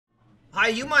Hi,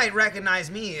 you might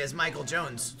recognize me as Michael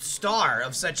Jones, star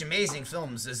of such amazing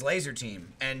films as Laser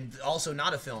Team, and also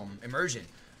not a film, Immersion.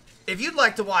 If you'd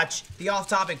like to watch the Off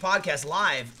Topic podcast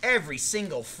live every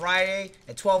single Friday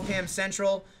at 12 p.m.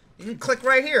 Central, you can click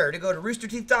right here to go to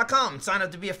roosterteeth.com and sign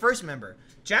up to be a first member.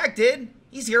 Jack did.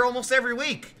 He's here almost every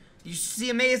week. You see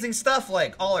amazing stuff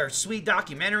like all our sweet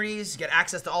documentaries, get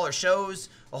access to all our shows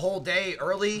a whole day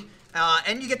early,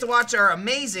 and you get to watch our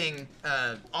amazing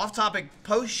off-topic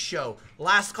post show,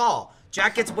 Last Call.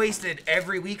 Jack gets wasted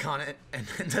every week on it and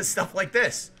does stuff like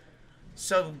this.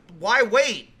 So why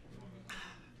wait?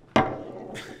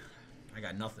 I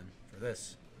got nothing for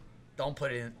this. Don't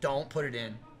put it in. Don't put it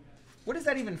in. What is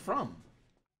that even from?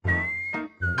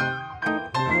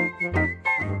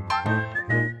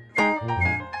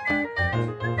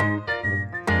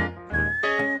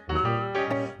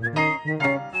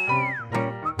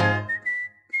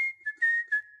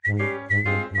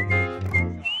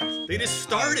 They just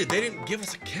started. They didn't give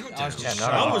us a countdown.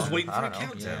 I was waiting for a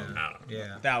countdown.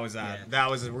 Yeah. That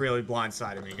was really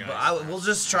blindsided me, guys. But we'll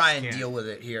just try and deal with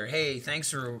it here. Hey, thanks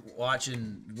for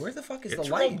watching. Where the fuck is the It's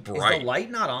light? real Is bright. the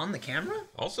light not on the camera?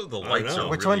 Also, the lights are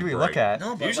Which really one do we look bright. at?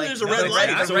 No, but Usually like, there's a red light,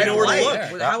 the so we red know where to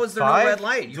light. look. How is there Five? no red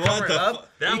light? You What cover it the up?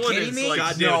 That Are you one kidding is me? like-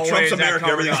 God No damn it, way Trump's is that America.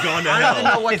 covered Everything's up. gone to I don't even know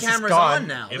hell. what It's just camera's gone. on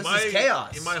now. Am This is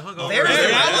chaos. Am I hungover? There's Hey, the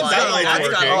red that light. light's That's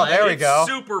got working. Oh, there we It's go.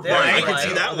 super There bright. we I can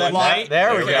see that one. Light.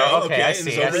 There we go. Okay, I and see.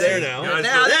 it's I over see. there now. Guys,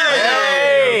 Now-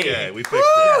 Hey! Okay, we fixed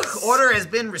it. Order has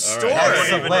been restored. Everyone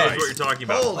Excellent. even knows what you're talking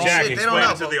about. Holy Jack, shit, they don't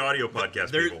Explain know. it to the audio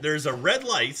podcast people. There's a red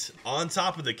light on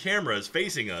top of the cameras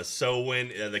facing us, so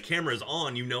when the camera is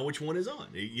on, you know which one is on.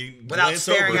 You Without glance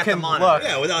staring over. You at the can monitor. look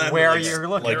Yeah, without having where to, like, you're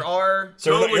looking. There are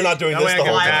So you're not doing That this way I the get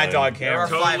whole bad time. dog There are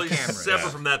camera. five Totally cameras.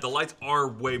 separate from that, the lights are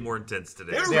way more intense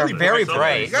today. They're very Something's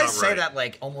bright. You guys not say right. that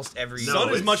like almost every No, Sun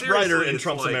is it's much brighter seriously, in it's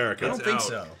Trump's like, America. I don't it's think out.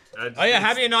 so. Oh yeah,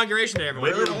 happy inauguration to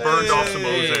everyone. Maybe we burned off some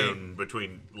Hey. ozone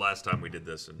between last time we did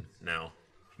this and now.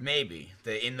 Maybe.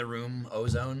 The in the room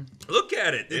ozone. Look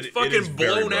at it. It's It is fucking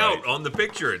very blown out bright. on the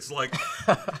picture. It's like,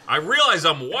 I realize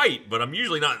I'm white, but I'm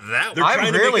usually not that They're white. I'm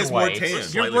trying to really make us more white. tan. You're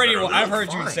Slightly pretty better well. than I've that.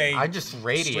 heard you Fine. say I just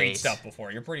straight radiate. stuff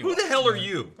before. You're pretty Who well. the hell are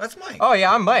you? That's Mike. Oh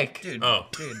yeah, I'm Mike. Dude. Oh.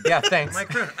 Dude. Yeah, thanks. Mike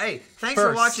Croon. Hey, thanks for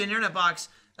First. watching Internet Box.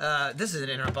 This is an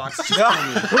Internet Box. There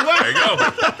you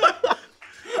go.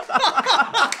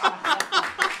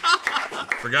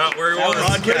 Forgot where he was.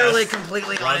 Broadcast. Literally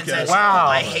completely Broadcast. unintentional. Wow.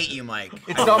 I hate you, Mike.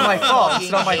 It's not my fault.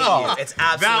 It's not my Hate fault. you. It's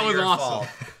absolutely was your awesome. fault.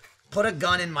 Put a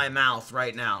gun in my mouth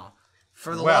right now.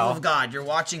 For the Well, love of God, you're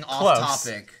watching Off close.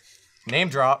 Topic. Name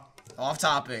drop. Off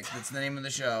Topic. That's the name of the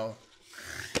show.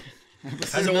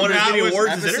 Hasn't won as many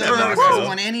awards as Episode Internet number Box. hasn't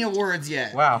won any awards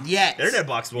yet. Wow. Yet. Internet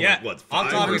Box won Yeah. like, what?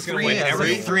 Off 5? Topic's gonna win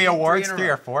every. Three awards, in a three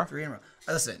row. or four. 3 in a row.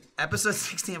 Listen, episode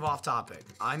 16 of Off Topic.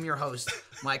 I'm your host,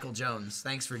 Michael Jones.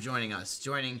 Thanks for joining us.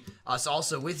 Joining us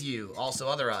also with you, also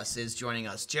other us, is joining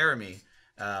us Jeremy,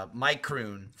 Mike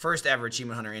Croon, first ever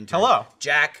Achievement Hunter intern. Hello.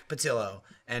 Jack Patillo,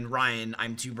 and Ryan,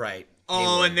 I'm Too Bright.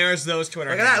 Oh, and there's those Twitter.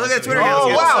 Look at that! Look at the Twitter Oh,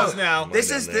 handles. wow. Yes, Now.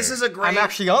 This is a great. I'm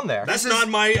actually on there. That's This is- not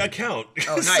my account.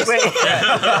 Oh, nice. Wait.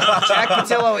 Jack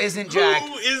Patillo isn't Jack.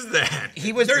 Who is that?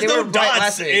 He was. There's they no were right dots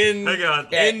last week. in. Hang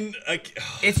on. In a,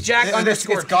 It's Jack It's-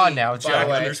 underscore it's gone P, now. It's by Jack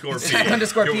the way. underscore It's P. Jack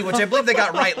underscore P, which I believe they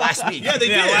got right last week. yeah,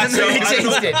 they Yeah, did. last And then week. they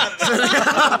changed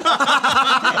it.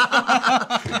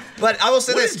 But I will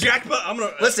say What this. is Jack? I'm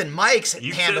gonna Listen, Mike's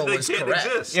You handle said they was can't correct.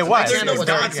 exist. It was. There's handle no was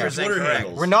dots in 100% Twitter correct.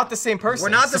 handles. We're not the same person. We're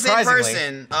not the same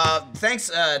surprisingly. person. Thanks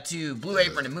to Blue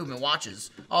Apron and Movement Watches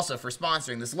also for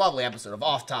sponsoring this lovely episode of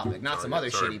Off Topic, not some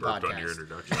other Sorry, shitty burped on your podcast.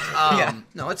 introduction. Yeah.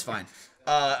 No, it's fine.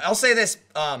 I'll say this.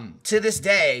 To this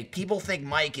day, people think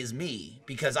Mike is me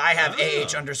because I have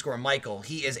AH underscore Michael.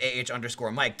 He is AH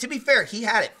underscore Mike. To be fair, he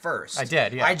had it first. I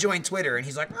did, yeah. I joined Twitter and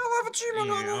he's like, I love Achievement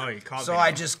Yeah, Hunter. oh, you called So me.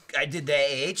 I did the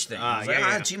AH thing. I was like, yeah,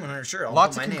 yeah. Achievement Hunter, sure. I'll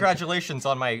Lots put of my name. congratulations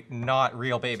on my not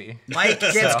real baby. Mike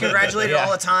gets congratulated yeah.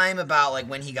 all the time about like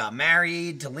when he got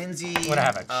married to Lindsay. When I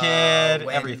have a kid,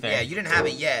 everything. Yeah, you didn't have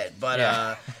it yet, but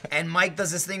Yeah. and Mike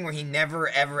does this thing where he never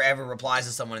ever ever replies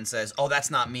to someone and says, "Oh, that's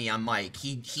not me, I'm Mike."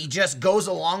 He just goes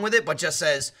along with it, but just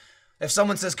says, if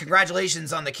someone says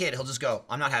congratulations on the kid, he'll just go,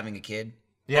 "I'm not having a kid."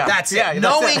 Yeah. That's Yeah, it.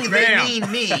 that's Knowing it. they Bam.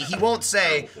 mean me, he won't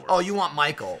say, "Oh, you want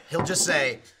Michael." He'll just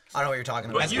say, "I don't know what you're talking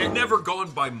about." But you've never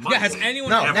gone by Mike. Yeah, has anyone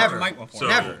No, ever never. Mike before? So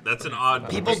Never. that's an odd.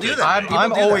 People do mistake. that. People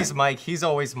I'm do always that. Mike. He's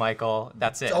always Michael.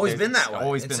 That's it. It's always been that It's way.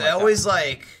 Always It's been like always that.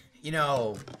 like, you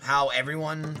know, how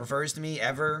everyone refers to me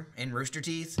ever in Rooster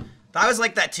Teeth. But I was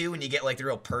like that too when you get like the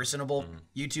real personable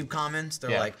YouTube comments.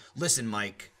 They're Yeah. like, listen,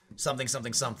 Mike, something,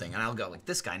 something, something. And I'll go, like,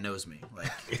 this guy knows me.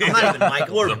 Like, I'm not even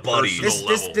Michael. We're The buddies. personal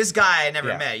This level. this guy I never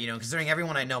Yeah. met, considering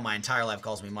everyone I know my entire life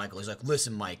calls me Michael. He's like,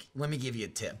 listen, Mike, let me give you a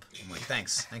tip. I'm like,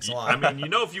 thanks a lot. I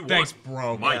mean, if you Thanks, want,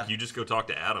 bro. Mike, Yeah. you just go talk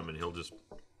to Adam, and he'll just.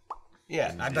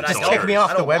 yeah, but Just I kick don't- me off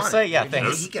I don't the want website? it. Yeah, He-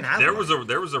 thanks. He can have There one.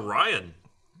 was a Ryan.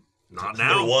 Not There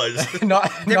now. was. not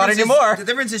Difference is- anymore. The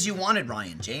difference is you wanted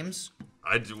Ryan, James.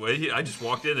 I just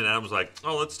walked in and Adam was like,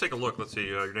 "Oh, let's take a look. Let's see.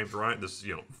 Your name's Ryan. This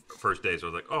is first day." So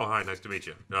I was like, "Oh, hi, nice to meet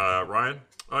you, Ryan.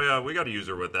 Oh yeah, we got a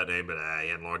user with that name, but he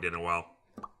hadn't logged in a while."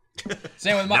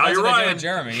 Same with Now that's you're what they did Ryan. with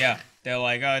Jeremy. Yeah, they're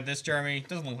like, this Jeremy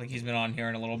doesn't look like he's been on here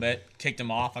in a little bit. Kicked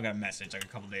him off. I got a message like a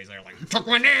couple days later, like, took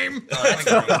my name.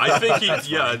 I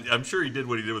think I'm sure he did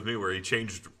what he did with me, where he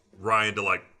changed Ryan to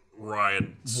like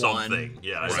Ryan something.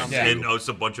 Yeah, something. and it's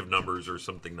a bunch of numbers or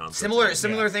something nonsense.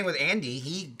 Similar thing with Andy.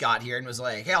 He got here and was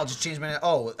like, "Hey, I'll just change my name."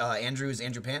 Oh, Andrew's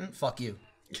Andrew Panton. Fuck you.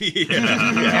 Andrew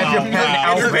wow. Patton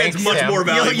outranks It's much him. more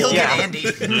valuable. You'll Yeah. get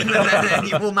Andy.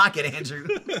 You will not get Andrew.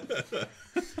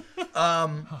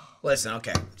 Listen,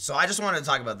 okay. So I just wanted to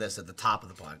talk about this at the top of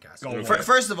the podcast. Go for it.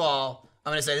 First of all,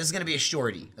 I'm gonna say this is gonna be a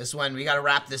shorty. This one we gotta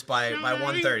wrap this by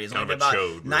 1:30. It's Kind only of been a about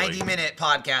chode, 90-minute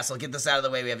podcast. I'll get this out of the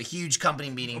way. We have a huge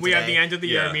company meeting We today. have the end of the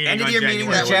year Yeah. meeting. End of on year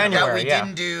meeting January. that January, we yeah.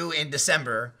 didn't do in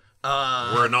December.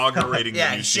 We're inaugurating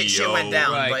Yeah, the new shit CEO. went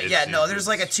down. Right. But It's- yeah, no, there's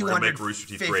like a we're gonna make Rooster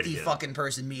Teeth great 250 again. fucking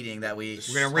person meeting that we're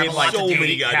We're gonna read like So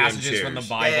many 8 goddamn passages from the chairs.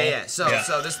 Bible. Yeah.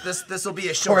 So this will be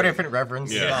a 4 short. different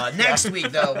reverends. Yeah. Next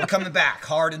week though, we're coming back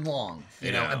hard and long,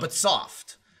 Yeah. but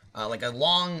soft, like a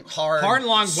long, hard, Hard and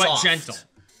long, but soft. gentle.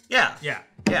 Yeah, Yeah.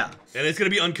 yeah, And it's gonna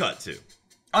be uncut too.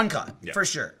 uncut Yeah. for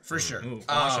sure, for sure. Ooh,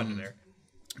 wash under there.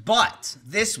 But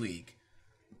this week,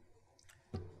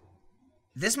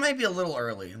 this might be a little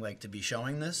early, like to be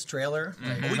showing this trailer.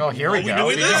 Like, Oh, here we we go.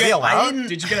 doing Did this? you be I allowed? didn't.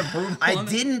 Did you get approval? I on it?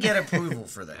 didn't get approval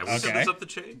for this. Have we set Okay. this up the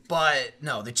chain? But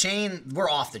no, the chain, we're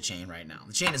off the chain right now.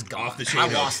 The chain is gone. Off the chain. I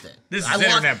lost it. This is I lost,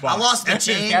 internet I box. lost the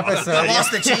chain. Episode, I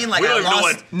lost the chain like We I don't even know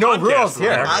lost. what No podcast rules we're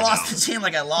on here. right I lost now. the chain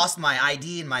like I lost my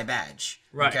ID and my badge.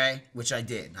 Right. Okay, which I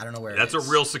did. I don't know where That's it a is.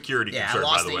 real security Yeah, I concern, by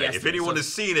lost the it way. If yesterday, anyone so-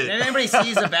 has seen If it, anybody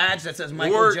sees a badge that says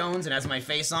Michael Or- Jones and has my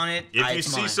face on it, if you it's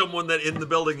see mine. someone that in the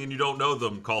building and you don't know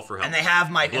them, call for help. and they have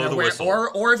my Blow and the they're wear, whistle.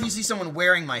 or if you see someone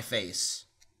wearing my face,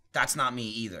 that's not me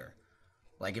either.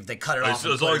 Like if they cut it off. As,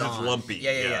 and as put long it as it's on. lumpy.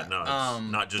 Yeah. No,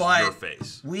 it's not just but your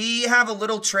face. We have a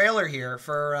little trailer here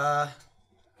for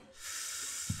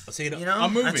I'll say it. A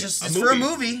movie. It's just A it's for a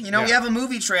movie. movie. We Yeah. have a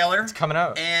movie trailer. Coming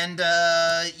out. And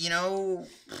I'd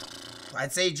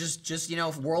say just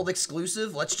world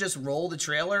exclusive. Let's just roll the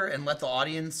trailer and let the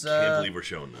audience Can't believe we're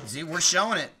showing this. see. We're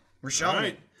showing it. We're showing All it.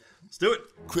 right, let's do it.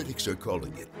 Critics are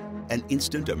calling it an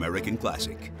instant American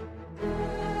classic.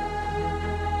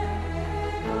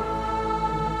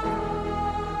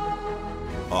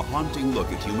 A haunting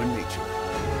look at human nature.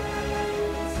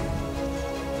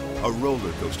 A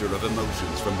roller coaster of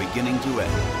emotions from beginning to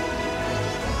end.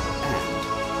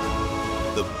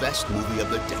 And the best movie of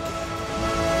the decade.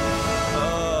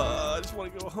 I just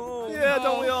want to go home. Yeah,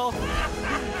 don't we all?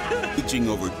 Reaching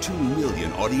over 2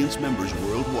 million audience members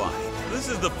worldwide. This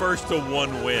is the first to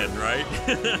one win, right?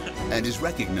 And is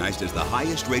recognized as the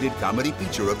highest rated comedy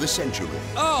feature of the century.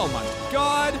 Oh my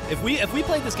God! If we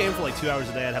played this game for like 2 hours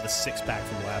a day, I'd have a 6-pack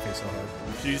from laughing so hard.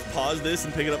 Should you just pause this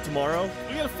and pick it up tomorrow?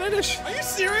 We gotta finish. Are you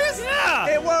serious? Yeah.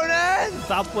 It won't end.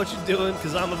 Stop what you're doing,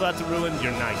 because I'm about to ruin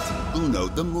your night. Uno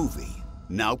the movie,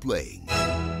 now playing.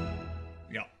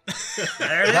 Yeah.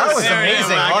 There it is. That was There it is.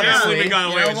 amazing, Yeah. honestly. We got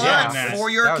You away know with what? that. Yeah. For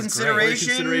your That was great. consideration,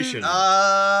 For your consideration.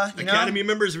 Academy Academy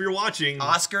members, if you're watching,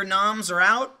 Oscar noms are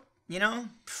out.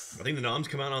 I think the noms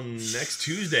come out on next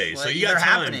Tuesday, so Well, you got they're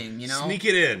time. happening, Sneak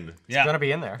it in. Yeah. Gonna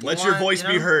be in there. Let You your want- voice you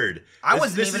be know? heard. I This-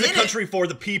 wasn't This even is a in it. country for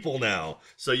the people now,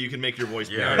 so you can make your voice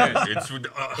be heard. Yeah, it's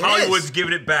Hollywood's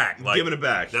giving it back. Like, Giving it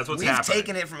back. That's what's We've happening.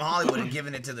 taken it from Hollywood and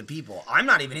given it to the people. I'm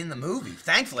not even in the movie.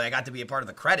 Thankfully, I got to be a part of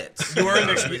the credits. You were in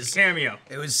It the was- cameo.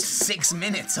 It was 6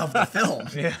 minutes of the film.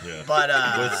 Yeah. But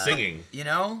With singing.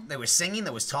 there was singing,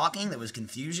 there was talking, there was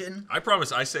confusion. I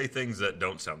promise I say things that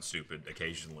don't sound stupid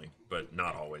occasionally, but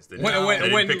not always. They When, didn't- when, they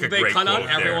didn't when pick a they great cut out quote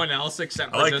there. everyone else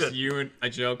except I for like just that- you and a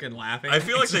joke and laughing, I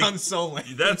feel like it they sounds so lame.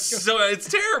 That's so it's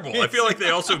terrible. I feel like they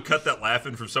also cut that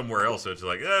laughing from somewhere else. So it's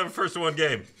like, first to one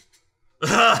game.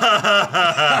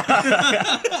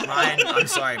 Ryan, I'm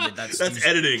sorry, but that's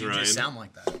editing, you Ryan. just sound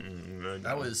like that.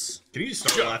 That was. Can you just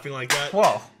start laughing like that?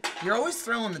 Whoa. You're always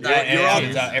throwing the Yeah, dialogue.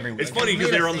 it's out everywhere. It's funny Made because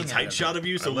a they were on the thing out tight of shot of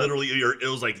you, so literally it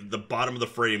was like the bottom of the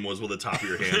frame was where the top of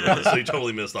your hand was, so you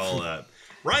totally missed all of that.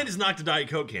 Ryan just knocked a Diet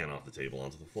Coke can off the table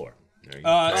onto the floor.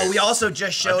 We also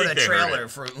just showed a think they heard trailer it.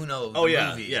 for Uno Oh, the yeah,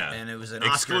 movie, yeah. and it was an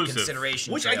Exclusive. Oscar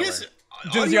consideration Which trailer. I guess.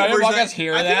 Does the audio podcast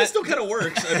hear I think that? it still kind of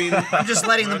works. I mean, I'm just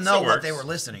letting them That know still what they works. were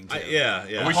listening to. yeah.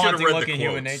 We A should have haunting read look the at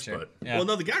human quotes, nature. but Yeah. Well,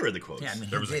 no, the guy read the quotes. Yeah, I mean,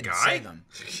 There he was a did guy? say them.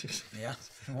 Yeah.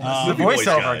 The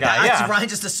voiceover guy. Yeah, Yeah. Ryan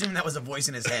just assumed that was a voice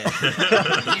in his head.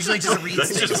 He usually just reads that's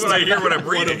things. just what I hear when I'm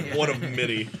reading. One of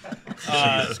many.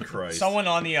 Jesus Christ. Someone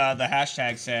on the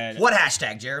hashtag said What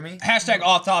hashtag, Jeremy? hashtag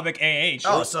off topic AH.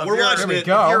 Oh, so we're watching if it.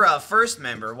 you're a first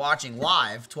member watching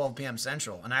live, 12 p.m.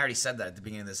 Central, and I already said that at the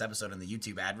beginning of this episode in the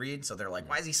YouTube ad read, so they're like,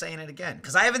 why is he saying it again?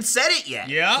 Because I haven't said it yet.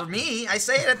 Yeah. For me, I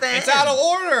say it at the end. It's out of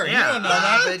order. Yeah, You don't know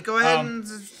that. but go ahead and He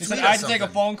tweet said, us I had to take a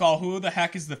something. phone call. Who the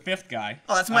heck is the fifth guy?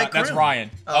 Oh, that's Mike That's Kroon.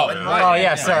 Ryan. Oh, and Ryan. Oh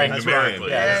yeah, sorry. That's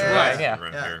Numerically. Ryan. Yeah, Yeah, right. Yeah.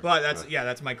 Right Yeah. here. But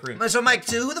that's Mike Kroon. So, Mike,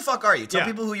 too, who the fuck are you? Tell Yeah.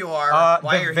 people who you are,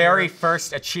 why The you're very here.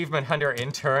 first Achievement Hunter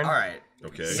intern. All right.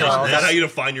 Okay. So Is that that's- how you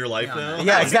define your life now?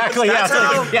 Yeah, exactly. Yeah, That's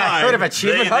how- heard of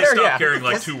Achievement They Hunter? stopped Yeah. carrying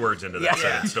like 2 words into that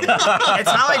Yeah. sentence. Don't worry. It's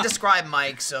how I describe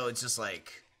Mike, so it's just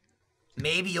like,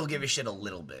 maybe you'll give a shit a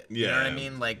little bit. You know what I Yeah.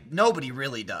 mean? Like, nobody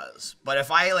really does. But if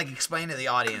I, like, explain to the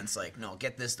audience, like, no,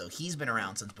 get this, though. He's been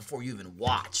around since before you even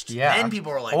watched. Yeah. Then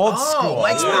people are like, Old oh, school.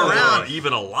 Mike's been Or around.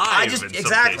 even alive. I just, in some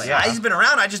exactly. cases. He's been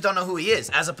around, I just don't know who he is.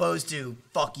 As opposed to,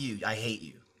 fuck you, I hate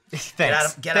you.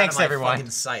 Thanks. Get Thanks, out of my everyone. fucking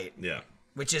sight. Yeah.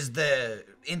 Which is the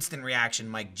instant reaction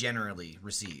Mike generally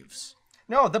receives.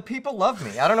 No, the people love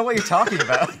me. I don't know what you're talking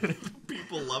about.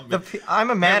 People love me. I'm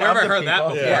a man where of have the I heard that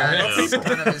people. before? Yeah. That's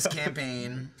kind of his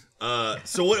campaign.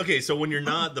 So what? Okay, so when you're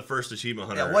not the first achievement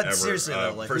hunter Yeah, what- ever, seriously,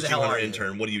 though, like, who first the hell achievement are hunter you?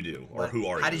 intern, what do you do, or who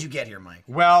are you? How did you get here, Mike?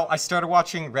 Well, I started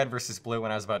watching Red vs. Blue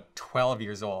when I was about 12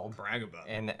 years old. Brag about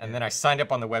it. And then I signed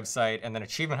up on the website, and then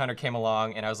Achievement Hunter came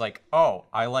along, and I was like, oh,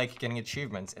 I like getting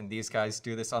achievements, and these guys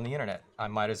do this on the internet. I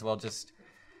might as well just,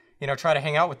 try to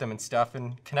hang out with them and stuff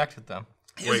and connect with them.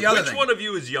 Here's Wait, the other which thing. one of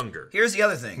you is younger? Here's the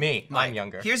other thing. Me. Mike, I'm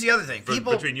younger. Here's the other thing.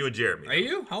 People, Between you and Jeremy. Are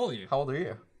you? How old are you? How old are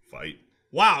you? Fight.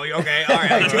 Wow. Okay. All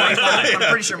right. I'm 25. I'm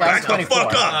pretty sure Mike's I'm got 24.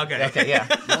 Fuck up. Okay. Okay, yeah.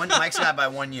 Mike's got by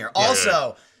 1 year.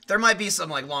 Also, there might be some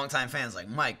like longtime fans like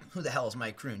Mike. Who the hell is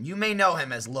Mike Kroon? You may know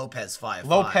him as Lopez 5.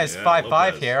 Lopez Yeah, 5'5"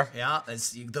 Lopez. here. Yeah,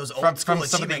 it's those old From school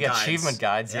some of the achievement guides. achievement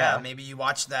guides, yeah. Maybe you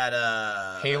watched that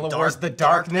Halo Wars the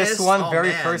Darkness one,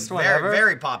 very first one very, ever.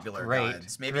 Very popular Great,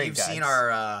 guides. Maybe great you've seen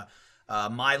guides. our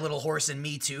My Little Horse and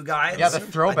Me Too guides. Yeah, the I did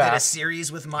a throwback.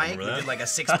 series with Mike. We Remember that? did like a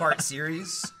 6-part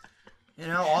series.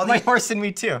 All My the horse and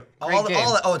me too. Great all, game.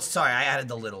 oh, sorry, I added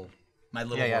the little. My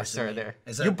Little yeah, Horse sorry, and Me. there.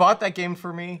 Is You that- bought that game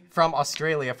for me from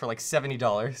Australia for like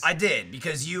 $70. I did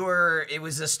because it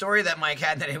was a story that Mike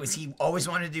had that he always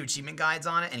wanted to do achievement guides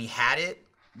on it and he had it,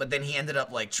 but then he ended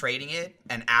up like trading it,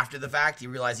 and after the fact he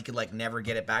realized he could like never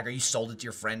get it back, or you sold it to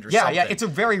your friend or something. Yeah, it's a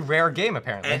very rare game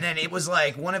apparently. And then it was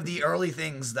like one of the early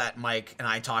things that Mike and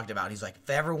I talked about. He's like, if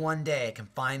ever one day I can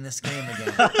find this game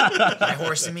again, My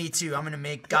Horse and Me Too, I'm gonna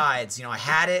make guides. I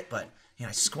had it, but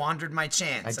I squandered my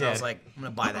chance. And I was did. like, I'm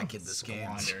gonna buy that kid this game.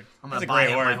 Squandered. I'm That's gonna a buy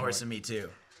great him word My for Horse it. and Me Too.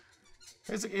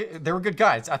 They were good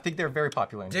guides. I think they're very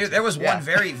popular. In Dude, YouTube. there was Yeah. one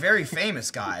very, very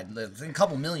famous guide, I think a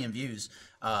couple million views.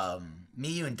 Me,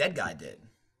 You, and Dead Guy did.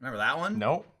 Remember that one?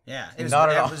 No. Yeah, it was Not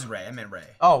at Ray. all. It was Ray. I meant Ray.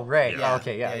 Oh, Ray. Yeah. Oh,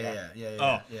 okay, yeah.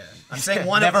 Yeah. I'm saying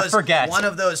one Never of those forget. one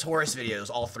of those horse videos.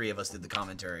 All three of us did the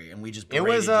commentary, and we just It berated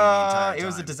was you the entire it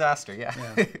was a time. disaster. Yeah.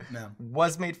 Yeah.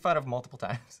 Was made fun of multiple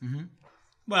times.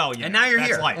 Well, And now you're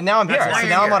that's here. life. And now I'm here. That's So life. you're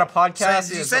now I'm here. on a podcast. So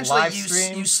it's a essentially, live you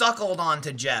stream. you suckled on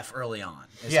to Jeff early on.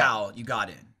 Is Yeah. how you got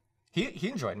in. He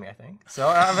enjoyed me, I think. So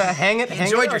I'm hanging. He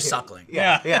enjoyed your suckling.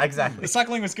 Yeah. Yeah. The Exactly.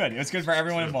 suckling was good. It was good for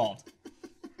everyone involved.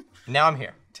 Now I'm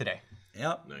here today.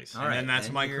 Yep. Nice. All And right. then that's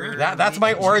Mike you're Kroon. That's my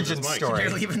leaving- origin Mike. story.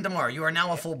 You're leaving tomorrow. You are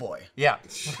now a full boy. Yeah.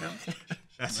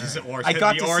 That's just the I origin.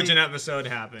 got The to origin see- episode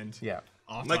happened. Yeah.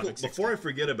 Off Michael, topic 16. before I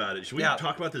forget about it, should we Yeah.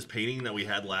 talk about this painting that we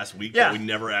had last week Yeah. that we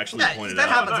never actually Yeah, pointed that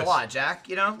out? happens a lot, Jack.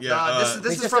 Yeah, this They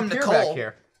is just from appear Nicole. back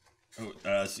here.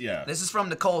 Yeah. This is from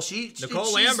Nicole. Nicole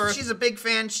she's, Lambert. She's a big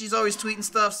fan. She's always tweeting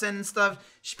stuff, sending stuff.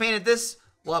 She painted this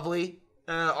lovely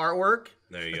artwork.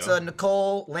 There you it's go.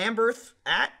 Nicole Lamberth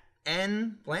at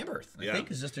N Lamberth. I Yeah.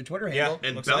 think is just her Twitter Yeah. handle.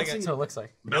 And Looks like bouncing, it. So it looks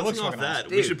like. looks bouncing off fucking that, awesome.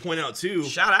 we Dude. should point out too.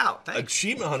 Shout out. Thanks.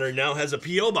 Achievement Hunter now has a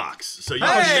PO box, so you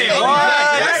Hey, can mail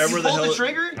what? whatever You the pulled the hell.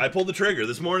 trigger? I pulled the trigger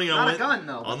this morning. I Not a went gun,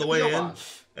 though, on but the the way PO in,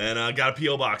 box. and got a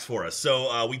PO box for us.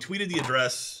 So we tweeted the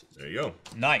address. There you go.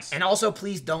 Nice. And also,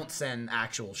 please don't send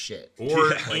actual shit. Or Yeah,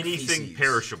 like anything feces.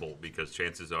 perishable, because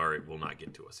chances are it will not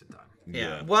get to us in time.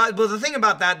 Yeah. Well, the thing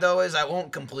about that though is I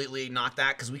won't completely knock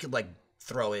that because we could like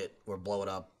throw it or blow it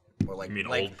up or like You mean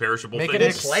like old perishable Make it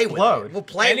things? play with explode. it. We'll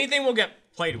play Anything will get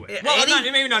played with. Yeah, Well,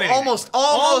 maybe not anything. almost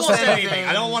anything.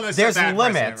 I don't want to set There's that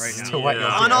limits precedent to right what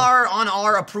now. you'll do. on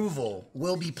our approval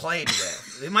will be played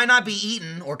with. It might not be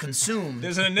eaten or consumed.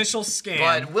 There's an initial scan.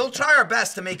 But we'll try our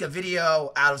best to make a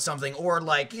video out of something, or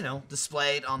like,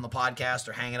 display it on the podcast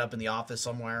or hang it up in the office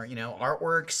somewhere.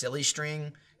 Artwork, silly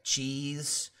string,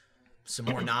 cheese, some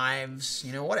more knives,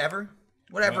 whatever.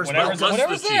 Whatever's Whatever's- well.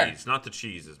 whatever's the there. cheese, not the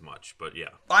cheese as much, but yeah.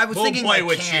 I was We'll thinking play like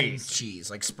with canned cheese. cheese,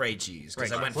 like spray cheese.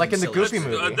 'Cause I Right. went Like from in the silly Goofy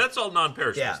string. movie. That's all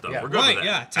non-perishable Yeah. stuff. Yeah. We're good Right, with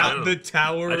yeah. that. I don't The know.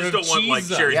 Tower I just of don't want like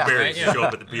Cheese. Cherry Yeah. Berries Right, to yeah. show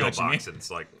up at the I PO know what you mean. box, and it's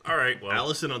like, all right, well,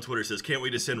 Allison on Twitter says, "Can't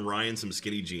wait to send Ryan some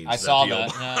skinny jeans." I to saw PO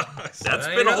that. box." that's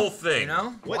You been a know? whole thing.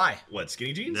 What? Why? What,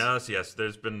 skinny jeans? Yes.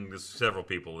 There's been several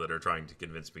people that are trying to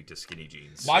convince me to skinny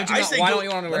jeans. Why, would you I not, say why go- don't you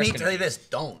want to wear Let me skinny tell you jeans? this: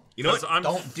 don't. You know Because what? I'm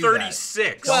Don't do that.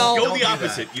 36. Well, Go don't the do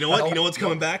opposite. that. You know what? You know Don't- what's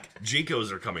coming back?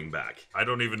 Jinkos are coming back. I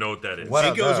don't even know what that is. What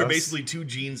are Jinkos are those? basically two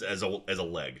jeans as a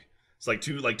leg. It's like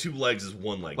two legs is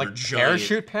one leg. Like They're giant.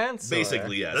 parachute pants?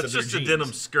 Basically, yeah. That's so they're just a jeans.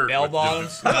 denim skirt. Bell with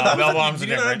bottoms? the- No, bell bottoms are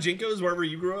Did you not have different. Jinkos wherever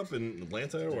you grew up in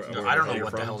Atlanta or I don't know you're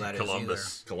what the from? hell that is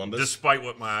Columbus. Columbus. Despite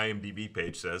what my IMDb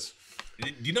page says. Do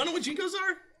you not know what Jinkos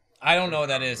are? I don't know what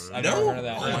that is. I've never heard of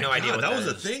that. Oh I have my no idea God, what that that was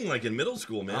a is. thing like in middle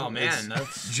school, man. Oh man, It's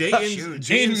that's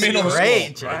J In middle school.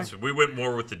 Great, Jack. Right, so we went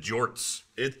more with the jorts.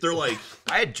 They're like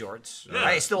I had jorts. Yeah.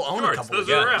 I still own Jorts, a couple. those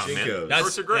of are jorts. around, man. Jinkos. That's,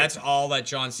 Jorts are great. that's all that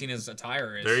John Cena's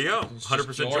attire is. There you go. It's just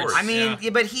 100% jorts. I mean, Yeah. yeah,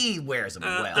 but he wears them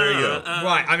well. there you go.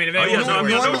 Right. I mean, if Oh, yeah, anyone no, I mean, I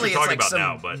know what Normally you're talking it's about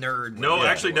like now, but some nerd no, wear.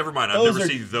 actually, never mind. I've Those never are-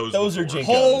 seen those. those are before. Jinkos.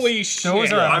 Holy shit.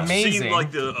 Those are I've amazing. seen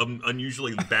like the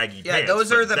unusually baggy Yeah, pants.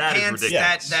 those are but the that is pants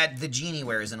ridiculous. that the genie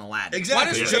wears in Aladdin. exactly.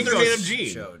 Why does Except they're made of Jinkos jean.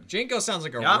 Showed. Jinko sounds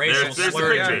like a Yeah. racial There's the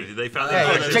slur. picture. They found Yeah, that.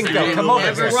 yeah, picture. Jinko, Jinko. come over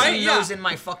Never here. Right, seen yeah. those in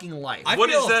my fucking life. I What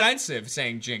feel is that? offensive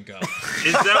saying Jinko.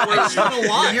 Is that where I don't know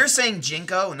why. You're saying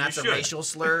Jinko, and that's a should. racial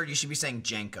slur. You should be saying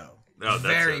Jenko. No, that's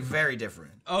very, it. very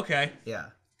different. Okay. Yeah.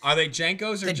 Are they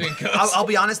Jankos or Jinkos? I'll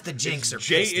be honest. The Jinx are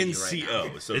pissed at you right now.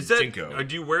 JNCO. So Is that? Jinko.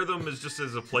 Do you wear them as just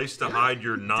as a place to hide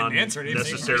your answer anything.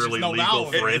 non-necessarily There's no legal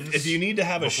vowel. friends? If you need to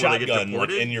have a before they get shotgun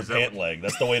deported? in your Is that pant what- leg,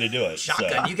 that's the way to do it.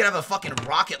 Shotgun. You could have a fucking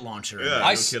rocket launcher. in Yeah. there.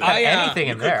 I, no kidding. Anything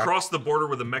You in could there. cross the border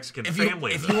with a Mexican If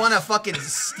family. if though. you want to fucking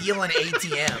steal an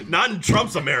ATM, Not in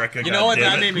Trump's America. You know what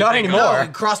that made me Not think of? anymore.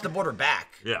 no, cross the border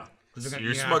back. Yeah. They're gonna-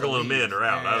 You're you're gonna have to smuggling them in leave. or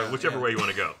out, Yeah, whichever yeah. way you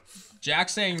want to go. Jack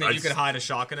saying that I you could s- hide a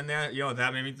shotgun in there. You know what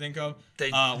that made me think of? The,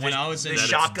 When I was in the That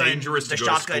it's shotgun, dangerous the to go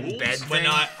to shotgun schools? bed when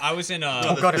thing. I was in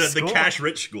go to the school? cash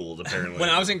rich schools apparently. when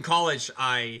I was in college,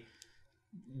 I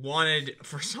wanted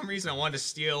for some reason I wanted to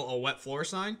steal a wet floor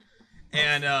sign,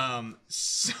 and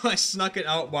so I snuck it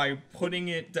out by putting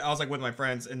it. I was like with my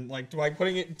friends, and like by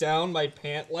putting it down my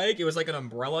pant leg. It was like an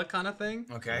umbrella kind of thing.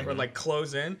 Okay. Where it, like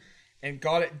close in, and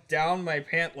got it down my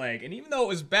pant leg. And even though it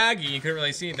was baggy, you couldn't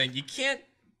really see anything. You can't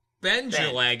bend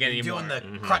your leg You're anymore.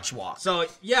 doing the crutch walk. So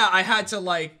yeah, I had to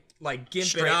like gimp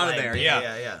Straight it out leg. of there.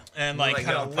 Yeah. And More like like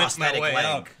kind a of lift my prosthetic way leg.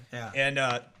 out. Yeah.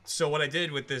 And so what I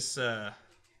did with this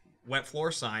wet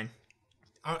floor sign,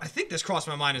 I think this crossed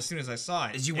my mind as soon as I saw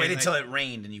it. Is you And waited I- till it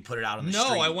rained and you put it out on the No,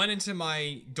 street? I went into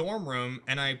my dorm room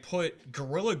and I put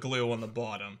Gorilla Glue on the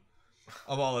bottom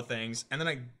of all the things, and then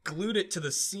I glued it to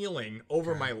the ceiling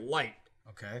over my light.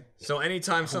 Okay. So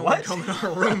anytime someone What? come in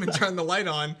our room and turn the light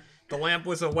on, the lamp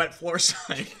was a wet floor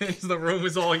sign. The room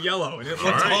was all yellow, and it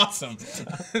looked right. awesome.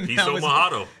 Piso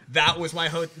Mojado. That was my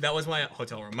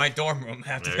hotel room. My dorm room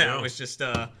after There you that go. was just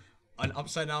an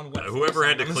upside down wet. Whoever floor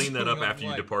had to sign. clean that up Like- after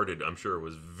you departed, I'm sure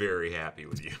was very happy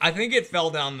with you. I think it fell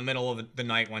down in the middle of the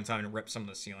night one time and ripped some of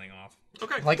the ceiling off.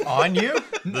 Okay. Like on you?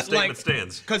 The statement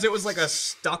stands. Because it was like a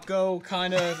stucco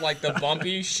kind of like the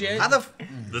bumpy shit. How the f-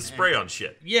 The spray on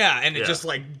shit. Yeah, and it Yeah. just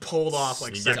like pulled off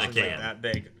like You get the sections like can. that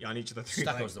big on each of the three.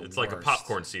 stucco's legs. the It's like a worst.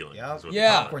 popcorn ceiling. Yeah. is what-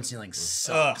 Yeah. Popcorn ceiling Ugh,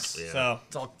 sucks. Yeah. So,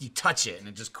 It's all you touch it and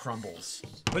it just crumbles.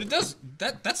 but it does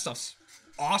that stuff's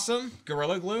awesome.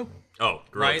 Gorilla Glue. Oh,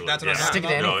 Gorilla Right, Glue, that's what I'm yeah. talking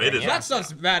Stick it to No, it anything, is. yeah. That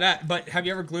stuff's bad. But have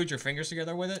you ever glued your fingers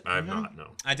together with it? I'm not, no.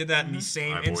 I did that in the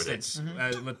same I avoid it.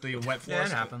 instance with the wet floor. Yeah,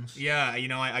 it happens. Yeah,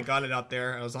 I got it up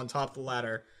there. I was on top of the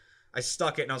ladder. I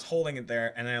stuck it and I was holding it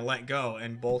there, and then I let go,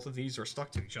 and both of these were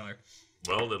stuck to each other.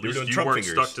 Well, at least doing you Trump weren't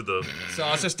fingers. stuck to the. So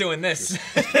I was just doing this.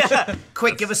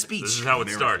 Quick, give a This speech. is how it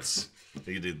starts.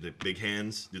 You do the big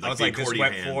hands. Do I was the like, this accordion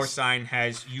wet hands. floor sign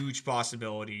has huge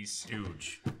possibilities.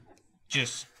 Huge.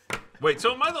 Just Wait,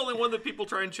 so am I the only one that people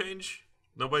try and change?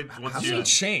 Nobody wants you to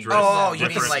change? dress Oh, you mean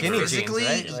different like skinny for- jeans, physically?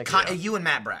 right? Like, Con- yeah. You and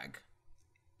Matt Bragg.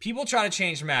 people try to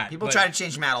change Matt. People but try to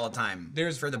change Matt all the time.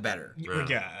 There's- for the better. Yeah, I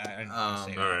didn't say All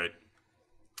that. right.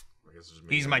 guess it's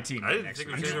me. He's my teammate. I didn't think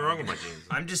there was anything wrong with my jeans.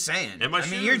 I'm just saying. And my I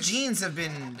mean, your shoes- jeans have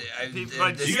been.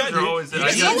 My this- jeans are always. your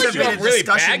I jeans always have been got a really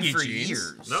discussion baggy for jeans.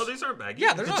 years. No, these aren't baggy.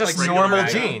 Yeah, they're not just like normal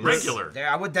regular jeans. regular.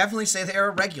 I would definitely say they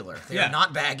are regular. They Yeah. are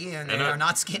not baggy and they And are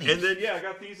not skinny. And then I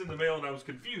got these in the mail and I was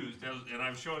confused. And I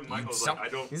was showing Michael some- I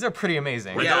don't. These are pretty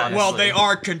amazing. Yeah, honestly. Well, they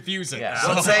are confusing. Yeah.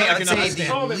 So I would say, I can the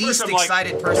understand. At least first I'm like,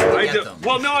 excited person to I get do- them.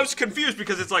 Well, no, I was confused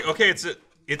because it's like, okay,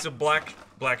 it's a black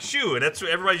shoe, and that's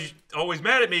everybody's always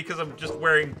mad at me because I'm just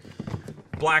wearing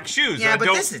black shoes. Yeah, I but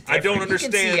don't, this is I different. don't You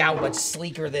understand. can see how much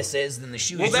sleeker this is than the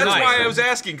shoes. Well, that's nice. why I was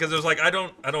asking because it was like I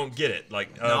don't get it.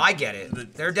 Like No, I get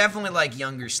it. They're definitely like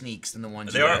younger sneaks than the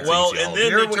ones They you are wear. well, and then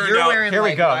You're, it turned you're out wearing Here we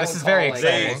like go. what I This would is very call,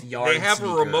 exciting. Like, yard they have a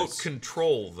remote sneakers.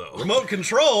 control though. Remote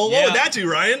control. What Yeah. would that do,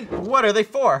 Ryan? What are they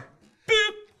for? Boop.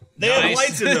 They have Nice.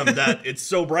 lights in them that it's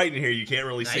so bright in here you can't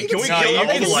really see. you Can we can kill see- all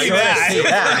you the can lights? see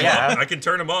that. Yeah. I can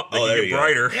turn them up. They Oh, can there get you go.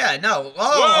 brighter. Yeah, no. you gotta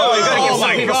Oh, give Oh some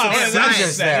my people God, some that's Ryan,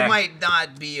 seizures you there. might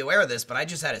not be aware of this, but I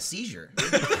just had a seizure.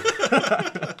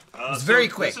 It's very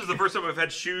quick. This is the first time I've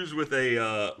had shoes with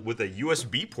a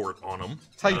USB port on them.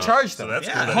 That's how you charge So them. that's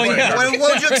Yeah. cool. Oh, yeah. What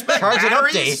would you expect? Charge and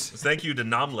Batteries? update. Thank you to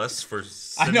Nomless for.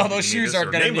 I know, those sending me shoes this, are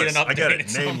or gonna need Nameless. an I get update it. at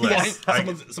some Nameless. point.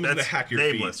 Someone's gonna That's hack your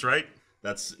feet. Nameless, right?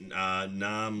 That's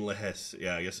Namles.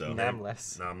 Yeah, I guess so.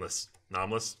 Namless.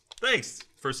 Nomless. Thanks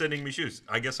for sending me shoes.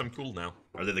 I guess I'm cool now.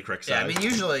 Are they the correct Yeah, I size? mean,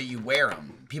 usually you wear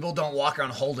them. People don't walk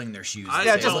around holding their shoes. I- They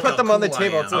Yeah, say, just "Look put how them on the cool I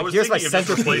table. am." It's I like, was here's my thinking of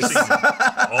just centerpiece. replacing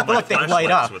all my like they light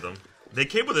flashlights up. with them. They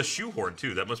came with a shoehorn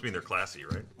too. That must mean they're classy,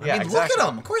 right? Yeah, I mean, exactly. look at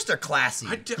them. Of course they're classy.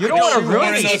 You don't want to ruin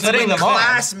wearing it those putting when them on.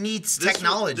 Class meets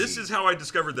technology. This is how I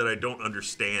discovered that I don't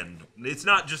understand. It's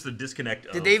not just the disconnect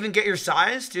of. Did they even get your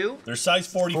size too? They're size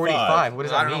 45. 45. What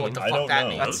does I that don't know mean? what the I fuck don't that know.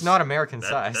 means. That's not American that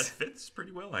size. fits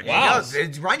pretty well, I Wow. guess. It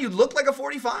does. Ryan, you look like a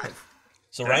 45.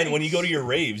 So Ryan, when you go to your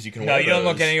raves, you can No, wear you don't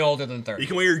look those. any older than 30. You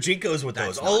can wear your Jinkos with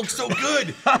those. That's Oh, not it looks so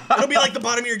good. It'll be like the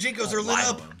bottom of your Jinkos are lit Lie to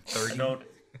up. him. 30.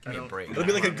 Give me a break. It'll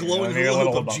be like a glowing Maybe a hula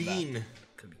little hoop of above that. jean.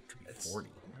 Could be 40.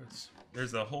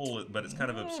 There's a hole, but it's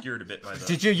kind of obscured a bit by the.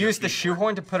 Did you use the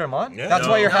shoehorn to put them on? Yeah. That's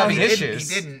No. why you're No, having he issues.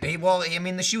 didn't. He didn't. I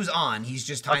mean, the shoe's on. He's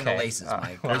just tying the Okay. laces, Mike. I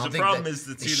There's don't the think problem that is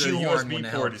that the the shoehorn USB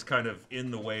wouldn't port help. is kind of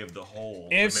in the way of the hole.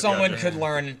 If Maybe someone I'll could just-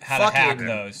 learn how to hack Fucking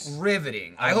those,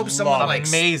 riveting. I I hope someone love like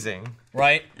Amazing.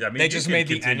 right? Yeah, I mean, they you just can made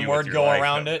the continue N-word with your go life.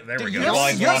 around it. There we Dude, go. you You know have,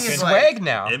 what's you have funny is, swag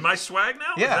now. In my swag now?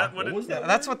 Yeah. Is that what What was that?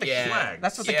 That's what the Yeah. Swag.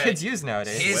 that's what the Yeah. kids use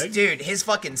nowadays. his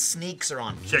fucking sneaks are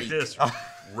on. Check fleek. this.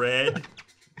 Red.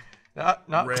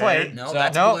 Not Red. quite. No, So-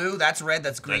 that's no. blue. That's red.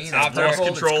 That's green. That's That's lost purple.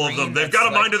 control that's of them. green, They've that's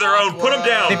got a like mind of their own. Put them aqua.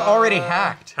 down. They've already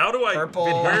hacked. How do I?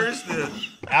 Purple. Where's the?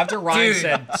 After Ryan Dude.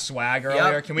 said swag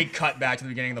earlier, Yep. can we cut back to the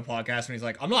beginning of the podcast when he's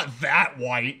like, "I'm not that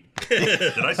white."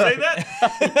 Did I say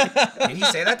that? Did he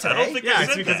say that today? I don't think I Yeah, it's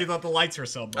said because that. he thought the lights were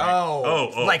so bright.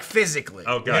 Oh, like physically.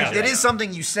 Oh, gotcha. It is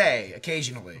something you say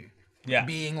occasionally. yeah.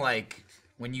 Being like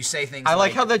when you say things. I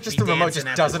like how that just "Be the remote dancing just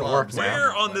at doesn't the work clubs." now.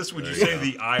 Where on this would you say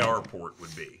the IR port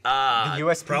would be? The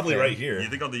USB Probably thing. right here. You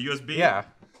think on the USB? Yeah.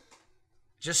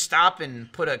 Just stop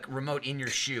and put a remote in your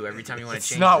shoe every time you want to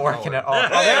change. It's not the working color. at all. Oh,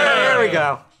 there we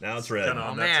go. Now it's red. Kinda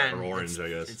Oh on that man, or orange, I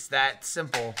guess. It's that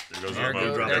simple. There goes the There, remote.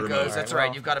 goes, Drop there the it remote. goes. That's Alright, right.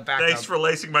 well. You've got it back Thanks up. for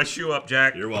lacing my shoe up,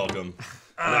 Jack. You're welcome.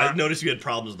 I noticed you had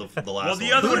problems the last Well, the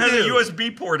one. other one has a knew?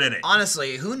 USB port in it.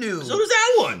 Honestly, who knew So does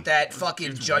that one. that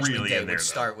fucking Judgment really Day in there, would though.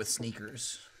 start with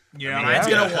sneakers? Yeah. Ryan's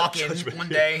Yeah. gonna walk in Judgment one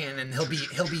Day. day and then he'll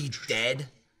be dead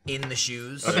in the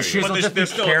shoes. The shoes But will they're- just be they're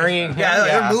still- carrying him. Yeah,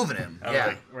 Yeah. they're moving him. Yeah.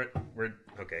 Okay, we're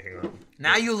okay. Hang on.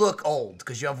 Now you look old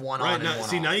because you have one Right on and now, one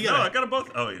see off. now you No, I gotta got them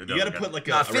both. Oh, you gotta put like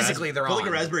a, No, a physically they're put like a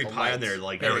on, Raspberry the Pi on lights. there,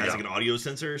 like There that we has go. like an audio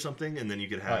sensor or something, and then you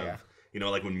could have yeah. you know,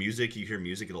 like when music, you hear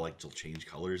music, it'll change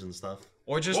colors and stuff.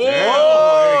 Or just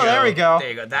Oh, there we go. There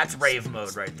you go. That's rave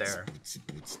mode right there.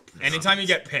 anytime you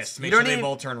get pissed, make You sure don't they even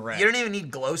both turn red. You don't even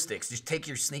need glow sticks. Just take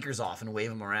your sneakers off and wave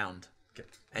them around,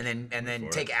 and then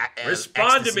take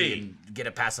Respond to ecstasy me. and get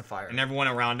a pacifier. and everyone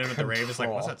around him at the rave is like,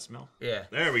 "What's that smell?" Yeah.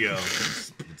 There we go.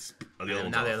 Oh, the other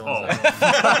one's Now the off. other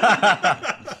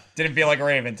one's off. Didn't feel like a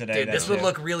raven today. Dude, then, this would too.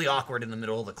 look really awkward in the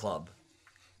middle of the club.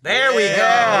 There we go.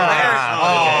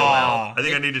 Aw. I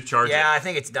think I need to charge Yeah, it. I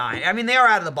think it's dying. I mean, they are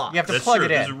out of the box. You have to That's plug true. it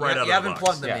This is in. right out you of the haven't box.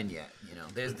 plugged them Yeah. in yet. You know,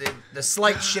 there's the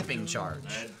slight shipping charge.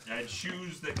 I had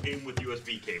shoes that came with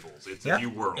USB cables. It's Yeah. a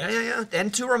new world. Yeah.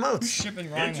 And 2 remotes. shipping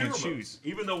And Ryan 2 with remotes. shoes.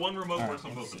 Even though one remote works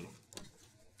on both of them.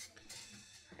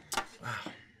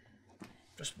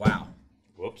 Just wow.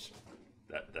 Whoops.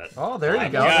 That. Oh, there you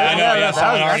go. Yeah, I know. Yeah,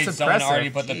 someone that's already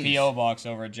impressive. put the Jeez. PO box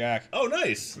over at Jack. Oh,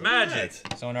 nice. Magic.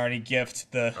 Someone already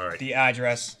gifted All right. the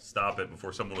address. Stop it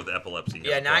before someone with epilepsy. has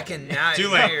Yeah, a now I problem. can now. Too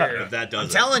late. here. If that does I'm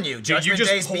it. telling you, Dude, you Judgment just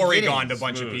Day's Porygoned beginning. a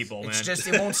bunch of Smooth. people, man. It's just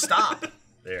it won't stop.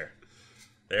 There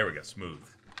we go. Smooth.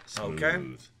 Okay.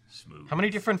 Smooth. How many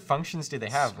different functions do they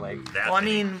have? Like, That Well, I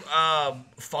many. mean,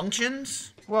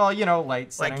 functions well, you know,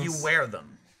 light like settings. you wear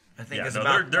them. I think Yeah, is no,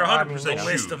 about they're 100% the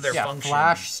list shoes. of their yeah, functions.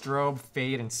 flash, strobe,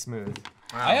 fade, and smooth.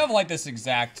 I have like this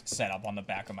exact setup on the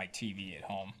back of my TV at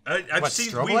home. I've What,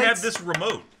 seen. strobe We lights? have this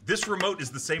remote. This remote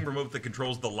is the same remote that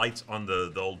controls the lights on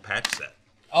the old patch set.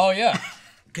 Oh yeah.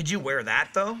 Could you wear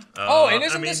that though? Oh, and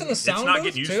isn't I mean, this in the sound It's not booth,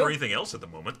 getting used too? for anything else at the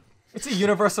moment. It's a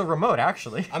universal remote,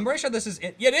 actually. I'm pretty sure this is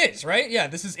yeah, it is, right? Yeah,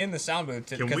 this is in the sound booth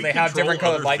Can because we they have control different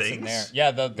colored other lights things? in there. Yeah,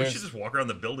 We there's should just walk around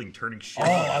the building turning shit. Oh,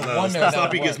 I wonder That's that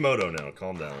not be would- Gizmodo now.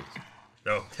 Calm down.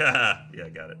 Oh, yeah,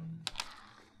 got it.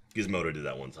 Gizmodo did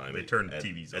that one time. They turned at,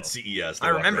 TVs at off. CES. They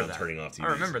I walk remember around that. turning off TVs. I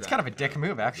remember that. It's kind of a dick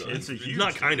move, actually. It's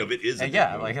not kind of. It is. A Yeah,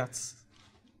 dick move. like that's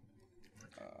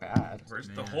bad. Where's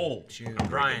the hole? Dude,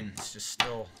 Brian's just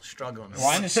still struggling.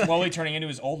 Ryan is slowly turning into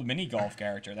his old mini golf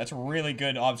character. That's a really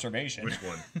good observation. Which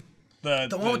one?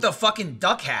 The one with the fucking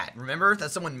duck hat. Remember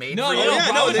that someone made No, for no, you? no, yeah,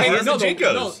 no, no, they use the no,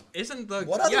 Jinkos. isn't the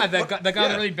What other- yeah the what- guy the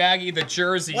yeah. really baggy the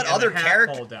jersey What and other the hat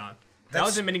character- pulled down. That That's-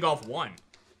 was in mini golf 1.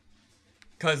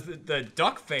 Because the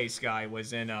duck face guy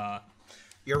was in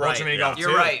You're Ultra right. Mini Golf You're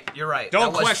 2. right. You're right.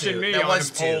 Don't That was question two. me That on was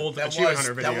an two. old That Achievement was,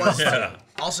 Hunter that video. was two. Yeah.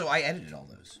 Also, I edited all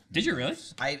those. Did you really?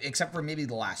 Except for maybe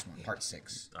the last one, part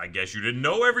 6. I guess you didn't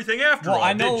know everything after Well, all,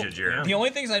 I know did you, Jeremy? the only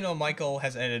things I know Michael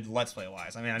has edited Let's Play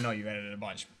wise. I mean, I know you've edited a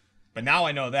bunch, but now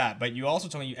I know that. But you also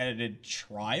told me you edited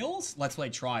Trials, Let's Play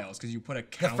Trials, because you put a The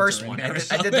counter first in one. there.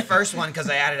 I did the first one because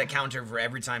I added a counter for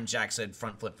every time Jack said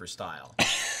front flip for style.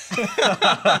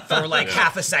 For like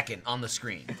half a second on the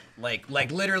screen. Like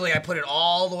literally I put it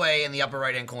all the way in the upper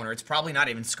right hand corner. It's probably not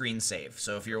even screen safe.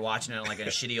 So if you're watching it on like a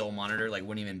shitty old monitor, like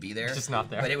wouldn't even be there. It's just not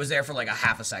there. But it was there for like a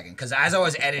half a second. Cause as I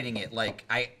was editing it, like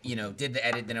I, did the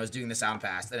edit, then I was doing the sound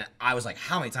pass, and I was like,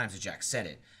 how many times did Jack said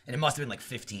it? And it must have been like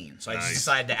 15. So I just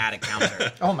decided to add a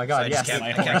counter. Oh my god, I just yes.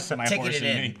 kept, I kept My ticking horse it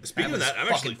and in. me. Speaking of was that, I'm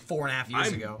fucking actually 4.5 years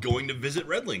I'm ago. going to visit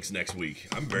Red Links next week.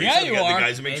 I'm very Yeah, excited. you We got are. the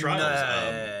guys who make In,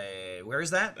 trials. where is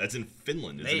that? That's in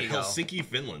Finland. It's There in you go. Helsinki,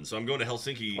 Finland. So I'm going to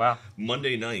Helsinki Wow.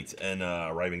 Monday night and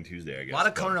arriving Tuesday, I guess. A lot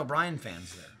of But- Conan O'Brien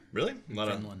fans there. Really? A lot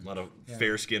Finland. of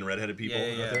fair-skinned, redheaded people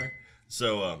Yeah. out there.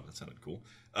 So that sounded cool.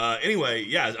 Anyway,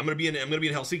 yeah, I'm gonna be in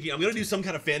Helsinki. I'm gonna do some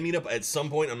kind of fan meetup at some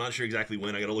point. I'm not sure exactly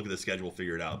when. I gotta look at the schedule,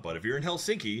 figure it out. But if you're in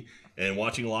Helsinki and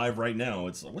watching live right now,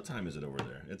 it's what time is it over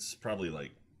there? It's probably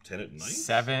like 10 at night.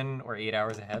 7 or 8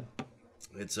 hours ahead.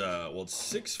 It's it's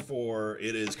 6:04.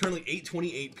 It is currently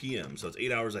 8:28 p.m. So it's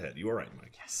 8 hours ahead. You are right,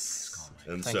 Mike. Yes.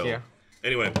 And Thank so, you.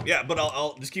 anyway, yeah, but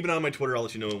I'll just keep an eye on my Twitter. I'll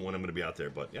let you know when I'm going to be out there.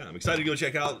 But yeah, I'm excited to go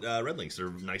check out Red Links. They're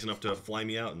nice enough to fly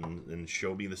me out and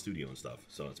show me the studio and stuff.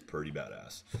 So it's pretty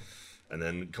badass. And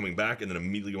then coming back and then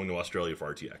immediately going to Australia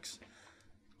for RTX.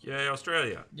 Yay,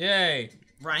 Australia. Yay!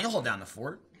 Ryan, you'll hold down the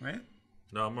fort, right?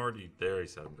 No, I'm already there. He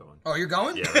said I'm going. Oh, you're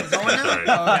going? Yeah, You're that's going now?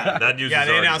 right. Oh, That news Yeah, is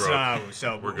they already announced it broke. on our,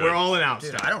 so We're we're good. all announced.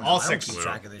 Dude, I don't know. All I don't 6 keep of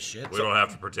track of this shit. We don't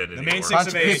have to pretend The anymore. main Bunch 6 of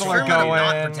of A's people are are Certainly going.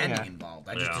 not pretending yeah. involved.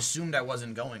 I just Yeah. assumed I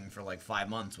wasn't going for like 5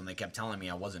 months when they kept telling me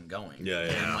I wasn't going. Yeah.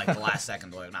 And then, like the last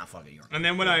second, they're like, nah, fuck it, you're. And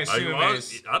then what I assume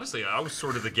is Honestly, I was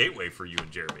sort of the gateway for you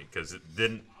and Jeremy because it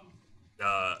didn't.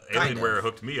 Kind Alienware of.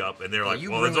 hooked me up, and they're like, you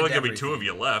 "Well, there's only ruined gonna be 2 of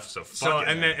everything. you left, so fuck so it."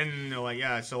 and they're like,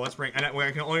 yeah, so let's bring. And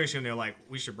I can only assume they're like,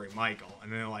 we should bring Michael.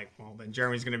 And then they're like, well, then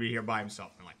Jeremy's gonna be here by himself.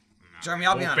 And I'm like, nah, Jeremy,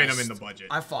 I'll be we'll honest. fit him in the budget.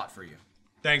 I fought for you.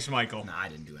 Thanks, Michael. Nah, I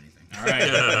didn't do anything. All right,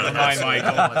 never mind,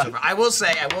 Michael. Whatsoever. I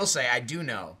will say, I do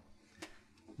know.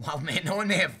 While no one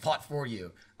may have fought for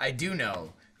you, I do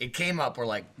know. It came up, we're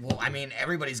like, well, I mean,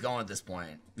 everybody's going at this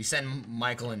point. We send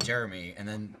Michael and Jeremy, and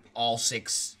then all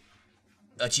 6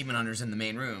 achievement hunters in the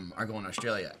main room are going to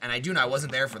Australia. And I do know I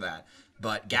wasn't there for that,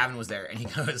 but Gavin was there, and he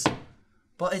goes,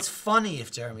 but it's funny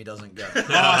if Jeremy doesn't go.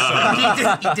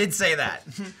 he did say that.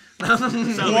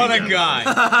 What a guy.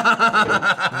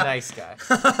 Nice guy.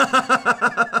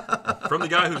 From the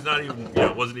guy who's not even,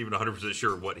 wasn't even 100%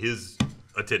 sure what his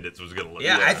attendance was gonna look.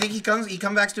 Yeah, like. I think he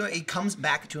comes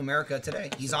back to America today.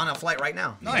 He's on a flight right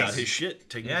now. He got his shit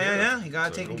taken care of. Yeah. He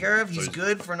got it So taken cool. care of. So He's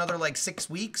good for another like 6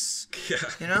 weeks. Yeah.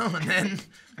 And then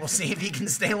we'll see if he can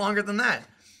stay longer than that.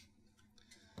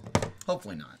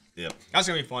 Hopefully not. Yep. That's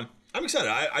gonna be fun. I'm excited.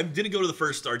 I didn't go to the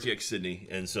first RTX Sydney,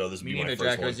 and so this will be Me my neither, first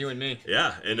Jack. It one. was you and me.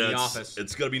 Yeah, and the it's, office.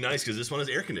 it's gonna be nice because this one has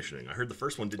air conditioning. I heard the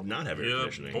first one did not have air Yeah,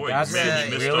 conditioning. boy, That's man,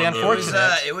 you missed really on the-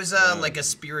 unfortunate. It was like a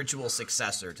spiritual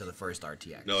successor to the first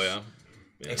RTX. Oh yeah.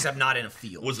 Except not in a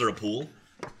field. Was there a pool?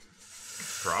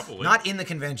 Probably. Not in the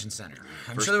convention center.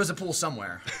 I'm sure there was a pool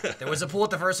somewhere. There was a pool at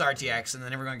the first RTX, and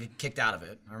then everyone got kicked out of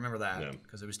it. I remember that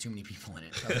because there was too many people in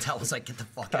it. The hotel was like, get the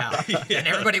fuck out. And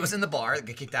everybody was in the bar,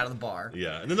 got kicked out of the bar.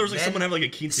 Yeah, and then there was like someone having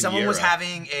like a quinceañera. Someone was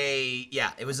having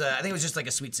it was I think it was just like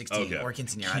a Sweet 16 or a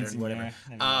quinceañera, I don't know, whatever.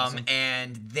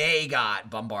 And they got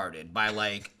bombarded by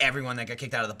like everyone that got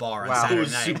kicked out of the bar on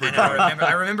Saturday night. And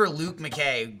I remember Luke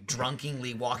McKay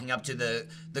drunkenly walking up to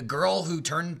the girl who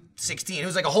turned 16. It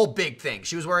was like a whole big thing.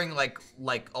 She was wearing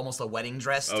like almost a wedding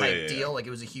dress type deal. Like it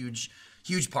was a huge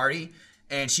party,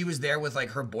 and she was there with like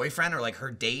her boyfriend or like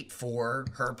her date for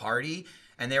her party.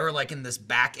 And they were like in this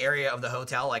back area of the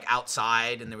hotel, like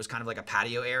outside, and there was kind of like a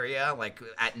patio area, like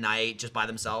at night, just by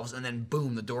themselves. And then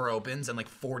boom, the door opens, and like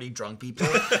 40 drunk people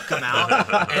come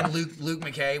out. And Luke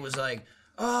McKay was like,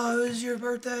 "Oh, it's your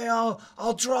birthday.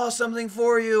 I'll draw something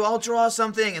for you. I'll draw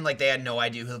something." And like they had no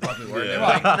idea who the fuck we were. They were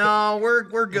like, "No,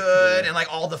 we're good." And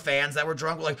like all the fans that were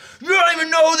drunk were like, "You don't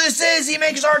even know who this is. He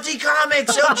makes RT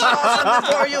comics. He'll draw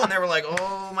something for you." And they were like,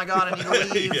 "Oh my god, I need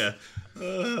to leave." Yeah.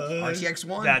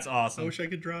 RTX1. That's awesome. I wish I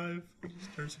could drive.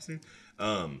 Turn 16.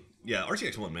 Yeah,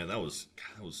 RTX1, man, that was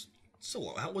so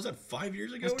long. How was that? 5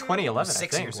 years ago? It was 2011, I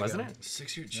 6 think, years wasn't ago. it?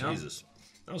 6 years. Jesus,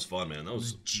 that was fun, man. That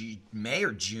was May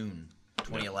or June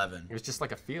 2011. It was just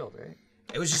like a field, right?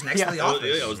 It was just next to the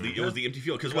office. it was the empty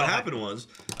field. Because what happened was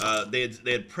they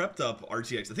had prepped up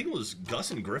RTX. I think it was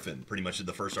Gus and Griffin pretty much did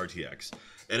the first RTX,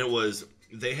 and it was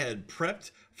they had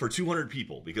prepped for 200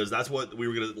 people because that's what we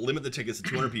were going to limit the tickets to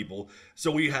 200 people. So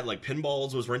we had like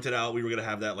pinballs was rented out. We were going to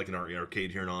have that like in our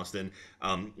arcade here in Austin.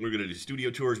 We were going to do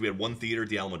studio tours. We had one theater at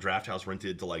the Alamo Drafthouse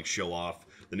rented to like show off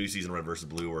the new season of Red vs.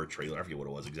 Blue or a trailer. I forget what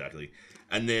it was exactly.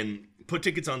 And then put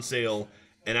tickets on sale.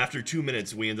 And after 2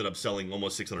 minutes, we ended up selling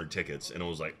almost 600 tickets, and it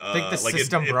was like, I think the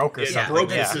system broke or something. It broke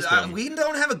the system. We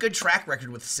don't have a good track record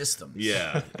with systems.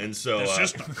 Yeah, and so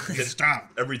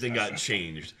Stop. everything got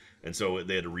changed, and so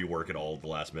they had to rework it all at the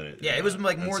last minute. Yeah, it was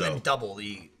like more than double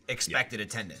the expected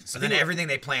attendance. And then everything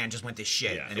they planned just went to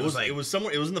shit. Yeah, and it was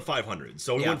somewhere. It was in the 500s.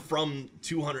 So we went from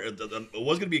 200. It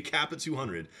was going to be a cap at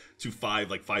 200 to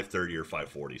 530 or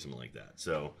 540, something like that.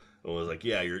 So it was like,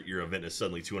 yeah, your event is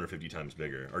suddenly 250 times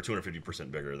bigger or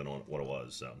 250% bigger than what it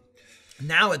was. So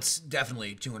now it's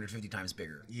definitely 250 times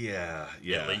bigger. Yeah.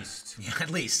 At least. Yeah,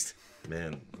 at least.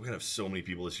 Man, we're gonna have so many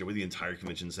people this year with the entire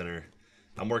convention center.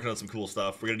 I'm working on some cool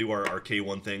stuff. We're gonna do our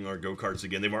K1 thing, our go-karts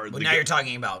again. They've already. But now you're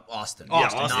talking about Austin.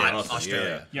 Austin, not Austin,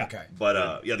 Australia. Yeah. Okay.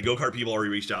 But the go-kart people already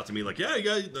reached out to me like, yeah, you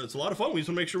guys, it's a lot of fun. We just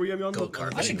want to make sure we have you on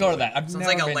Go-kart. I should go to that. I've Sounds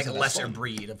never like been a to lesser this.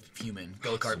 breed of human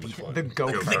go-kart people. The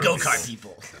go-kart. The go-kart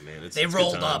people. Man, They it's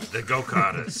rolled good up. times. The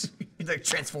go-karters. They're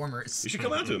Transformers. You should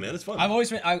come out to it, man. It's fun. I've always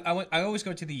been. I always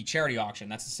go to the charity auction.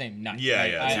 That's the same night. Yeah,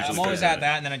 right? yeah, it's I'm usually always Thursday at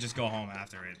that, and then I just go home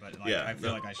after it. But like, Yeah, I feel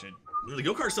no. like I should. The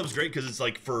go-kart stuff's great because it's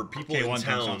like for people K1 in sounds a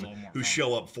town little more who fun.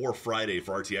 show up for Friday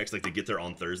for RTX, like they get there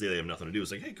on Thursday, they have nothing to do.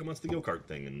 It's like, hey, come on to the go-kart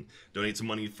thing and donate some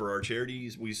money for our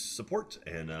charities we support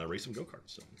and race some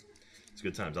go-karts. So it's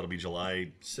good times. That'll be July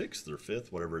 6th or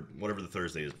 5th, whatever the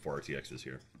Thursday is before RTX is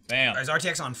here. Bam. Is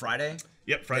RTX on Friday?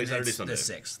 Yep, Friday, Then Saturday, it's Sunday. The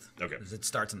 6th. Okay. 'Cause it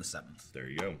starts on the 7th. There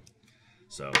you go.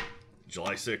 So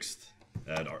July 6th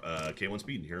at K1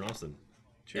 Speed here in Austin.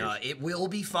 Cheers. It will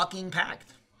be fucking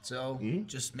packed. So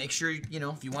just make sure,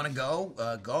 if you want to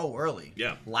go early.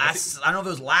 Yeah. I don't know if it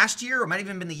was last year or it might have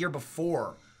even been the year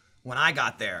before when I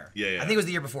got there. Yeah. I think it was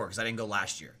the year before because I didn't go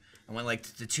last year. I went like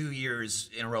the 2 years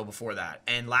in a row before that.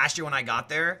 And last year when I got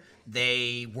there,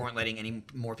 they weren't letting any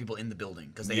more people in the building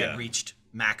because they had reached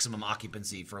maximum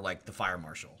occupancy for like the fire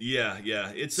marshal. Yeah.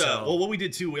 It's well, what we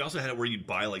did too. We also had it where you'd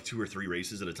buy like 2 or 3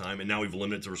 races at a time, and now we've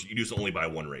limited to you just only buy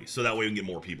 1 race, so that way we can get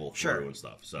more people through and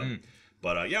stuff. So,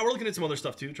 but yeah, we're looking at some other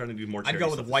stuff too, trying to do more. I'd charity go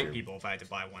with stuff this white year. people if I had to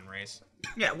buy one race.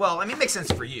 Yeah, well, I mean, it makes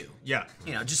sense for you. Yeah.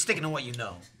 Just sticking to what you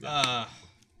know.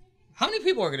 How many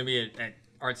people are going to be at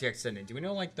RTX Sydney? Do we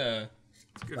know like the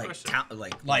Good Like, question.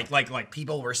 like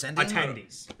people were sending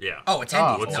attendees? Yeah. Oh,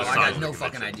 attendees. What's No, the I size got of no the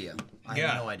fucking convention? idea. I Yeah.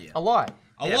 have no idea. A lot.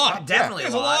 A Yeah, lot. definitely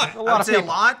There's a lot. A lot I would of say a people.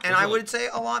 lot, and I would say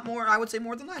a lot more. I would say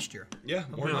more than last year. Yeah,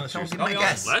 more than last year. That would be my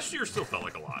guess. Last year still felt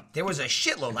like a lot. There was a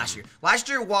shitload last year. Last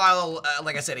year, while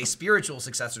like I said, a spiritual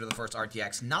successor to the first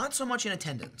RTX, not so much in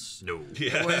attendance. No.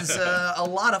 There was a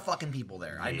lot of fucking people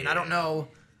there. I mean, I don't know.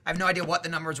 I have no idea what the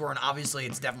numbers were, and obviously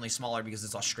it's definitely smaller because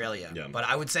it's Australia. Yeah. But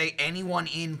I would say anyone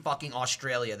in fucking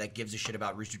Australia that gives a shit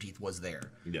about Rooster Teeth was there.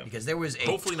 Yeah. Because there was a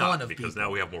Hopefully ton not, of because people. now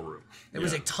we have more room. There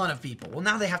was a ton of people. Well,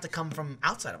 now they have to come from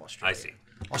outside of Australia. I see.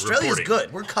 Australia's Reporting.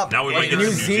 good. We're covered. Now we might get New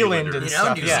some Zealand and You know,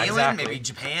 stuff. New Yeah, Zealand, exactly. maybe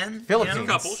Japan. Philippines. A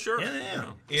couple, sure. Yeah.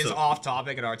 Is So- off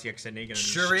topic at RTX Sydney going to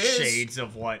Sure is. shades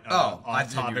of what Oh,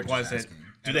 off topic was it?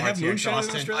 Do they have RTX moonshine in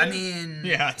Austin. Australia? I mean,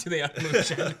 Yeah, do they have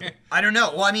moonshine? I don't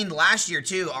know. Well, I mean, last year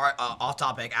too, our off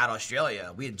topic at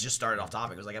Australia, we had just started off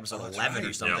topic. It was like episode 11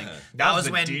 or something. Yeah. That was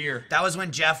the when deer. that was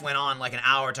when Jeff went on like an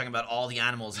hour talking about all the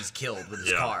animals he's killed with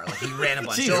his Yeah. car. Like he ran a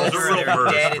bunch Jesus. over. It was a real They were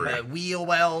murder dead in spree. the wheel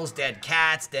wells, dead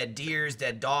cats, dead deers,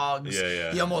 dead dogs. Yeah,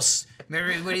 yeah. He almost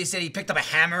remember what he said? He picked up a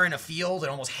hammer in a field and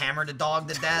almost hammered a dog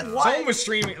to death. Someone was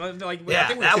streaming. Like, Yeah, I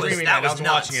think we that were was- streaming that that. I was was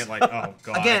nuts. watching it like, oh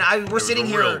god. Again, we're was sitting a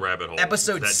here. real rabbit hole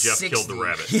Episode that Jeff 60. killed the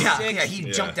rabbit. Yeah,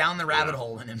 he jumped down the rabbit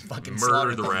hole and then fucking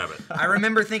slaughtered Murdered the them. rabbit. I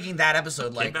remember thinking that episode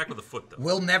Came like back with a foot though.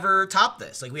 we'll never top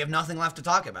this. Like we have nothing left to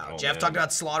talk about. Oh, Jeff man. talked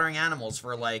about slaughtering animals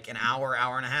for like an hour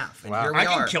and a half. And Wow. here we I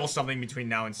can are. kill something between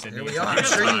now and Sydney. Here we are. I'm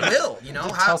sure you will. You know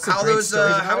how tell some great those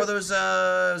stories about how it? are those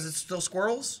is it still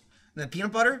squirrels? The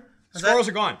peanut butter? Is Squirrels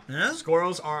that- are gone. Yeah?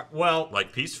 Squirrels are well.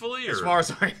 Like peacefully, or As far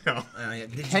as I know. Yeah,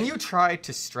 did Can you try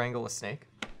to strangle a snake?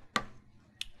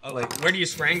 Where do you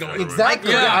strangle it?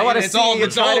 Exactly. Yeah, I want to it's see all- you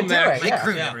it's try all to do neck. it. Mike Yeah.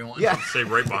 Croon, Yeah. everyone. Yeah. say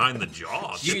right behind the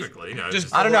jaw, typically.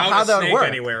 Just I don't know throw how the that would snake work.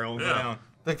 anywhere. It'll go Yeah. down.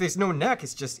 Like there's no neck.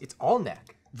 It's all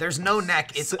neck. There's no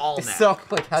neck. It's all neck. So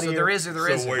like how do So you? there is or there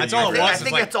So isn't. where That's do you all it think- was. I It's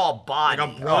think like- it's all body. Like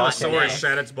a not brontosaurus neck.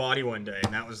 shed its body one day,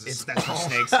 and that's what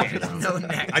snakes get. No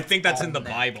neck. I think that's All in the neck.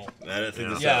 Bible. I think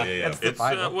that's Yeah. yeah. That's the It's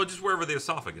Bible. well, just wherever the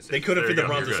esophagus is. They could have There fit you the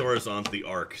go, you're good. brontosaurus onto the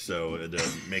ark, so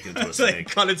to make it into a So they snake.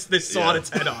 cut they sawed Yeah. its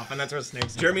head off, and that's where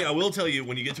snakes. Jeremy, I will tell you,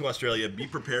 when you get to Australia, be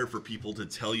prepared for people to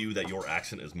tell you that your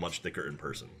accent is much thicker in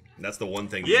person. And that's the one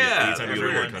thing. Yeah, anytime you go to a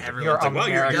everyone- country, everyone- it's like, wow,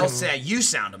 American. They'll say you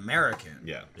sound American.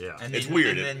 yeah, Yeah. And it's then,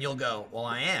 weird. And then you'll go, well,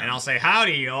 I am. And I'll say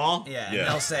howdy, y'all. yeah, and Yeah.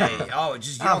 they'll say, oh,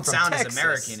 just you I'm don't from sound Texas. as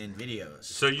American in videos.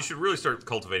 So you should really start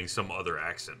cultivating some other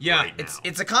accent. Yeah, right now.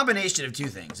 It's a combination of two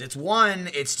things. It's one,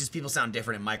 it's just people sound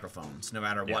different in microphones, no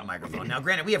matter what microphone. Now,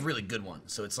 granted, we have really good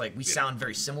ones, so it's like we sound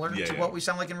very similar Yeah, to yeah. what we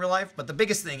sound like in real life. But the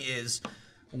biggest thing is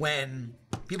when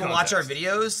people watch our Context.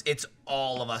 videos, it's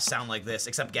all of us sound like this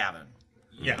except Gavin.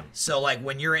 Yeah. So like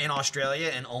when you're in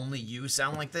Australia and only you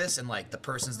sound like this, and like the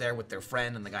person's there with their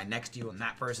friend and the guy next to you and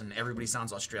that person, everybody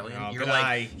sounds Australian. Oh, you're good like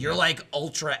eye. you're like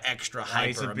ultra extra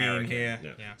Nice hyper of being American. here.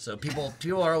 Yeah. Yeah. So people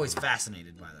are always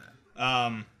fascinated by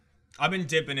that. I've been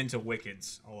dipping into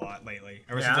Wickeds a lot lately.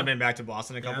 Ever since Yeah? I've been back to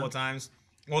Boston a couple Yeah. of times.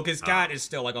 Well, because Kat is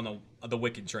still like on the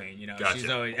Wicked train, you know. Gotcha. She's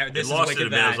always, It this is lost it Wicked a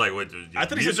minute. I that. was like, what, I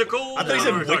thought musical? I thought he What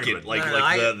said are we talking Wicked, about? like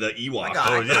No, no, the Ewok. I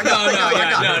got Oh, it. yeah. I got it.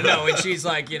 I got it. No. And she's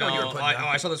like, you know, you were putting I, down. oh,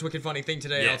 I saw this wicked funny thing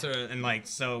today, Yeah. and like,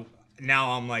 so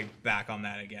now I'm like back on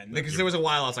that again because there was a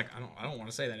while I was like, I don't want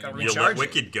to say that anymore. You let Recharge it.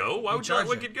 Wicked go? Why would you let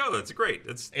Recharge it. Wicked go? That's great.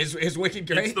 Is Wicked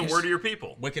great? It's the word of your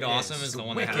people. Wicked Awesome is the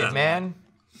one that Wicked has man.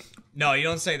 No, you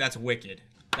don't say that's Wicked.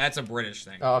 That's a British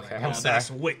thing. Oh, okay, I'm No, sorry. that's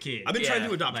Wicked. I've been trying Yeah.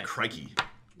 to adopt Like, crikey.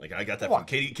 Like I got that What? from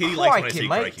Katie. Katie likes when I say Crikey,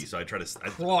 mate. crikey, so I try to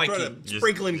Crikey. Just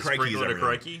sprinkle in crikeys sprinkle in a every now and-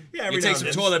 crikey? Yeah, every You now take and some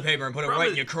then. toilet paper and put it right Probably-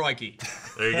 in your crikey.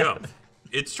 There you go.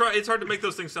 It's hard to make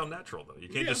those things sound natural though. You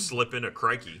can't just slip in a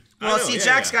crikey. Well, know, see, yeah,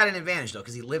 Jack's yeah. got an advantage though,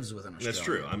 because he lives with an Australian. That's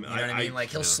true. You know what I I- mean? Like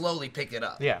he'll slowly pick it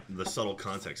up. Yeah. The subtle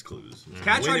context clues.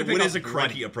 Cat tried to pick When up is a bloody.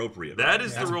 crikey appropriate? That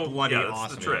is the That's real bloody yeah, that's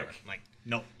awesome. the trick. Like,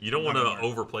 nope. You don't want Not to gonna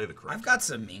work. overplay the crikey. I've got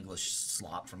some English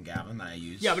slop from Gavin that I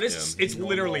use. Yeah, but it's normal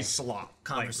literally slop.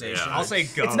 conversation. Yeah. I'll say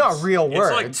go. It's not real It's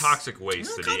words. like toxic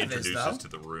waste that he kind of is, introduces though. to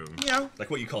the room. Yeah. like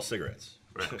what you call cigarettes.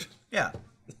 Right. Yeah.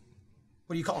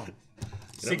 What do you call them?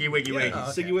 Siggy wiggy wiggy. Yeah,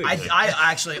 Siggy Wiggy. I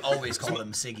actually always call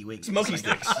them Siggy Wiggies. Smoky Like,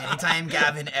 sticks. Anytime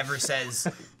Gavin ever says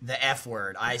the F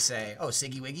word, I say, oh,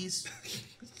 Siggy Wiggies?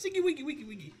 Siggy Wiggy Wiggy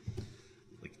Wiggy.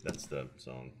 Like that's the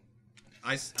song.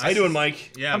 I How you doing,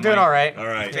 Mike? Yeah, I'm doing all right. All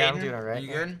right. Yeah, I'm doing all Are right.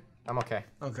 you good? I'm okay.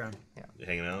 Okay. You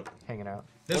hanging out? Hanging out.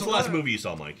 What's the last movie you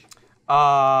saw, Mike?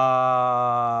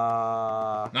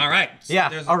 All right. Yeah,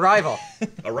 There's- Arrival.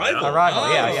 Arrival. Arrival.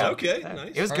 Oh, Yeah, yeah. Okay,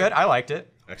 nice. It was good. I liked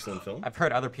it. Excellent film. I've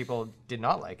heard other people did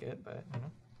not like it, but you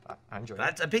know, I enjoyed it.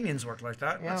 That's opinions work like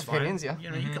that. Yeah, That's opinions, fine. yeah.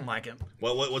 You know, you can like it.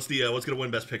 What's gonna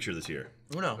win Best Picture this year?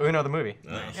 Uno. Uno the movie.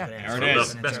 Yeah. There it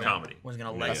is. Best comedy. Was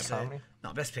gonna Yeah. let Best say. comedy?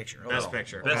 No, best picture. Best overall.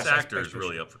 picture. Best Best actor is picture.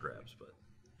 really up for grabs, but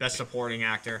Best supporting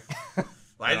actor.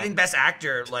 Well, I think best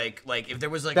actor, like if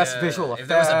there was like Best a, visual if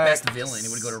there was a best effects. villain,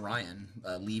 it would go to Ryan,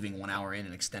 leaving 1 hour in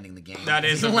and extending the game. That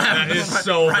is so Ryan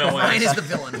villainous. is the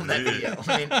villain of that video.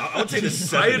 I mean, I would say the I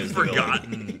seven had is the villain.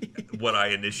 forgotten what I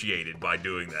initiated by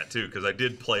doing that too, because I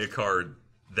did play a card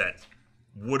that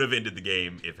would have ended the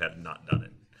game if I had not done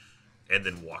it, and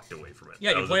then walked away from it.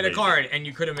 Yeah, That you was played a amazing. card and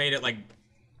you could have made it like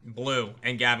blue,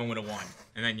 and Gavin would have won.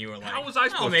 And then you were like, How was I "I'll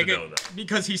supposed make to it know that?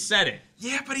 because he said it."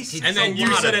 Yeah, but he's And then a you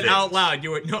lot said of it out things. loud.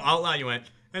 You went out loud. You went,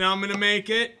 and I'm gonna make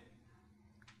it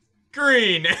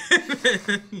green.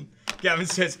 Gavin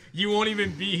says, "You won't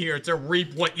even be here to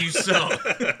reap what you sow."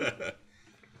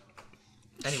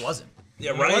 and he wasn't.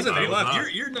 Yeah, wasn't, he Ryan,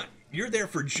 left. you're not. you're there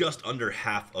for just under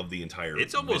half of the entire.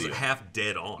 It's almost video. half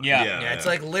dead on. Yeah, it's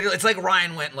like literally, it's like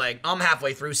Ryan went like, I'm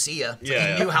halfway through, see ya. It's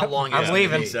like he knew how long I'm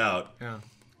leaving. Peace out.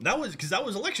 That was because that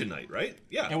was election night, right?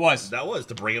 Yeah, It was. That was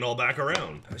to bring it all back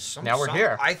around. Now we're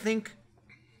here. I think.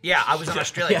 Yeah, I was in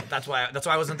Australia. That's why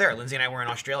I wasn't there. Lindsay and I were in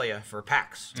Australia for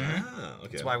PAX. Ah,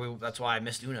 okay. That's why I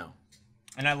missed Uno.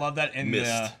 And I love that in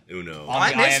Missed Uno. on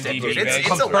I the missed it, IMDb dude. page.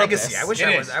 It's a legacy. I wish It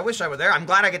I is. was. I wish I were there. I'm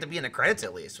glad I get to be in the credits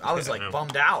at least. I was like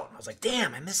bummed out. I was like,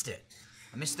 damn, I missed it.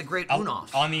 I missed the great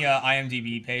Unoff. On the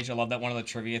IMDb page, I love that one of the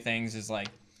trivia things is like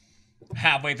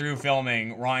halfway through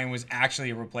filming, Ryan was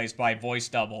actually replaced by voice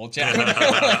double Jack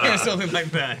or something like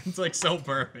that. It's like so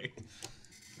perfect.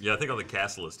 Yeah, I think on the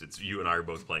cast list, it's you and I are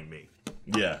both playing me.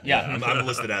 Yeah. I'm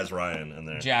listed as Ryan in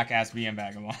there. Jack asked me in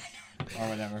Bagamon or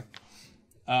whatever.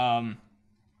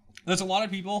 There's a lot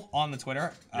of people on the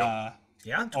Twitter.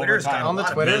 Yeah, Twitter's got a On the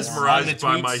lot of Twitter. business. Mesmerized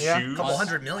by tweets, my yeah. shoes. Couple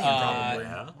 100 million probably.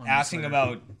 asking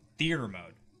about theater mode.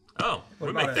 Oh,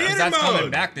 we make about that. Because that's coming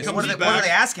back this What week. are they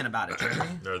asking about it, Jeremy?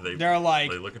 Are they, They're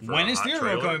like, are they looking for when a is hot theater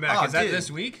mode trailer? coming back? Oh, Is that dude.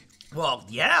 this week? Well,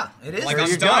 yeah, it is. Like, There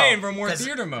I'm you go. dying for more 'Cause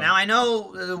theater mode. Now I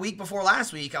know the week before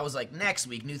last week I was like next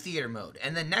week new theater mode,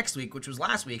 and then next week, which was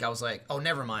last week, I was like, oh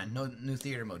never mind, no new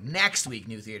theater mode. Next week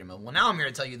new theater mode. Well now I'm here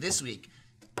to tell you this week,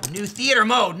 new theater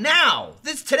mode now.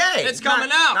 This today. It's coming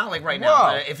out. Not like right Whoa.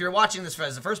 now. But if you're watching this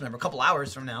as the first member, a couple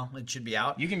hours from now it should be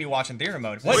out. You can be watching theater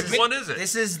mode. Which one is it?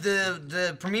 This is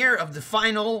the premiere of the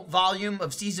final volume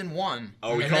of season 1.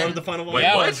 Are we And calling then- it the final one? Wait,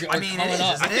 Yeah, what? it's I mean, it is, coming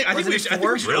up. isn't I think, it? I think Wasn't we it should, I think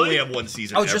four? we should Really? only have one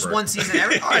season Oh, ever. just one season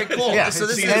ever? All right, cool. Yeah, so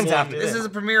this season is one. this is a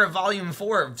premiere of volume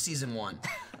 4 of season 1.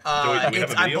 Do we have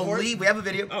a I video for it? believe we have a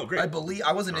video. Oh, great. I believe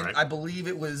I wasn't in. Alright. I believe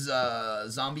it was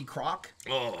Zombie Croc.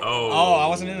 Oh, I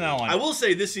wasn't in that one. I will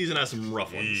say this season has some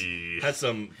rough ones. Eesh. Has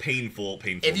some painful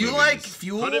If you movies. like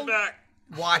Fuel, Put it back.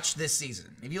 watch this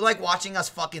season. If you like watching us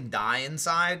fucking die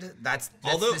inside, that's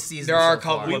Although, this season. there are so a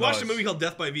couple far. We of watched a those. movie called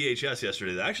Death by VHS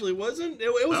yesterday. That actually wasn't.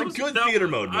 It was That a good theater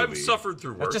mode movie. I've suffered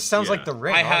through worse. That just sounds Yeah. like The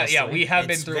Ring. Yeah, honestly. we have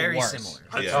been It's through very worse. similar.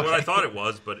 That's Yeah. what I thought it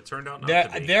was, but it turned out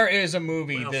not to be. There is a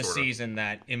movie Well, this sorta. season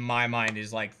that, in my mind,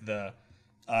 is like the,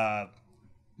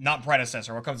 not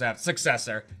predecessor. What comes after?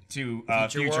 Successor to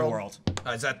Future World.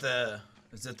 Is that the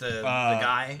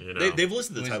guy? You know. They've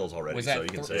listed the titles already, Was so that you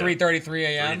can say 3:33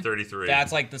 a.m.? 3:33.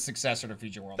 That's like the successor to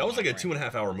Future World. that was like a Right.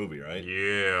 2.5 hour movie, right?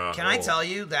 Yeah. Can I tell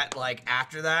you that like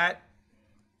after that,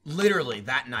 literally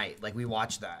that night, like we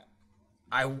watched that,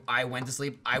 I went to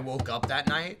sleep. I woke up that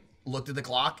night, looked at the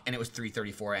clock, and it was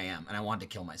 3:34 a.m. and I wanted to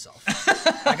kill myself.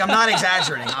 Like I'm not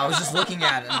exaggerating. I was just looking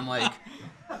at it and I'm like,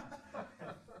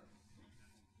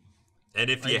 And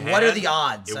if Like, you had, what are the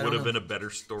odds? It I would don't have know. been a better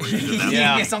story than that.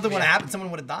 Yeah. if something would have happened, someone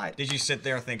would have died. Did you sit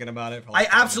there thinking about it? For I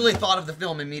like 5 absolutely thought of the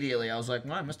film immediately. I was like,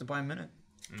 well, I missed it by a minute.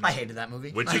 I hated that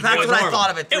movie. Which Like, is that's what- what I horrible.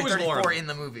 thought of at It was 3:34 horrible. in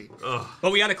the movie.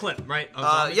 But we got a clip, right? Of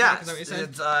Zombie Yeah, Croc, is that what you said?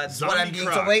 it's what I'm Zombie being.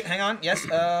 Croc. So wait, hang on. Yes,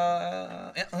 we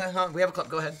have a clip.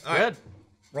 Go ahead. Good.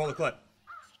 Roll the clip.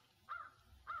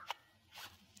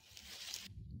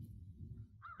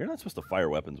 You're not supposed to fire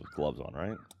weapons with gloves on,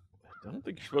 right? I don't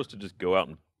think you're supposed to just go out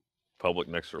in public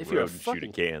next to a If you're a road and shoot at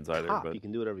fucking cans either. cop, But you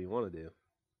can do whatever you want to do.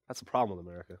 That's the problem with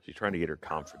America. she's trying to get her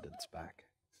confidence back.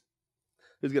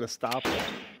 Who's gonna stop her?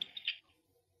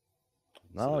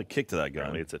 No, I kicked to that gun.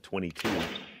 Apparently, it's a 22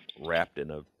 wrapped in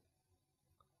a.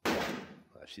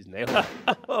 She's nailing it.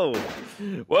 Oh,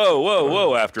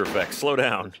 whoa! After Effects, slow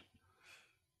down.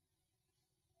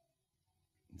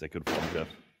 Is that good for you, Jeff?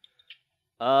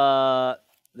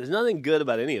 There's nothing good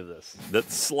about any of this. That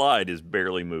slide is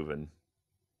barely moving.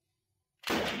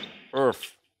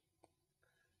 Earth.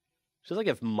 It's like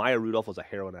if Maya Rudolph was a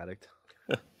heroin addict.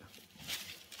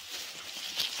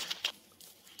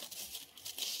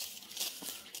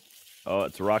 Oh,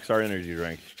 it's a Rockstar energy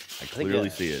drink. I clearly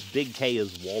see it. Big K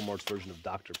is Walmart's version of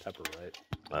Dr. Pepper, right?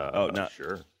 Oh, no.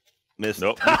 Sure. Missed.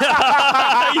 Nope.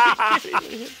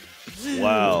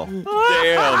 Wow.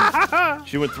 Damn.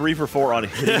 She went 3 for 4 on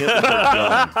hitting it with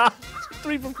her gun.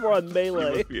 3 for 4 on You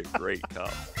Melee. must be a great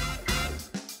cop.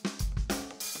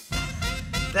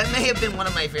 That may have been one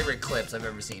of my favorite clips I've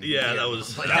ever seen. Yeah, that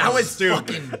was- Like, that that was was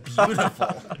stupid. fucking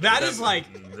beautiful. That is like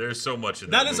There's so much in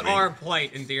that. that is movie. our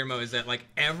plight in theater mode. Is that like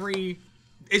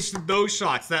it's those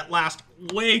shots that last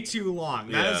way too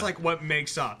long. That is Yeah. like what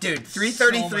makes up. Dude, so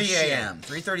 3:33 much shit. a.m.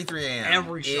 3:33 a.m.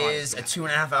 Every shot is a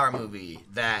 2.5 hour movie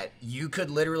that you could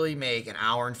literally make an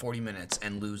hour and 40 minutes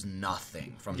and lose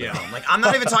nothing from the Yeah. film. Like, I'm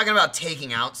not even talking about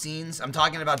taking out scenes. I'm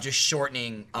talking about just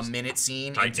shortening a minute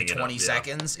scene into tightening it up, 20 yeah.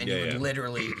 seconds, and you Yeah, would yeah.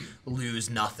 literally lose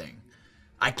nothing.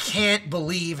 I can't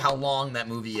believe how long that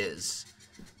movie is.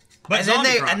 But And then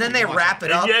Zombie Croc, they you watch wrap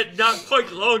it up. And yet not quite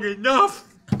long enough.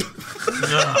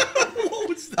 What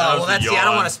was Oh, well, that's I don't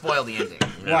yawn. want to spoil the ending.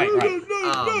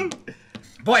 Right.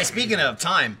 Boy, speaking of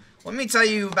time, let me tell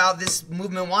you about this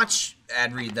Movement Watch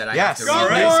ad read that I Yes. have to All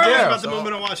read. right, let's do it. About the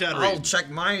Movement Watch ad read. I'll check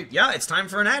my. Yeah, it's time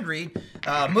for an ad read.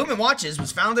 Movement Watches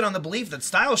was founded on the belief that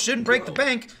style shouldn't break the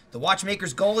bank. The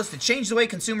watchmaker's goal is to change the way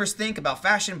consumers think about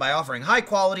fashion by offering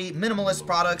high-quality, minimalist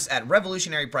products at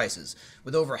revolutionary prices.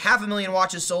 With over 500,000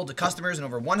 watches sold to customers in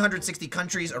over 160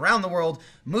 countries around the world,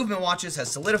 Movement Watches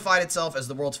has solidified itself as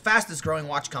the world's fastest-growing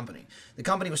watch company. The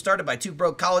company was started by two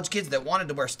broke college kids that wanted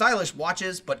to wear stylish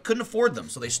watches but couldn't afford them,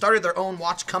 so they started their own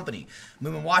watch company.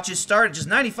 Movement Watches start at just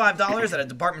 $95 at a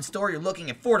department store. You're looking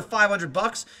at $400 to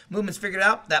 $500. Movement's figured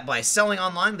out that by selling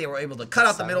online, they were able to cut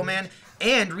out the middleman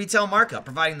and retail markup,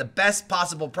 providing the best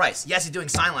possible price. Yes, he's doing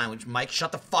sign language. Mike,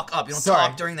 shut the fuck up. You don't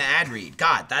talk during the ad read.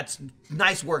 God, that's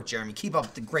nice work, Jeremy. Keep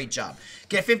up the great job.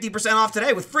 Get 50% off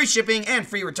today with free shipping and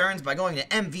free returns by going to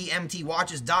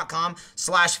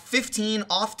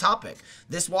mvmtwatches.com/15offtopic.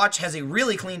 This watch has a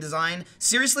really clean design.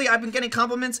 Seriously, I've been getting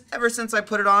compliments ever since I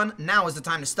put it on. Now is the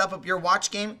time to step up your watch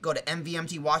game. Go to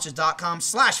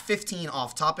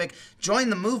mvmtwatches.com/15offtopic. Join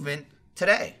the movement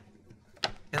today.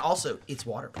 And also, it's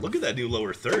waterproof. Look at that new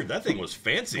lower third. That thing was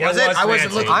fancy. Was it? I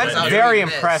wasn't looking. I'm very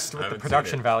impressed with the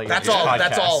production value. That's of this all. podcast.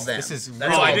 That's all. Then This is. That's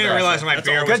really all I didn't them. realize my That's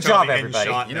beer all. was Good job, totally everybody.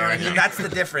 in shot. You know what I mean? That's the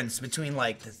difference between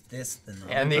like this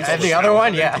And the other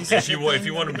one, yeah. If you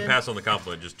want him to pass on the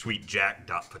compliment, just tweet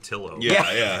jack.patillo.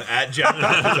 Yeah. At Jack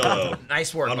Patillo.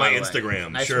 Nice work on by my the way.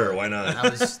 Instagram. Nice Sure, work. why not?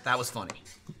 That was funny.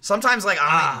 Sometimes like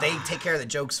they take care of the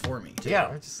jokes for me. Too.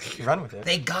 Yeah, just run with it.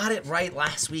 They got it right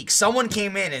last week. Someone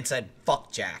came in and said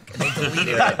 "fuck Jack," and they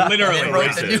deleted it. Literally and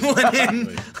wrote the new one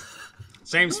in.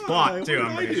 Same spot too.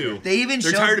 What did I do? They even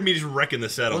They're showed- tired of me just wrecking the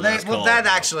set on last call. That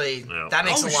actually that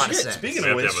makes Oh, a lot of shit. sense. Speaking We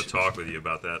of have to which, have a talk with you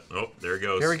about that. Oh, there it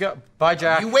goes. Here we go. Bye,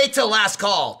 Jack. You wait till last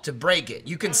call to break it.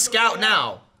 You can scout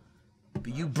now,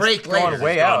 but you break later. Going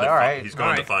way out. All right. He's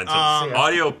going to find some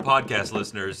audio podcast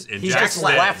listeners in He Jack's just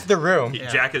left the room.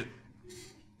 Jack is.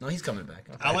 No, he's coming back.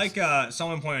 I like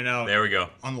someone pointed out. There we go.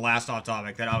 On the last off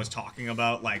topic that I was talking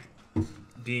about, like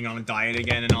being on a diet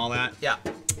again and all that. Yeah.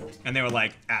 And they were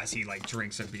like, as he like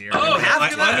drinks a beer. Oh, And have I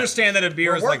to that. understand that a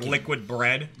beer We're is like working. liquid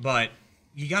bread, but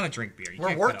you gotta drink beer. You We're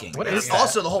can't working. cut out That's beer.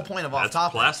 also the whole point of off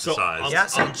topic. Plasticized. Yeah,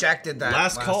 so Jack did that.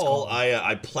 last call,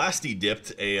 I plasti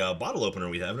dipped a bottle opener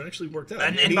we have, and it actually worked out.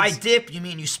 And It by needs- dip, you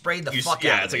mean you sprayed the fuck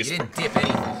out of it. You didn't dip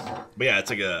anything. But yeah, it's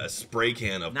like a spray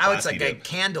can of Now it's Plasti like a dip.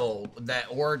 candle that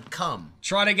or cum.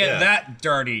 Try to get Yeah. that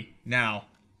dirty now.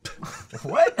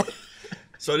 What?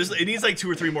 So it needs like 2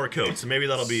 or 3 more coats, so maybe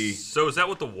that'll be. So is that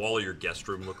what the wall of your guest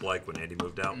room looked like when Andy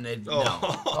moved out? No.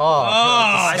 Oh,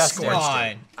 I disgusting. scorched God.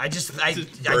 it. I Just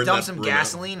dumped burn that some room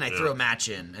gasoline, out. I threw a match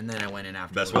in, and then I went in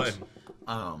afterwards. Best way.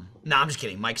 No, I'm just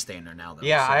kidding. Mike's staying there now, though.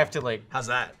 Yeah, so- I have to like. How's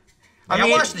that? I Like,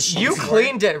 mean, washed the sheets you for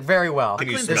cleaned it very well. Can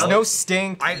you There's smell no it?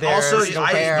 stink. I There's also no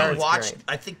hair. I It's watched. great.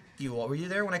 I think you were you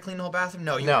there when I cleaned the whole bathroom?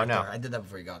 No, you No, weren't no. there. I did that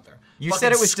before you got there. You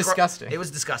said it was Fucking disgusting. It was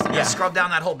disgusting. Yeah. I scrubbed down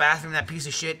that whole bathroom. That piece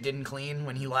of shit didn't clean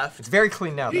when he left. It's very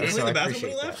clean now, He though, cleaned so the I bathroom when appreciate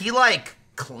he that. left? He like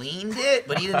cleaned it,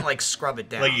 but he didn't like scrub it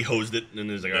down. Like he hosed it, and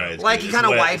it was like, all right. it's Like good. he It's kind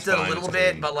of wet, wiped it's it a fine, little it's bit,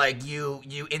 clean. but like you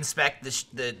inspect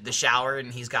the shower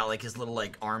and he's got like his little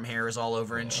like arm hairs all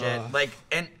over and shit. Like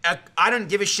and I don't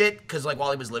give a shit because like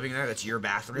while he was living there, that's your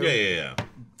bathroom. Yeah.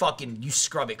 Fucking you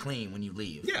scrub it clean when you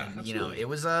leave. Yeah, And, you know absolutely. it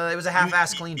was a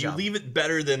half-ass clean You job. leave it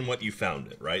better than what you found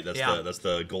it, right? That's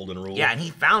the golden rule. Yeah, and he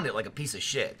found it like a piece of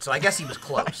shit. So I guess he was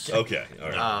close. Okay, all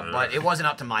right. But it wasn't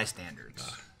up to my standards.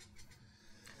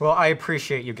 Well, I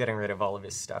appreciate you getting rid of all of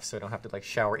his stuff, so I don't have to like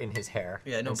shower in his hair.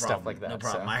 Yeah, no and problem. Stuff like that. No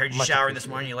problem. so I heard you much showering this appreciated.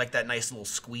 morning. You like that nice little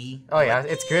squee. Oh yeah,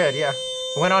 it's good. Yeah,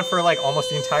 went on for like almost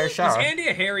the entire Is shower. Andy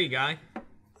a hairy guy?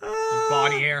 Like,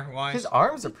 body hair wise? His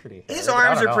arms are pretty. His hairy, but I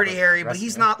arms don't are know pretty about hairy, the but rest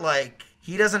he's of it. not like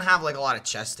he doesn't have like a lot of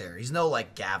chest hair. He's no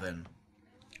like Gavin.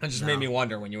 It just made me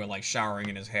wonder when you were like showering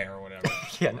in his hair or whatever.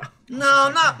 Yeah, no. No,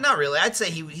 not really. I'd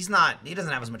say he doesn't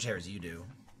have as much hair as you do.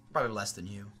 Probably less than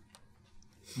you.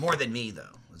 More than me though.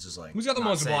 It's just like Who's got the not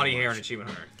most saying body much. hair in Achievement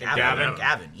Hunter?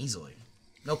 Gavin, easily.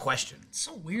 No question. It's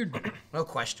so weird. No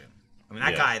question. I mean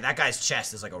Yeah. that guy's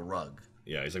chest is like a rug.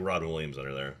 Yeah, he's like Robin Williams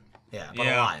under there. Yeah, but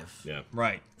Yeah. alive. Yeah.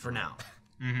 Right. For now.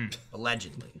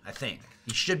 Allegedly, I think.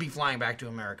 He should be flying back to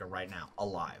America right now,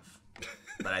 alive.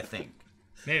 But I think.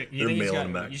 Maybe you They're think he's mailing got,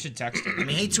 him back. You should text him. I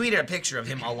mean, he tweeted a picture of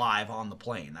him alive on the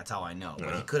plane. That's how I know. But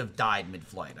Uh-huh. he could have died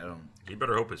mid-flight. I don't. You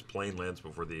better hope his plane lands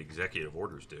before the executive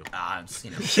orders do.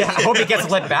 You know. Yeah, I hope he gets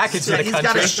let back into the He's got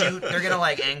country. to shoot. They're gonna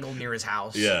like angle near his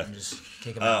house. Yeah. And just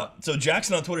Kick him out. So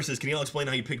Jackson on Twitter says, "Can y'all explain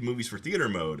how you pick movies for theater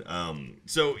mode?"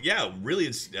 So yeah, really,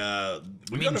 it's.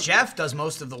 Jeff does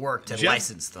most of the work to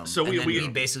license them. So and we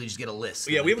basically just get a list.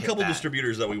 Yeah, we have a couple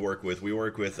distributors that we work with. We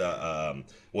work with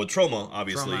Troma,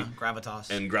 obviously,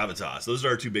 Gravitas, and Gravitas. Those are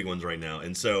our two big ones right now.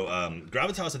 And so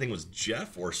Gravitas, I think, was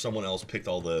Jeff or someone else picked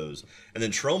all those. And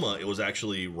then Troma, it was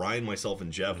actually Ryan, myself,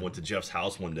 and Jeff went to Jeff's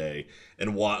house one day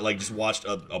and just watched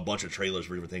a bunch of trailers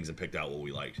for different things and picked out what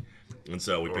we liked. And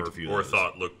so we picked a few of those. Or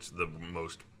thought looked the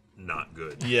most not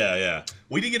good. Yeah.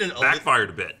 We did get backfired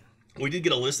a bit. We did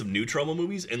get a list of new Troma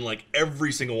movies, and like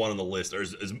every single one on the list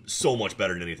is so much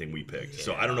better than anything we picked. Yeah.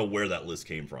 So I don't know where that list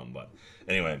came from, but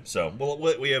anyway. So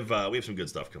we have some good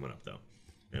stuff coming up though,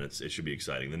 and it should be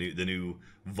exciting. The new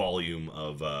volume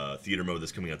of theater mode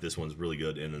that's coming out. This one's really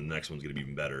good, and the next one's going to be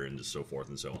even better, and just so forth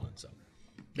and so on. So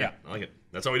yeah, I like it.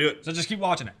 That's how we do it. So just keep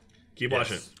watching it. Keep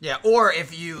watching it. Yeah, or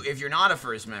if you're not a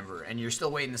first member and you're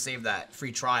still waiting to save that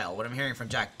free trial, what I'm hearing from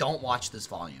Jack, don't watch this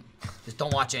volume. Just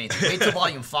don't watch anything. Wait till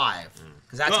volume 5,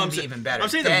 because that's going to be even better. I'm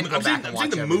saying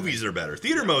the movies are better.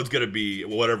 Theater mode's going to be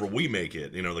whatever we make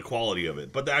it, the quality of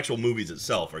it. But the actual movies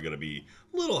itself are going to be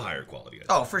a little higher quality.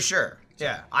 Oh, for sure.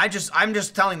 Yeah, I'm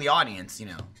just telling the audience,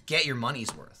 get your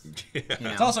money's worth. Yeah.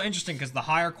 It's also interesting because the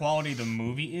higher quality the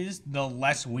movie is, the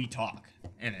less we talk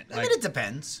in it. I mean, it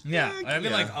depends. Yeah, I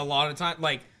mean, like a lot of time,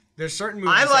 like there's certain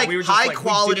movies I like that we were just high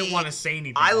quality. We didn't want to say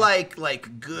anything. I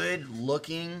like good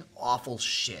looking, awful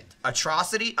shit.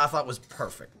 Atrocity, I thought was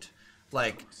perfect.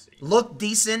 Like looked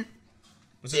decent.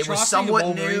 It was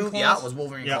somewhat new. Claws? Yeah, it was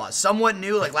Wolverine Claws. Somewhat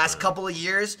new, like last couple of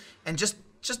years, and just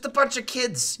a bunch of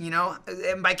kids,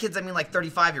 And by kids, I mean like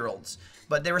 35-year-olds.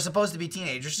 But they were supposed to be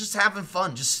teenagers, just having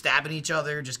fun, just stabbing each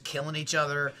other, just killing each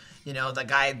other. The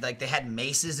guy, like, they had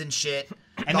maces and shit.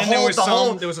 And then there was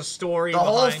a story. The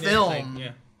whole behind film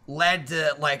it, led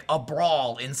to like a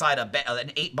brawl inside an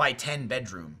 8x10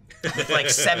 bedroom with like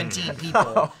 17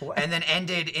 people, and then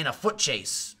ended in a foot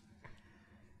chase.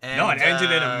 And, no, it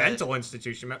ended in a mental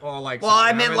institution.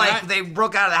 I meant like they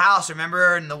broke out of the house,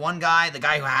 remember? And the one guy, the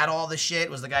guy who had all the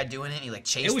shit, was the guy doing it. And he like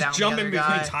chased down the other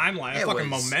guy. It was jumping between timelines. It fucking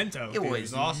Memento. It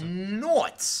was awesome.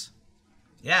 Nuts.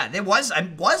 Yeah, it was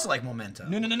like Memento.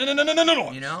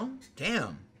 No.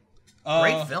 Damn.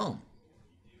 Great film.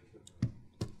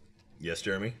 Yes,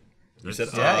 Jeremy. You said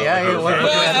but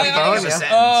I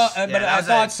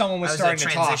thought someone was starting to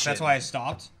talk. That's why I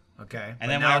stopped. Okay. And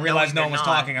then when I realized no one was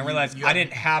talking, I realized I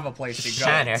didn't have a place to go.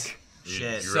 Panic.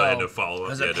 Shit. You really had to follow up. It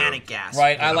was a panic gas.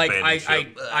 Right.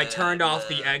 I turned off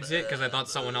the exit because I thought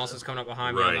someone else was coming up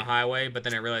behind me on the highway, but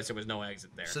then I realized there was no exit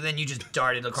there. So then you just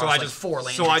darted across 4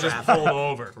 lanes. So I just pulled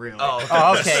over. Really.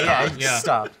 Oh, okay. Yeah.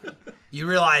 Stop. You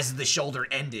realized the shoulder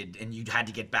ended and you had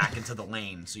to get back into the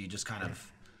lane, so you just kind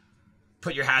of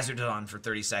put your hazard on for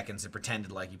 30 seconds and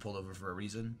pretended like you pulled over for a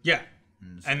reason. Yeah.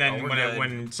 And then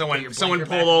when someone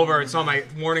pulled over and saw my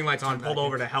warning lights on, pulled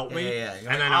over to help me, and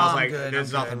then I was like,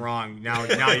 "There's nothing wrong. Now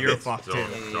you're fucked too."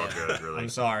 It's all good, really. I'm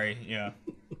sorry. Yeah,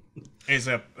 it's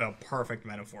a perfect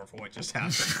metaphor for what just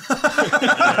happened.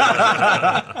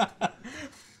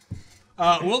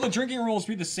 Will the drinking rules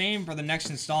be the same for the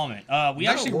next installment? We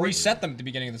actually reset them at the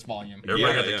beginning of this volume.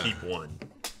 Everybody got to keep one.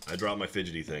 I dropped my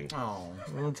fidgety thing. Oh,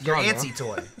 your antsy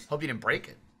toy. Hope you didn't break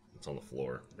it. It's on the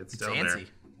floor. It's down there.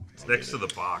 It's next to the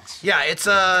box. Yeah, it's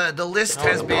the list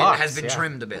has been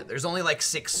trimmed a bit. There's only like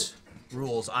 6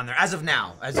 rules on there as of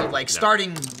now. As of like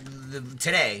starting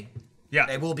today. Yeah,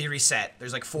 they will be reset.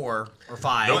 There's like 4 or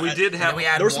 5. No, we did have.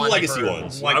 There were some legacy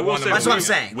ones. I will say that's what I'm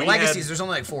saying. The legacies, there's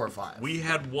only like 4 or 5. We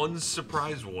had one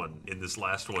surprise one in this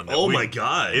last one. Oh my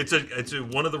god! It's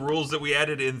one of the rules that we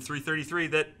added in 333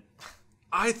 that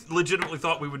I legitimately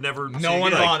thought we would never. No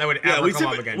one thought that would ever come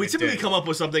up again. We typically come up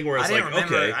with something where it's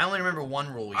okay. I only remember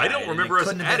one rule. I don't remember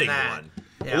us adding one.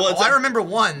 Yeah. Well, I remember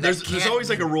one. There's always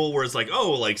like a rule where it's like,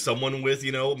 like someone with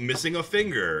missing a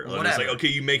finger. And it's like, okay,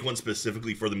 you make one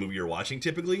specifically for the movie you're watching.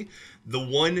 Typically, the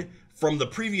one from the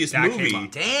previous movie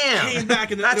came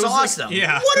back, and that's awesome.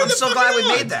 Yeah, I'm so glad we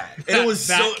made that. And it was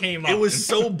it was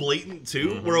so blatant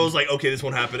too, where I was like, okay, this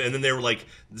won't happen, and then they were like,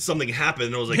 something happened,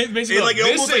 and I was like,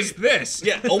 this.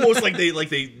 Yeah, almost like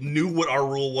they knew what our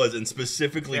rule was and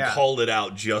specifically called it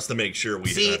out just to make sure we.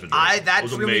 See, that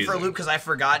threw me for a loop because I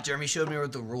forgot. Jeremy showed me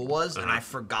what the rule was, and I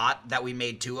forgot that we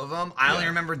made 2 of them. I only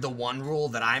remembered the one rule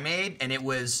that I made, and it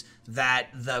was that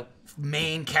the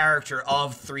main character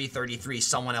of 333,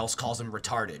 someone else calls him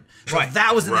retarded. So Right. if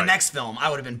that was in the Right. next film, I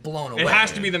would have been blown away. It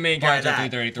has to be the main by character of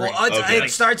that. 333. Well,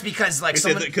 it starts because like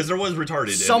someone, because there was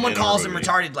retarded. someone in our calls him movie.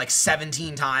 retarded like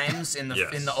 17 times in the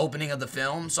Yes. in the opening of the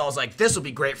film. So I was like, this will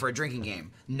be great for a drinking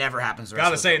game. Never happens. The rest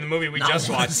Gotta of the say, in film. the movie we Not just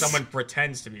watched, once. someone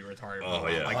pretends to be retarded. Oh,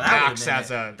 yeah. Like Well, that acts would've as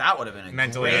been a that would have been a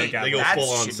mentally great. handicapped. They go that full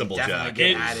on should Simple definitely Jack. get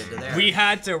It- added to there. we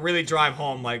had to really drive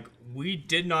home like we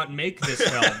did not make this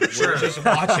film. Sure. We're just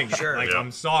watching it. Sure. Like Yeah.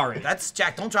 I'm sorry. That's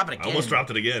Jack. Don't drop it again. I almost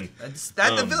dropped it again. I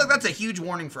feel like that's a huge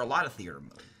warning for a lot of theater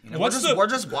movies. You know, What's we're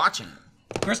just watching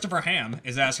it. Christopher Ham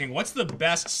is asking, what's the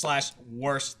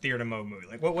best/worst theater mode movie?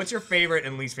 Like, what's your favorite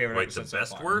and least favorite? Wait, the episode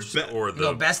best so far? worst or the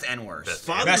No, best and worst. Best.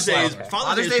 Father's Best Day is Father's Day.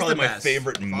 Father's Day is probably the my best.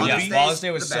 favorite Father's movie. Yeah, Day's Father's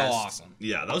Day was the so best. awesome.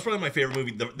 Yeah, that was probably my favorite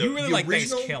movie. You really the like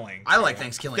original, Thanksgiving. I like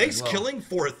Thanksgiving. as well. Thanksgiving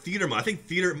for a theater mode. I think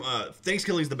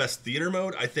Thanksgiving is the best theater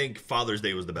mode. I think Father's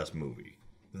Day was the best movie.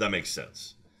 If that makes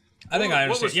sense. I think I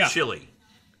What understand. was Yeah, Chili?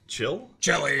 Chill?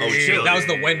 Chili. Oh, Chili. that was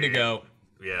the Wendigo.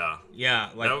 Yeah. Yeah,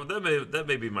 like That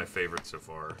may be my favorite so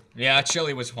far. yeah,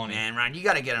 Chili was funny. Man, Ryan, you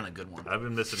got to get on a good one. I've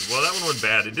been missing. Well, that one went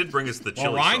bad. It did bring us the Well,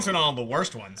 Chili. Ryan's song. been on the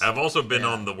worst ones. I've also been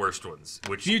on the worst ones,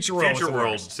 which Future World was the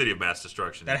worst. City of Mass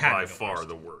Destruction, That is had to by be the far worst.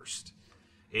 the worst.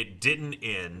 It didn't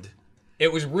end.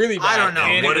 It was really bad. I don't know.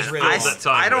 And What it was is really filled long. that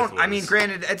time I don't. with I mean, was-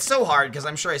 granted, it's so hard because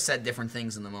I'm sure I said different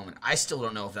things in the moment. I still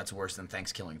don't know if that's worse than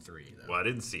Thanksgiving 3. Though. Well, I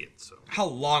didn't see it, so. How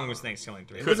long was Thanksgiving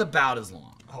 3? It was about as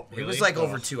long. Oh, It was really? like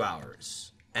over 2 hours.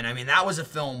 And I mean, that was a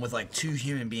film with like 2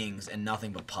 human beings and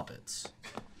nothing but puppets.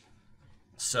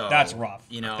 So That's rough.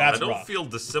 You know, That's I don't rough. feel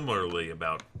dissimilarly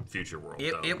about Future World.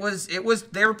 though. it was.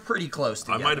 They were pretty close I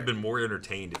together. might have been more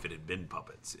entertained if it had been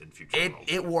puppets in Future World.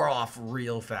 It wore off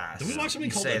real fast. Did we watch something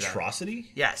You called say that.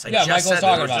 Atrocity? Yes, I Yeah, just Michael said was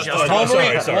talking that. about Just it. said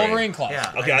Wolverine- that. sorry. Wolverine Club.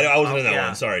 Yeah. Okay, I wasn't in that yeah,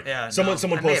 one. Sorry. yeah, someone no,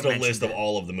 I may posted have a mentioned list of it.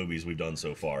 all of the movies we've done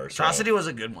so far. So Atrocity was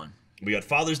a good one. we got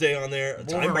Father's Day on there.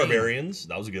 Time Wolverine. Barbarians.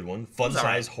 That was a good one. Fun all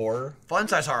right. Size Horror. Fun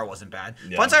Size Horror wasn't bad.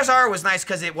 Yeah. Fun Size Horror was nice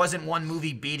because it wasn't one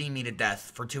movie beating me to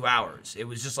death for 2 hours. It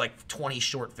was just like 20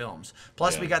 short films.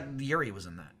 Plus, Yeah. we got Yuri was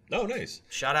in that. Oh, nice.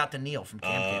 Shout out to Neil from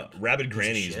Camp Camp. Rabid Piece of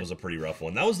Grannies shit. was a pretty rough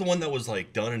one. That was the one that was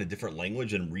like done in a different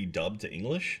language and redubbed to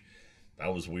English.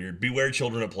 That was weird. Beware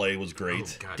Children at Play was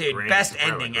great. God, Dude, Grannies, best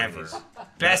Twilight ending Grannies. ever.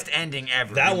 Best ending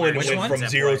ever. That one Beware went Children from at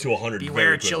 0 Play. to 100 Beware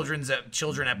very quickly.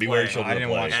 children at Beware Play. Children I at didn't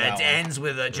Play. watch And that it one. ends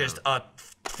with just a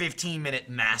 15-minute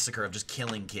massacre of just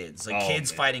killing kids. Like Oh,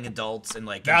 kids man. fighting adults and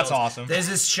like That's adults. awesome. There's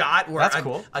this shot where That's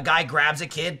cool. a guy grabs a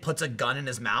kid, puts a gun in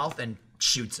his mouth, and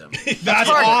shoots him. That's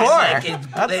hardcore.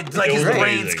 awesome. Like his great.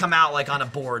 brains Amazing. come out like on a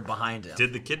board behind him.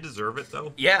 Did the kid deserve it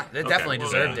though? Yeah, they definitely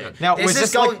well, deserved yeah. it. Now, This was is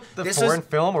this going- like the this foreign is-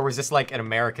 film, or was this like an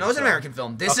American? No, it was an film? American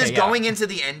film. This Okay, is yeah. going into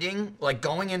the ending, like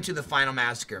going into the final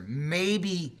massacre.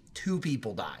 Maybe 2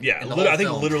 people died. Yeah, in the lit- whole I think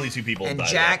film. literally 2 people And died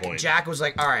Jack, at that point. Jack was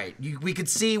like, "All right, we could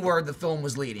see where the film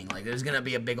was leading. Like, there's gonna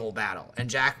be a big old battle." And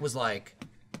Jack was like,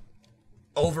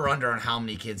 "Over under on how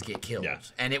many kids get killed." Yeah.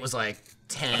 And it was like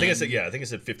 10. I think I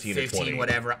said 15 or 15, 20.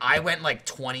 whatever. I went like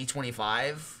 20,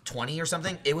 25, 20 or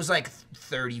something. It was like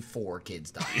 34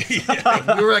 kids died.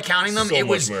 Like, we were like, counting them. So it much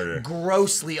was murder.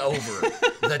 grossly over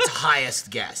the highest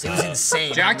guess. It was insane.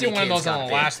 how Jack many did one of kids those on got the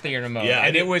bit. last theater mode, Yeah, I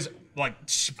and did- it was like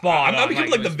spot I'm on. becoming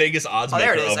it like the was- Vegas odds Oh,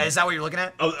 there it maker is. of- Is that what you're looking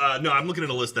at? No, I'm looking at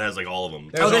a list that has like all of them.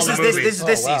 Oh, this all is the this movies. this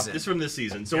this wow. season. This is from this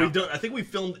season. So we've done. I think we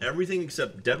filmed everything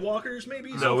except Deadwalkers,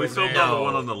 maybe. No, we filmed on No. the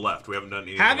one on the left. We haven't done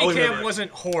any. Happy Oh, Camp yeah.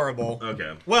 wasn't horrible.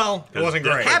 Okay. Well, it wasn't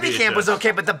Death great. by Happy Camp was VHS.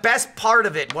 okay, but the best part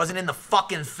of it wasn't in the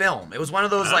fucking film. It was one of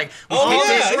those like we Oh, picked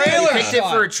yeah, it, we trailer picked it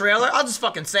shot. for a trailer. I'll just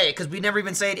fucking say it because we never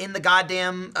even say it in the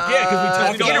goddamn Yeah, 'cause we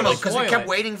talked theater about mode it. because we Spoil kept it.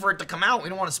 waiting for it to come out. We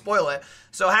don't want to spoil it.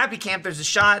 So Happy Camp, there's a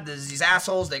shot. There's these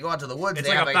assholes. They go out to the woods. It's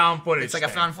they like have a found footage It's like a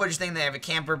thing. found footage thing. They have a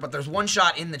camper, but there's one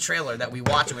shot in the trailer that we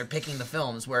watch and we're picking the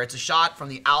films where it's a shot from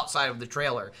the outside of the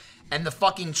trailer. And the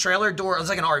fucking trailer door, it's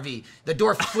like an RV. The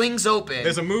door flings open.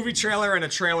 There's a movie trailer and a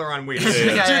trailer on wheels. Yeah, Two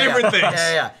yeah, different yeah. things.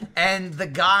 Yeah, yeah. And the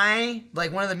guy,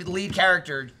 like one of the lead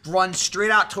characters, runs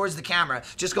straight out towards the camera,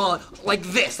 just going like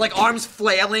this, like arms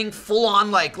flailing, full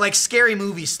on like scary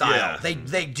movie style. Yeah.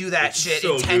 They do that It's shit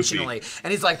so intentionally.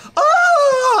 And he's like,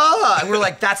 ah! And we're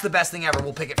like, that's the best thing ever.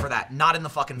 We'll pick it for that. Not in the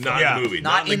fucking film. Not in the movie.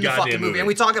 Not in the goddamn fucking movie. And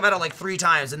we talk about it like 3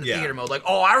 times in the Yeah. theater mode. Like,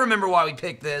 oh, I remember why we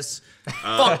picked this.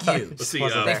 Fuck you. Let's see.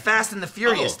 They Fast and the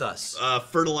Furious us.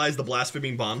 Fertilize the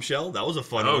Blaspheming Bombshell. That was a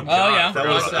fun Oh, one. God, yeah. That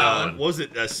forgot was, about that one. what was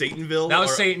it? Satanville? That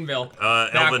was Or- Satanville.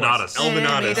 Elvenatus.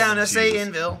 Elvenatus. Me down to Jesus.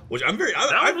 Satanville. Which I'm very.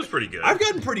 That one was pretty good. I've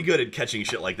gotten pretty good at catching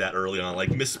shit like that early on, like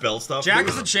misspell stuff. Jack There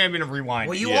is was- a champion of rewind.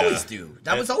 Well, you Yeah. always do.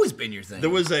 That was always been your thing. There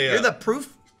was a, You're the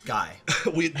proof guy.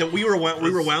 we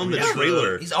rewound the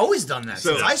trailer. He's always done that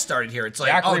since I started here. It's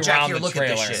like, Zachary oh, Jack, wound here, the look at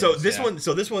this trailer. shit.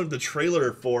 So this one, the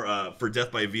trailer for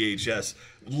Death by VHS.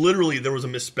 Literally, there was a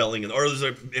misspelling, or there's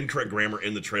an incorrect grammar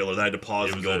in the trailer that I had to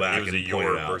pause and go back and point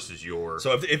your it out. versus your.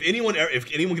 So if anyone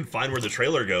can find where the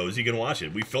trailer goes, you can watch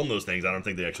it. We filmed those things. I don't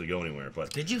think they actually go anywhere. But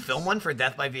did you film one for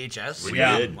Death by VHS? We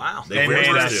did. Wow. They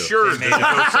were sure they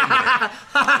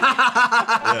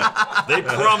They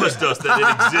promised us that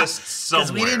it exists somewhere.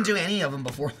 Because we didn't do any of them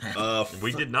before that.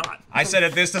 We did not. I said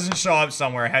if this doesn't show up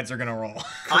somewhere, heads are gonna roll.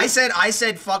 I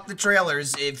said fuck the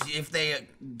trailers. If they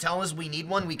tell us we need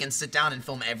one, we can sit down and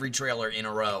film every trailer in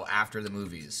a row after the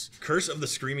movies. Curse of the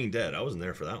Screaming Dead. I wasn't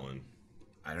there for that one.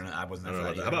 I don't know. I wasn't there for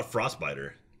that either. How about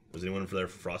Frostbiter? Was anyone there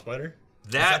for Frostbiter?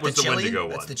 That was the Wendigo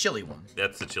one. That's the chili one.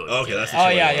 That's the chili. Okay, that's the chili.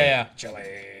 Oh yeah, one. yeah. Chili.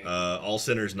 All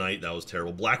Sinners Night. That was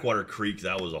terrible. Blackwater Creek.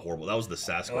 That was a horrible. That was the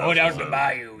Sasquatch. Oh, down the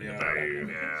bayou.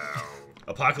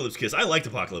 Apocalypse Kiss. I liked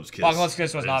Apocalypse Kiss. Apocalypse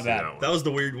Kiss was not bad. That was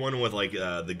the weird one with like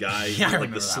the guy with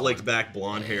like the slicked back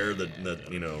blonde hair. The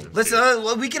you know.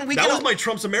 Listen, we can. That was my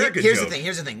Trump's America Here's joke.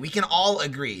 Here's the thing. We can all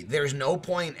agree. There's no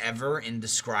point ever in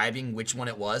describing which one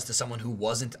it was to someone who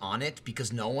wasn't on it,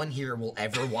 because no one here will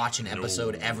ever watch an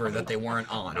episode ever that they weren't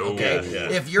on. Okay. Yeah.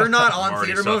 If you're not on already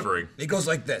theater suffering. mode, it goes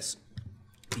like this.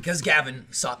 Because Gavin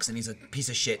sucks and he's a piece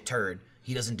of shit turd,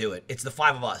 he doesn't do it. It's the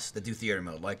 5 of us that do theater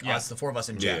mode, like us, the 4 of us,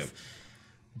 and Jeff. Yeah.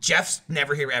 Jeff's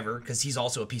never here ever because he's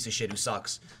also a piece of shit who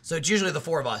sucks. So it's usually the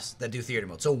 4 of us that do theater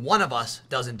mode. So one of us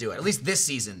doesn't do it. At least this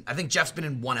season. I think Jeff's been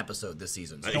in 1 episode this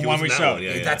season. So The one we showed.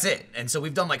 That's it. And so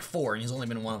we've done like 4, and he's only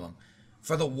been in 1 of them.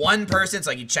 For the one person, it's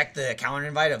like you check the calendar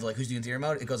invite of like who's doing theater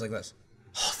mode. It goes like this.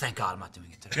 Oh, thank God I'm not doing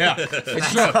it today. Yeah,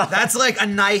 it's true. That's like a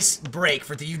nice break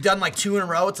for you've done like 2 in a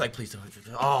row. It's like, please don't.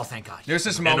 Oh, thank God. There's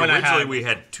this And moment originally we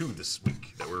had 2 this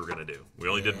week that we were gonna do. We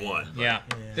only did 1. Yeah.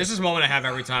 There's this moment I have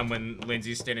every time when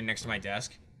Lindsay's standing next to my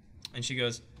desk, and she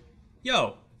goes,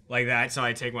 "Yo," like that. So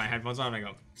I take my headphones on and I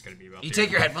go, "It's gonna be about." You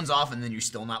take your headphones off and then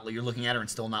you're looking at her and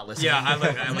still not listening.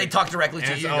 Yeah, and they talk directly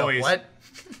to you. You go, what?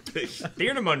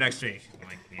 Theater mode next week. I'm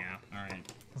like, yeah, all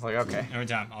right. It's like, okay. Every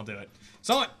time, I'll do it.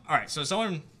 All right, so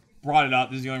someone brought it up.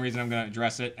 This is the only reason I'm going to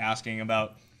address it, asking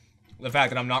about the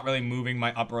fact that I'm not really moving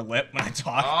my upper lip when I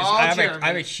talk. I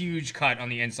have a huge cut on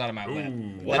the inside of my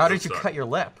lip. How did you cut your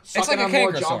lip? It's like a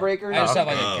canker sore. I just have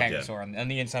like a canker okay. sore on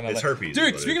the inside of my lip. It's herpes,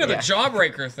 Dude, buddy. speaking of the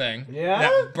jawbreaker thing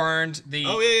that burned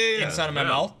the inside of my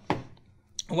mouth,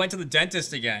 I went to the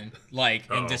dentist again, like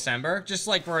in December, just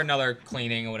like for another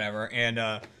cleaning or whatever,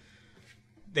 and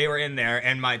they were in there,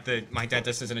 and my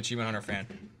dentist is an Achievement Hunter fan.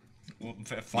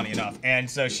 Funny enough, and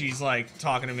so she's like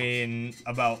talking to me and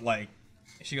about like,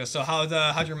 she goes, "So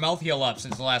how'd your mouth heal up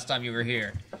since the last time you were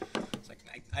here?" It's like,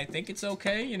 I think it's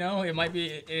okay, you know, it might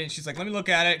be. And she's like, "Let me look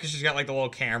at it," because she's got like the little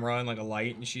camera and like a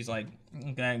light, and she's like,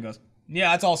 "Okay," and goes,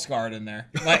 "Yeah, it's all scarred in there,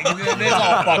 like it's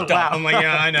all fucked up." I'm like,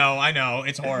 "Yeah, I know,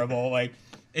 it's horrible, like."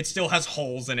 It still has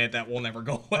holes in it that will never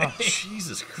go away. Oh,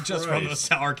 Jesus Christ. Just from the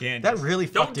sour candy. That really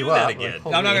fucked you do that up. again. Like,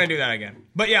 I'm not holy- gonna do that again.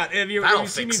 But yeah, if you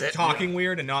see me fix it. talking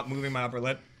weird and not moving my upper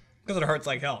lip, because it hurts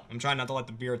like hell. I'm trying not to let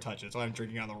the beer touch it, so I'm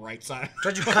drinking on the right side.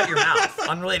 How'd you cut your mouth?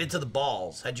 Unrelated to the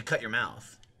balls. How'd you cut your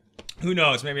mouth? Who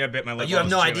knows? Maybe I bit my lip. You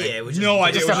have while I no was idea. chewing. It was just, No it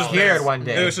idea. just It was appeared one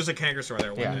day. It was just a canker sore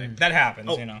there one Yeah. day. That happens,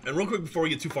 Oh, you know. and real quick before we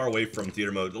get too far away from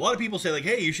theater mode, a lot of people say like,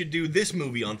 "Hey, you should do this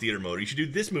movie on theater mode. Or you should do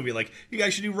this movie. Like, you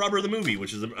guys should do Rubber the movie,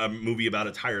 which is a movie about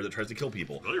a tire that tries to kill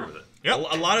people." Familiar with it? Yep.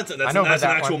 A lot of I know about that's an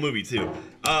that actual one. movie too.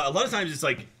 A lot of times it's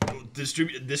like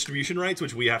distribution rights,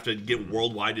 which we have to get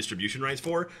worldwide distribution rights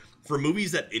for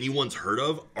movies that anyone's heard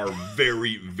of are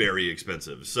very, very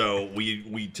expensive. So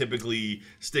we typically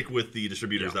stick with the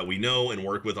distributors that we know and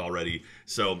work with already.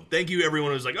 So thank you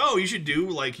everyone who's like, "Oh, you should do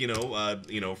like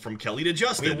from Kelly to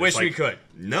Justin." We wish It's we like, could.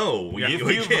 No, If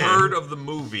we you've can't. heard of the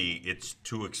movie, it's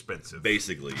too expensive.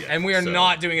 Basically, yeah. And we are So,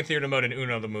 not doing a theater mode in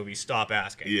Uno the movie. Stop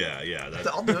asking. Yeah.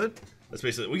 I'll do it. That's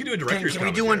basically. We can do a Can director's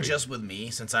we do one commentary. just with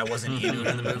me, since I wasn't in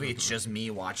the movie? It's just me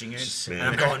watching it, Man. and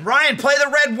I'm going, Ryan, play the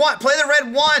red one. Play the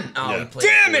red one. Oh, Yeah. he played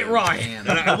Damn it, blue. Ryan.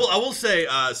 Damn. And I will say,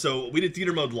 so we did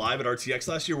theater mode live at RTX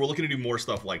last year. We're looking to do more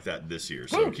stuff like that this year.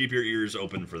 So keep your ears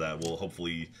open for that. We'll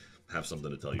hopefully have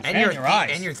something to tell you. And your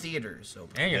eyes. and your theaters.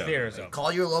 Open. And your Yeah. theaters open.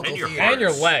 Call your local And your theater. And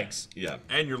your legs. Yeah.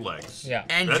 And your legs. Yeah.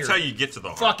 And That's your how you get to the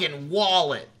heart. fucking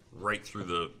wallet. Right through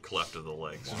the cleft of the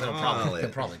legs. That'll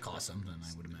probably cost something,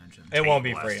 I would imagine. It won't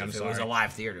be Blast free. if I'm If it was a sorry.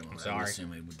 live theater, I sorry. would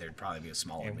assume there'd probably be a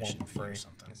small It admission won't be fee or free.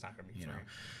 something. It's not gonna be You free. know.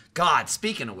 God,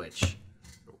 speaking of which,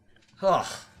 ugh,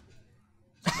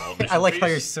 Small I like how fees.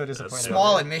 you're so That's disappointed.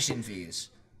 small admission fees.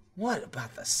 What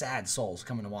about the sad souls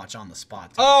coming to watch on the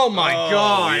spot? Oh my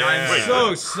God! yeah. I'm Wait, so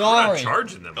We're sorry. not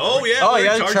charging them. Oh yeah. Oh, we're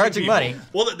yeah, charging people. money.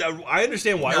 Well, I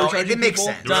understand why No, we're charging it makes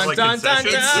people. sense. Do we have, like, Dun, dun,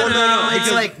 concessions? dun, It's- dun. it's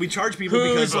It's like- like we charge people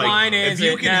Whose because like line if is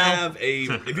you it can now? have a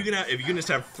if you can just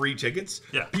have free tickets,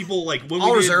 Yeah. people like when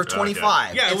I'll we reserve did,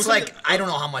 25. Yeah, it it's was like, like- I don't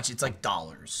know how much. It's like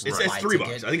dollars. it's to buy a $3.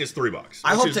 ticket. I think it's $3.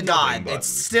 I which hope is to nothing, God but- it's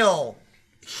still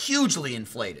hugely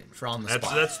inflated for on the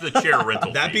spot. That's the chair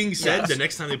rental. That fee. being said, Yes. the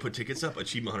next time they put tickets up,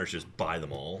 Achievement Hunters just buy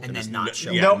them all And then just not show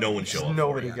Yeah, up. no one show up.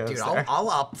 Nobody for it. goes Dude, there. I'll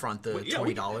upfront the Yeah,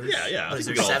 $20. Yeah. I What is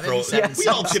think there, we all seven? throw. Seven We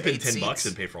all seats? chip in 8 $10 seats?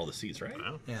 and pay for all the seats, right?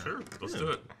 Well, Yeah. Sure, let's do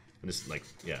it. And it's like,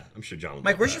 yeah, I'm sure John. Would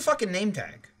Mike, love where's that. your fucking name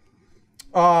tag?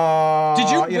 Did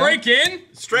you know. break in?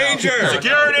 Stranger?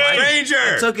 Security!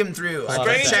 Stranger! Took him through. I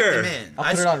Stranger. checked him in.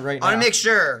 I'll put it on right I want now. to make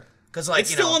sure, because like It's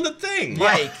you still know, on the thing.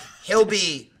 Mike, he'll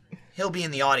be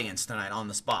in the audience tonight on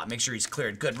the spot. Make sure he's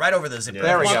cleared. Good, right over the zipper.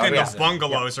 There we go. Fucking yeah. the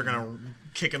bungalows are gonna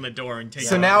kick in the door and take.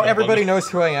 So it. now everybody knows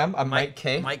who I am. I'm Mike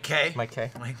K. Mike K. Mike K.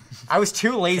 Mike. I was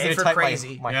too lazy K to for type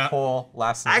crazy. my Yeah. whole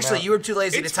last name. Actually, out. you were too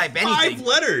lazy It's to type 5 anything.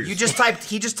 letters. He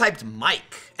just typed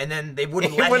Mike, and then they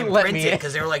wouldn't It let wouldn't him let print me it in.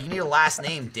 because they were like, "You need a last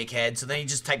name, dickhead." So then he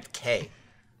just typed K.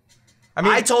 I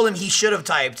mean, I told him he should have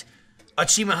typed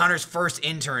Achievement Hunter's first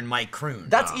intern, Mike Kroon.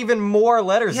 that's even more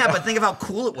letters. Yeah, though. but think of how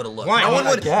cool it would have looked. Why? No one I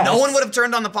would. guess. No one would have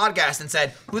turned on the podcast and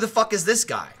said, "Who the fuck is this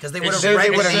guy?" Because they would have they right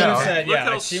would've with known. him. said, Look yeah,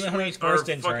 how Achievement Hunter's sweet our first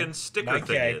intern. fucking sticker Mike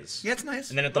thing K. is. Yeah, it's nice.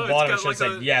 And then at the Look, it's bottom it got should like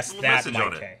have a said, yes, little that message on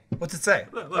Mike it. K. What's it say?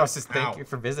 Look, Oh, it's just thank Ow. you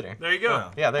for visiting. there you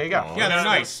go. Yeah, there you go. Yeah, they're That's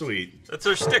nice. Sweet. That's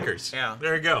our stickers. Yeah.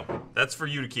 There you go. That's for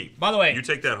you to keep. By the way- you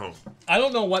take that home. I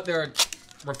don't know what they're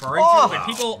referring Oh.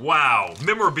 to, but Wow.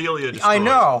 Memorabilia destroyed. I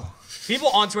know. people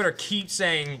on Twitter keep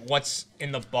saying what's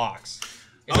in the box.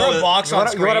 Is Oh, there a box You on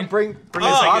want screen? to bring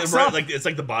Oh, this box up? it's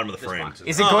like the bottom of the frame.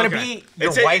 Is it going to okay. be your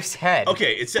It's a- wife's head?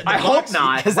 Okay, it's the I hope box-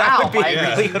 not. Because that would be Yeah.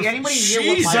 really Did anybody hear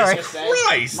what Jesus Mike just said?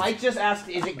 Christ. Mike just asked,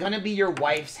 "Is it gonna be your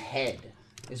wife's head?"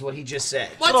 Is what he just said.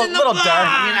 What's in the little box? dark.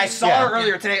 I mean, I saw Yeah. her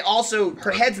earlier today. Also,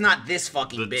 her head's not this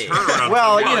fucking The big. turnaround.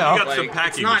 Well, time. you know. you got some Like,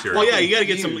 packing it's not- material. Well, yeah, you gotta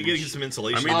get some. Huge. You gotta get some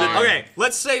insulation. I mean, Okay,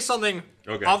 let's say something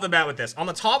Okay. off the bat with this. On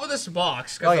the top of this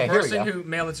box, Oh, because yeah, the here we person go. who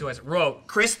mailed it to us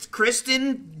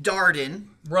Kristen Darden.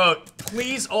 wrote,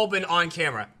 please open on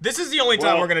camera. This is the only time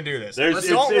Well, we're going to do this. there's- Let's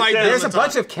it's- don't it write says- this There's on a the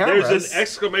bunch top. of cameras. There's an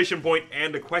exclamation point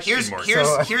and a question mark.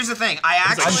 Here's the thing. I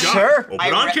actually sure.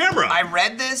 Open on camera. I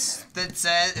read this that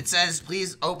says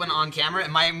please open on camera,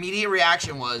 and my immediate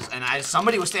reaction was, and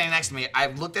somebody was standing next to me. I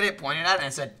looked at it, pointed at it, and I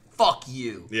said, "Fuck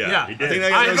you." Yeah, Yeah. I He think did.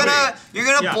 that You're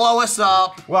gonna Yeah. blow us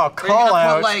up. Well, Or call you're gonna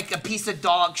out. put like a piece of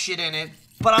dog shit in it.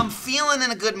 But I'm feeling in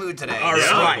a good mood today. All right.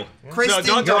 Yeah. Right. Kristen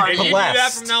No, don't do it. If you Darden. do that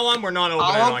Blessed. from now on, we're not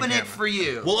opening it I'll on open camera. it for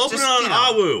you. We'll open Just, it on you know,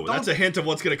 Awu. don't- That's a hint of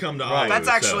what's gonna come to Right. Awu. That's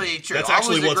so actually true. That's Awu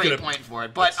actually was a what's great gonna. point for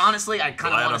it. But honestly, I kind of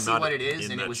Glad want I'm to see not what it is,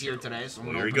 in and it that was here shit. today. So I'm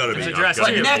Well, gonna you open gotta it. be. It's addressed But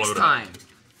to you. next time,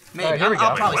 maybe Alright, here we I'll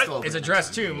go. probably What? still open It's it.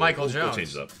 addressed to Michael We'll Jones.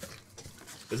 change it up.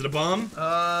 Is it a bomb? Is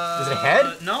it a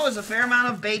head? No, it's a fair amount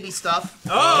of baby stuff.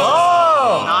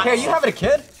 Oh! Not- Here, you having a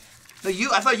kid? No,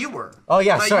 I thought you were. Oh,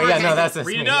 yeah, I thought you sorry. were Yeah, okay. no, that's this.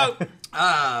 Read me, it yeah.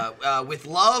 out. With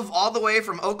love all the way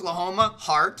from Oklahoma,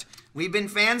 Heart. We've been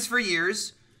fans for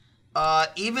years.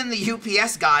 Even the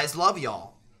UPS guys love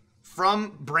y'all.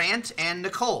 From Brant and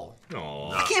Nicole.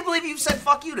 Aw. I can't believe you said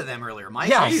fuck you to them earlier, Mike.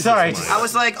 Yeah, sorry. I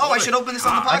was like, I should open this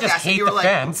on the I podcast. just and hate you were the like,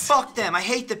 fans. fuck them. I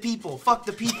hate the people. Fuck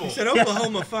the people. Said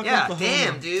Oklahoma. Fuck Yeah, Oklahoma.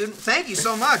 damn, dude. Thank you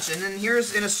so much. And then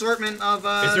here's an assortment of.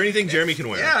 Is there anything Jeremy can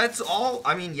wear? Yeah, it's all.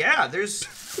 I mean, yeah, there's.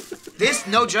 This,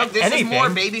 no joke, this Anything. is more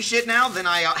baby shit now than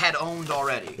I had owned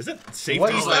already. Is that safety?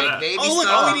 What It's is like that? baby Oh, look,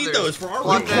 stuff. all we need there's- those for our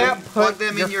plug room. them, You can't plug put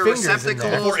them your in your fingers in there.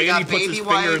 receptacles. Before We got Andy puts his baby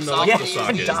finger in wipes. the I'll apple use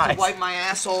socket. these to Dies. wipe my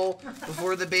asshole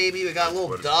before the baby. We got a little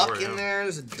What is duck for, in yeah. there.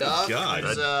 There's a duck. God.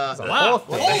 There's Wow.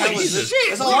 what the hell is Jesus this?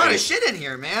 There's a lot of Christ. shit in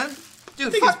here, man.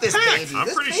 Dude, Thing fuck is this packed. baby. I'm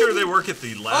This pretty baby- sure they work at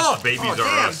the last Babies Oh, R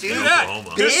damn, Us dude. in Look at Oklahoma.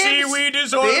 The Bibs? seaweed is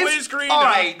Bibs? always green. All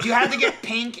right, you had to get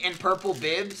pink and purple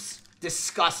bibs.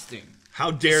 Disgusting. How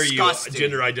dare Disgusting. you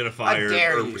gender identify How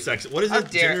dare or you. sex? What is How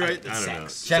it? dare- Gender? I it's don't know.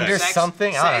 sex. Gender Sex.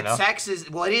 something? I don't know. Sex is,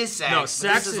 well, it is sex. No, but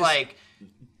sex this is is- like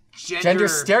Gender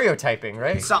stereotyping,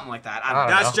 right? something like that. I I don't don't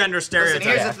know. That's gender Listen, stereotype.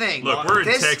 here's the thing. Look, we're in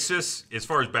This- Texas. As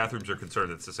far as bathrooms are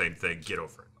concerned, it's the same thing. Get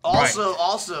over it.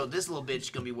 Also, this little bitch is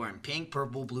gonna be wearing pink,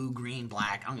 purple, blue, green,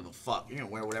 black. I don't give a fuck. You're gonna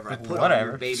wear whatever I put on Whatever.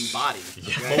 your baby body.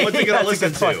 Well, what's it gonna That's a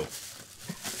listen good to? point.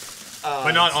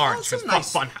 But not orange, some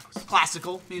because nice Funhouse.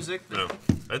 classical music. No.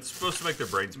 It's supposed to make their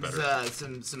brains better.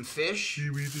 Some fish.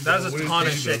 That is a ton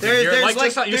of shit.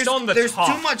 You're still on the there's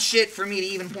top. too much shit for me to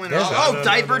even point out. Oh,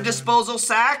 diaper disposal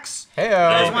sacks. Hey, You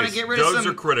guys want to get rid of Those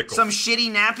some, are critical. some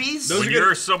shitty nappies? When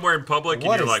you're somewhere in public and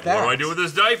What you're is like, that? what do I do with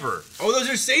this diaper? Oh, those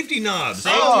are safety knobs.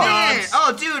 Oh, man.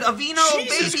 Oh, dude, Aveeno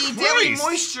Jesus Baby Daily Christ.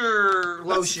 Moisture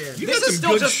Lotion. You This got is some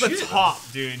still good just the shit. top,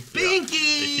 dude. Binkies.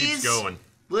 It keeps going.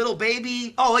 Little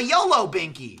baby. Oh, a YOLO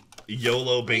Binky.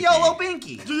 YOLO Binky. YOLO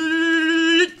Binky.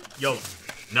 Yo,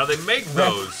 Now they make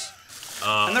those.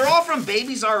 And they're all from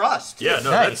Babies R Us. too. Yeah, no,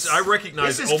 Nice. I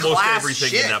recognize This is almost class everything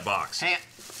shit. in that box. Hey,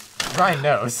 Ryan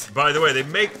knows. By the way, they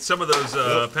make some of those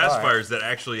pacifiers that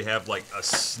actually have like a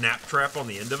snap trap on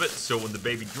the end of it, so when the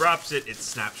baby drops it, it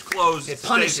snaps closed. It stays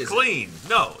punishes clean.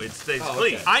 No, it stays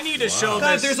clean. I need to show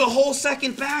God, this. there's a whole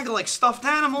second bag of like stuffed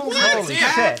animals. Holy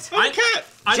shit.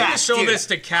 I need to Jack, show dude, this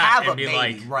to Kat have and a be baby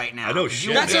like, right now. I know You shit.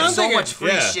 will That's get what I'm so thinking. much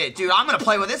free Yeah. shit, dude. I'm gonna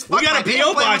play with this. We Fuck got my a baby, PO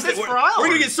I'm playing box. with this We're for hours.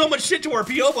 gonna get so much shit to our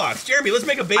PO box. Jeremy, let's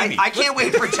make a baby. I can't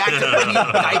wait for Jack to bring you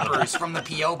diapers from the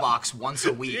P.O. box once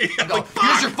a week. And go,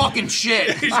 here's your fucking shit.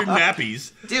 Here's your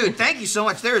nappies. Dude, thank you so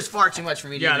much. There is far too much for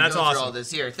me to Yeah, even that's go awesome. through all this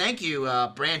here. Thank you,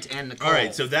 Brant and Nicole. All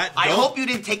right, so that. I don't- hope you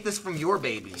didn't take this from your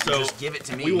baby. So, Just give it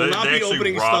to me. we will They, not they be actually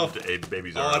opening robbed stuff a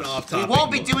baby's on arms. off We topic.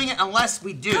 won't be doing it unless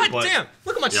we do. God But- damn,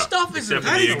 look at my Yeah, stuff is in except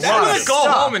for there. the I'm exotic gonna go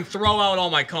stuff. home and throw out all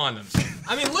my condoms.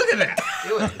 I mean, look at that.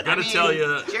 Do it. Gotta tell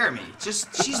ya. Jeremy,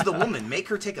 she's the woman. Make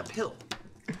her take a pill.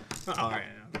 All right,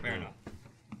 fair enough.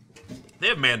 They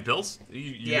have man pills. You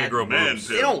Yeah, may grow boobs.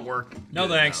 They don't work. No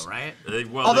good, thanks. though, right?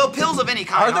 Well, Although they, pills of any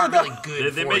kind aren't really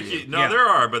good they for make you. No, Yeah. there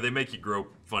are, but they make you grow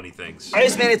funny things. I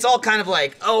just, man, it's all kind of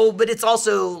like, oh, but it's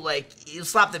also like, you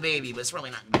slap the baby, but it's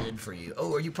really not good for you.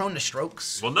 Oh, are you prone to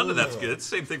strokes? Well, none of that's good. It's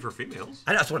the same thing for females.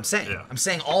 I know, that's what I'm saying. Yeah. I'm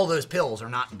saying all those pills are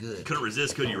not good. Couldn't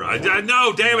resist, could you, I Ryan?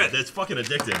 know, damn it. That's fucking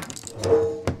addicting.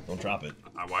 Don't drop it.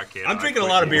 Why can't I'm I drinking a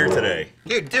quit lot of you? beer today.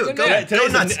 Dude, go, Yeah, go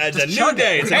today's nuts. it's a Just new chug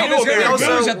day. it. It's a Hey, new there's gonna be booze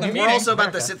America. at the We're meeting. also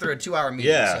about to sit through a 2-hour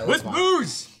meeting. Yeah. so With it's fine.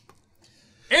 booze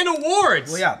and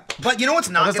awards. Well, yeah, but you know what's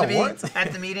not there's going to be awards?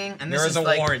 at the meeting, and There this is is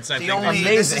like awards, I the think. only. This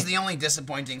Amazing. is the only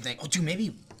disappointing thing. Oh, dude,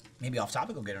 maybe Off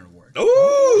Topic will get an award.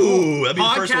 Ooh, that'd be the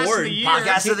Podcast first of award. the year.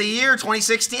 Podcast of the year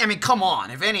 2016. I mean, come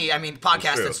on. If any, I mean,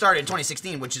 podcast true. that started in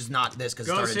 2016, which is not this because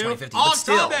it Goes started in to 2015, Off but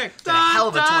still, Topic. it's a hell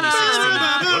of a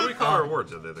 2016. What do we call our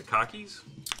awards? Are they the cockies?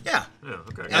 Yeah. Yeah,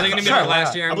 okay. Are they gonna be Sure, like why last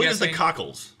not? year? I I'm believe it's the guessing.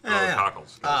 cockles. Oh, the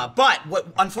cockles. But what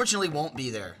unfortunately won't be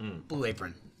there, Blue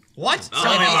Apron. What? Oh,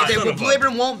 Tell me about son it. of a- Blue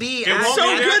Apron won't be. It won't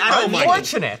be good, though, Mike.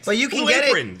 Fortunate. But you can Blue get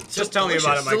Apron. it. Just tell me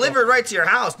about it, Michael. Delivered right to your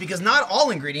house because not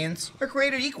all ingredients are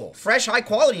created equal. Fresh, high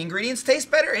quality ingredients taste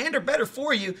better and are better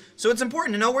for you, so it's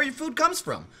important to know where your food comes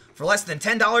from. For less than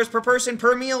 $10 per person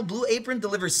per meal, Blue Apron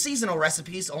delivers seasonal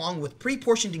recipes along with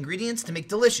pre-portioned ingredients to make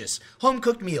delicious,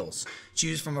 home-cooked meals.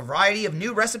 Choose from a variety of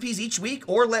new recipes each week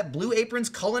or let Blue Apron's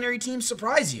culinary team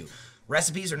surprise you.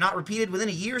 Recipes are not repeated within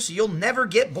a year, so you'll never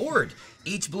get bored.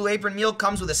 Each Blue Apron meal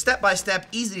comes with a step-by-step,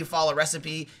 easy-to-follow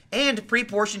recipe and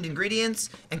pre-portioned ingredients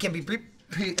and can be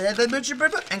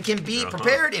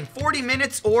prepared in 40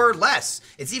 minutes or less.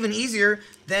 It's even easier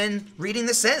than reading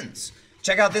the sentence.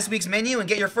 Check out this week's menu and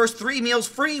get your first 3 meals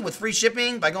free with free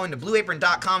shipping by going to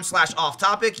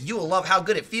blueapron.com/offtopic. You will love how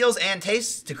good it feels and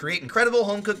tastes to create incredible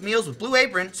home-cooked meals with Blue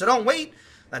Apron, so don't wait.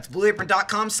 That's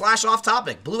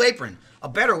blueapron.com/offtopic. Blue Apron, a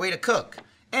better way to cook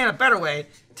and a better way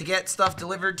to get stuff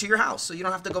delivered to your house so you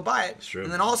don't have to go buy it. true.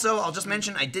 And then also, I'll just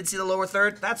mention, I did see the lower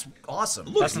third. That's awesome.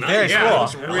 Looks nice. very Yeah, cool. it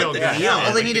looks real good. Yeah, all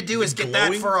they like need to it- do is it's get that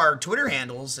glowing. for our Twitter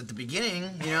handles at the beginning,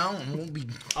 you know, and we'll be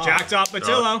Jacked up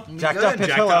Patillo. Jacked good. up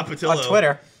Jacked Patillo up Patillo. on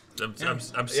Twitter.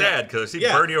 I'm sad because I see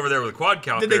Yeah. Bernie over there with a quad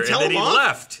count Did they there, tell and then him he off?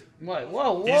 left. What?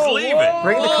 Whoa, He's leaving.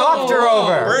 Bring the copter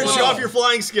over. Burn, show off your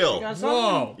flying skill.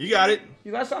 Whoa. You got it.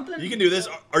 You got something? You can do this.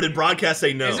 Or did broadcast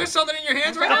say no? Is there something in your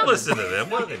hands right Don't now? listen to them.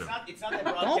 What do they know?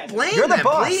 Don't blame You're the them,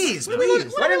 boss. please. What are we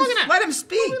Please. looking at? Let him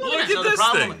speak. Look So at the this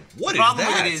problem, thing. What the is problem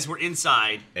that? with it is we're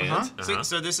inside. And?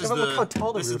 So this is Yeah, but look how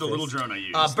tall the this is roof the little is. drone I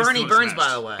use. Bernie This Burns, is by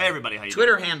the way. Hey everybody, how you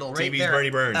Twitter doing? handle right TV's there. Bernie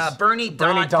Burns. Bernie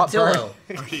Bernie dot Patillo.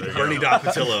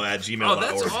 Bernie.patillo@gmail.org. Oh,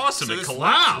 that's awesome. So It this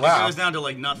collapsed. it goes down to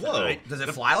like nothing, Whoa. right? Does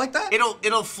it fly like that?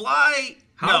 It'll fly.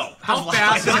 No. How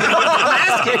fast? I'm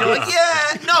asking. You're like,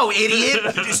 yeah, no, idiot.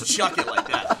 You just chuck it like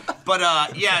that. But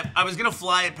yeah, I was gonna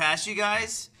fly it past you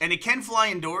guys, and it can fly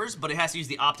indoors, but it has to use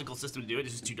the optical system to do it.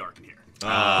 It's just too dark in here. Oh.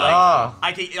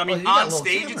 I mean, you got a on little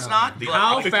stage camera it's on not. The but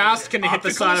How fast can it hit the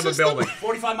optical side of a system? building?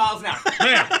 45 miles an hour.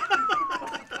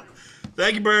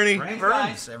 Thank you, Bernie. Bernie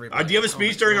Burns, everybody. Do you have a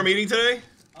speech during our meeting today?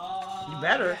 You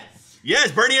better.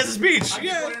 Yes, Bernie has a speech.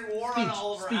 Yeah. War on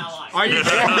all of our allies. Are you?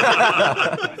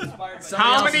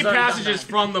 How many passages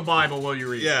from the Bible will you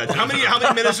read? Yeah. How many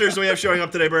ministers do we have showing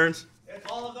up today, Burns?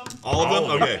 All of them? All of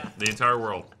them? Okay. The entire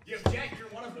world. Yeah, Jack, you're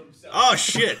one of them. So. Oh,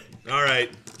 shit. All right.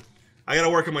 I gotta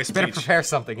work on my speech. Better prepare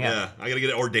something, Yeah, I gotta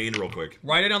get it ordained real quick.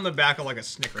 Write it on the back of like a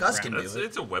Snickers. Gus wrap. can do it.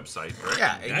 It's a website, right?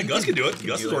 Yeah, Gus can do it.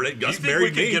 Gus is ordained. Gus Do you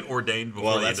married think we me. can get ordained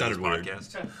before the end of this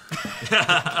podcast?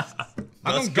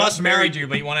 How come Gus married you,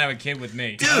 but you want to have a kid with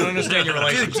me? I don't understand your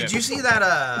relationship. Dude, did you see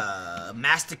that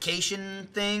mastication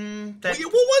thing? That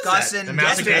what was Gus that? and The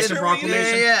mastication Jessica did?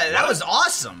 proclamation? Yeah, that was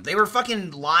awesome. They were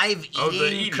fucking live Oh, the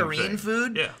eating eating Korean thing.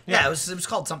 food. Yeah. It was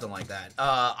called something like that.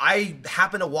 I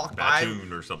happened to walk by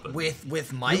Batoon or something.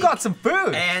 with Mike. You got some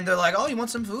food. And they're like, "Oh, you want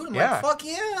some food?" I'm Yeah. like, "Fuck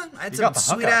yeah!" I had You some got the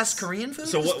sweet ass hookups. Korean food.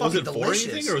 So It what was it fucking for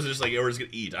delicious. anything, or was it just like we're just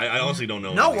gonna eat? I honestly don't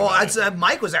know. No, anything well, about it.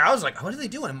 Mike was there. I was like, "What are they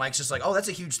doing?" And Mike's just like, "Oh, that's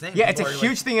a huge thing." Yeah, it's a People are,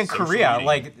 huge like, thing in social Korea. media.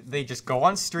 Like, they just go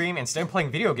on stream, instead of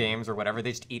playing video games or whatever,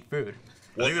 they just eat food.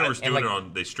 I think they were and, doing like- it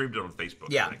on. They streamed it on Facebook. I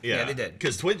Yeah, think. yeah, they did.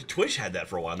 Because Twitch had that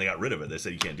for a while, and they got rid of it. They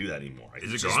said you can't do that anymore.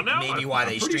 Is it It's gone now? Maybe why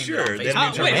they I'm pretty streamed sure. it They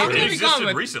on didn't Facebook. Wait, how It can it be existed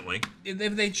gone? recently.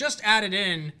 They just added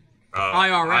in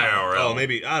IRL. IRL. Oh,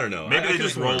 maybe I don't know. Maybe I they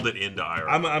just could've rolled sworn. it into IRL.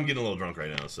 I'm getting a little drunk right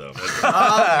now, so.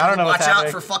 I don't know Watch what's out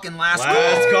happening. for fucking last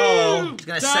Last call. He's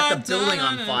gonna set the building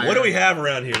on fire. What do we have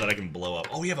around here that I can blow up?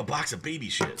 Oh, we have a box of baby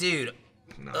shit. Dude,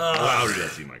 No. How did that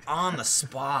seem like? on the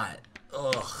spot.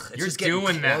 Ugh. It's You're just getting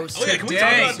doing that. close. Oh yeah, can we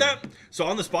Today. talk about that? So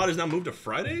on the spot is now moved to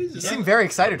Fridays. You Is seem that- very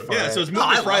excited for Yeah, it. so it's Oh, moved I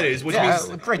to love Fridays, it. which Yeah,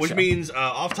 means great show.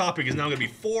 Off Topic is now going to be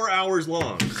 4 hours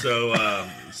long. So on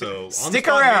Stick the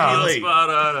spot, around. maybe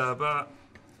late.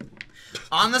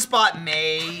 On the spot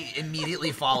may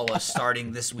immediately follow us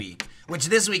starting this week. Which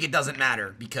this week it doesn't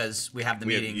matter because we have the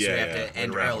meeting, so we have to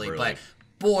end wrap up early. But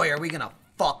boy, are we gonna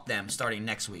fuck them starting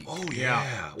next week. Oh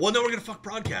yeah. Well, no, we're gonna fuck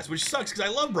broadcast, which sucks because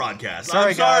I love broadcast.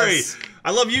 Sorry, I'm sorry. guys.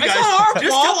 I love you It's guys. not our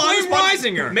Just fault. tell Blame Honest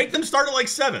Reisinger. Make them start at like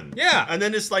 7. Yeah. And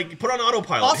then just like put on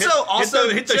autopilot. Also,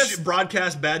 hit the just-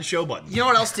 broadcast bad show button. You know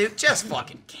what else, dude? Just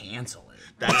fucking cancel it.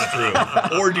 That's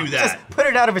true. Or do that. Just put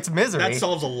it out of its misery. That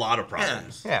solves a lot of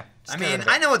problems. Yeah. I mean,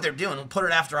 I know what they're doing. We'll put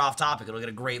it after off topic. It'll get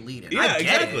a great lead in. Yeah, I get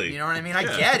exactly. it. You know what I mean? I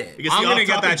Yeah. get it. It gets I'm the gonna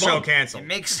get off-topic that show bump. canceled. It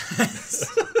makes sense.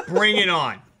 Bring it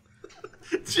on.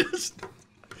 Just.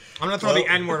 I'm gonna throw Well- the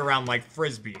N word around like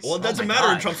frisbees. Well, it doesn't my matter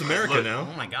in God. Trump's America Look, now.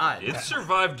 Oh my god. It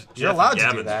survived You're Jeff allowed to do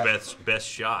Gavin's that. best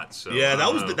shot. So Yeah, I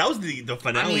that was don't the know.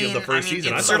 finale of the first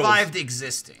season. It I thought survived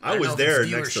existing. I don't was know if there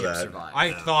its next to viewership that. survived.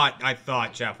 I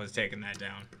thought Jeff was taking that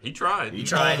down. He tried. He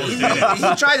tried. almost He, did it.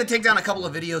 he tried to take down a couple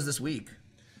of videos this week.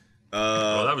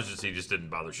 Well, that was just he just didn't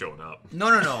bother showing up. No.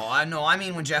 I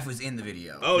mean when Jeff was in the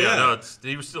video. Oh yeah. no,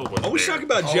 he was still. Oh, we should talk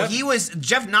about Oh, Jeff.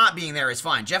 Jeff not being there is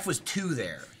fine. Jeff was too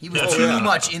there. He was Oh, too yeah.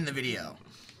 much in the video.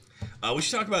 We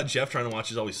should talk about Jeff trying to watch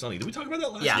Is Always Sunny. Did we talk about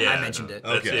that last Yeah, week? I mentioned it.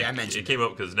 That's Okay. it. I mentioned it came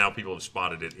up because now people have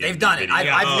spotted it. They've done it. I've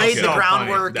Oh, laid okay. the So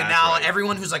groundwork, funny. and That's now right.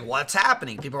 everyone who's like, "What's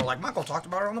happening?" People are like, "Michael talked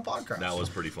about it on the podcast." That was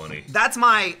pretty funny. That's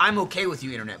my I'm okay with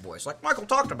you internet voice. Like Michael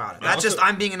talked about it. That's Also- just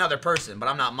I'm being another person, but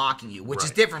I'm not mocking you, which is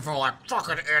Right. different from like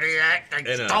fucking idiot. I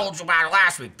And, told you about it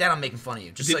last week. Then I'm making fun of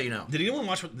you, just so you know. Did anyone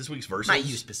watch this week's Versus? Not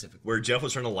you specifically. Where Jeff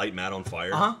was trying to light Matt on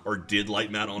fire? Uh-huh. Or did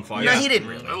light Matt on fire? No, he didn't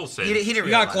really. I will say He didn't You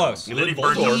really. got light close. He Then lit he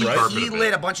burned Voltorb, the right? carpet He a bit.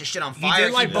 lit a bunch of shit on fire.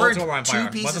 did light burned Voltorb on 2 fire.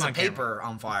 pieces Wasn't of on camera. paper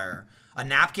on fire, a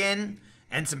napkin,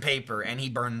 and some paper, and he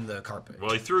burned the carpet.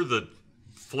 Well, he threw the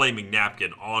flaming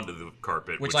napkin onto the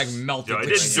carpet, Which, like, melted You know, it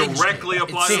the didn't carpet. directly It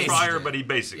apply the singed fire, it. but he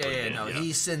basically Yeah, did. no, yeah.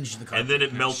 he singed the carpet. And then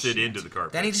it melted into the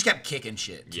carpet. Then he just kept kicking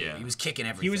shit. Too. Yeah. He was kicking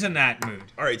everything. He was in that mood.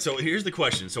 All right, so here's the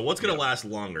question. So what's going to last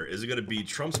longer? Is it going to be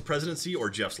Trump's presidency or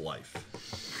Jeff's life?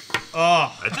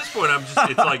 Oh, At this point, I'm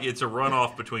just—it's like it's a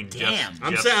runoff between Damn.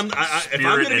 I'm Jeff's saying, if I'm spirit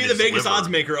going to and be the his Vegas liver. odds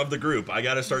maker of the group, I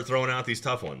got to start throwing out these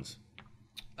tough ones.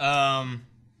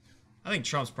 I think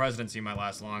Trump's presidency might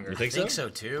last longer. You think I think so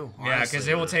too. Yeah, because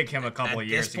it will take him a couple At of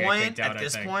years this to get point, kicked out. at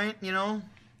this I think. point, you know,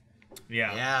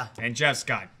 Yeah. Yeah. And Jeff's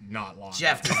got not long.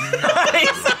 Jeff does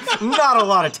not. Not a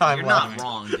lot of time You're left. not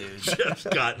wrong, dude. Jeff's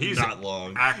got He's not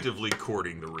long. actively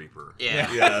courting the Reaper.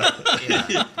 Yeah.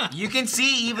 Yeah. You can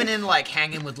see even in like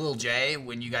Hanging with Lil J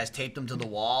when you guys taped him to the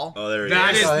wall. Oh, there he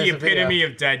That is. is Oh, the there's a video. epitome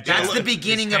of dead Jeff. That's the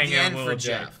beginning of the hanging end on for Lil J.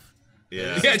 Jeff.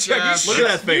 Yeah. Yeah, Jeff, Look at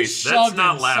that face. That's shoved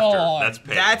not him laughter. so hard. That's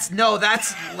pain.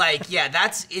 That's like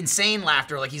that's insane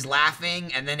laughter. Like he's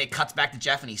laughing and then it cuts back to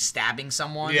Jeff and he's stabbing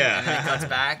someone. Yeah. And then it cuts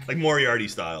back. Like Moriarty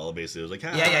style, basically. It was like,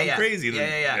 ah, Yeah. I'm crazy.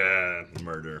 Yeah, Then,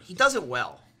 murder. He does it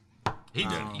well. Do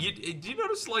you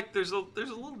notice like there's a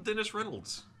little Dennis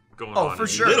Reynolds going Oh, on? for in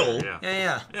sure. there? Little?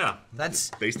 Yeah. Yeah.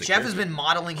 That's Based the Jeff has character. been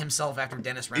modeling himself after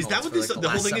Dennis Is Reynolds that what for this, like the the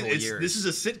whole last thing several is? years. This is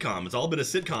a sitcom. It's all been a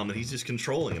sitcom that he's just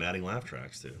controlling and adding laugh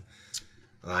tracks to.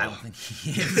 I don't think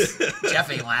he is.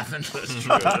 Jeff ain't laughing. That's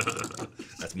true.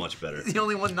 That's much better. He's the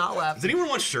only one not laughing. Does anyone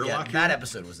watch Sherlock? Yeah, that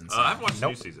episode was insane. I've watched the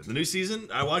new season. The new season?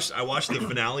 I watched the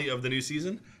finale of the new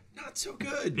season. Not so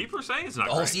good. People are saying it's not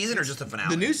the whole great. season or just the finale?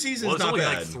 The new season's well, it's not only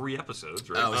bad. like 3 episodes,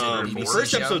 right? Oh,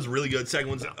 First episode's really good. Second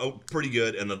one's pretty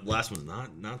good, and the last one's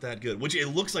not that good. Which it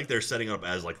looks like they're setting up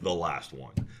as like the last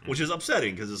one, which is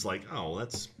upsetting because it's like, oh,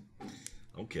 that's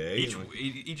okay.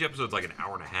 Each episode's like an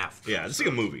hour and a half. Yeah, it's like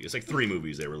a movie. It's like 3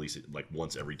 movies they release it like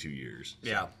once every 2 years.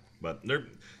 Yeah, but they're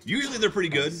pretty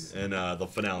good, and the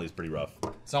finale is pretty rough.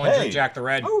 Someone drink Jack the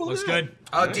Red. Looks good.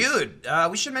 Oh, nice. Dude,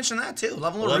 we should mention that too.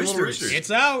 Level of Roosters.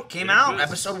 It's out. Came out.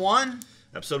 Episode 1.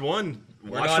 Episode 1.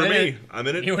 We're Watch not for in me. it. I'm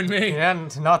in it. You and me.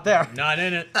 And not there. Not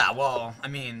in it. Ah, well, I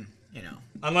mean, you know.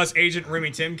 Unless Agent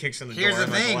Remy Tim kicks in the Here's door.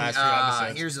 The like thing. the last few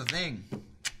episodes. Here's the thing.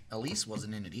 Elise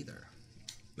wasn't in it either.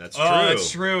 That's true. Oh,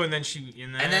 that's true. And then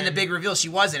And then the big reveal, she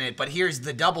was in it. But here's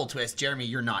the double twist, Jeremy.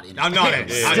 You're not in it. I'm not in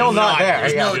it. Still I'm not there.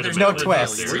 There's no no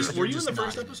twist. Were you in the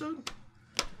first episode?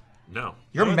 No.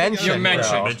 You're mentioned. You're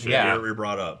mentioned. Bro. Yeah. You're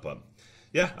brought up. But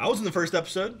yeah, I was in the first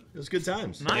episode. It was good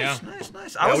times. Nice.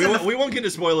 Yeah, we won't get into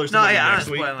spoilers next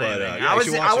week. But I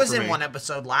was in one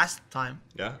episode last time.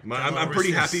 Yeah, I'm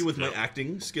pretty happy with my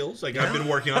acting skills. Like I've been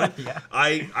working on it.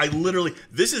 I literally,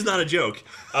 this is not a joke.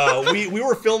 We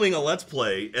were filming a Let's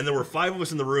Play, and there were 5 of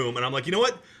us in the room, and I'm like, you know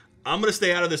what? I'm gonna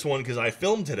stay out of this one because I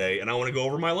filmed today, and I want to go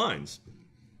over my lines.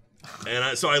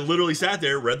 And so I literally sat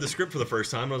there, read the script for the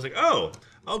first time, and I was like, oh,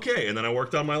 okay. And then I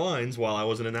worked on my lines while I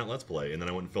wasn't in that Let's Play, and then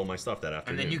I went and filmed my stuff that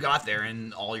afternoon. And then you got there,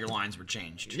 and all your lines were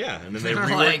changed. Yeah, and then they were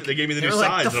reworked. like, They gave me the they new were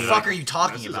sides. Like, the and fuck I'm are you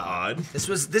talking this about? Is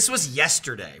odd. This was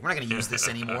yesterday. We're not gonna use this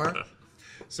anymore.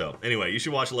 So anyway, you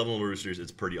should watch Level of Roosters.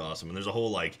 It's pretty awesome, and there's a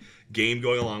whole like game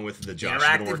going along with the Josh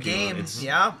has been interactive working on. game. It's,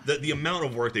 yeah. The amount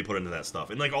of work they put into that stuff,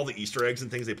 and like all the Easter eggs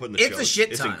and things they put in the It's show. a shit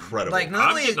It's ton. incredible. Like, not I'm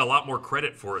only getting a lot more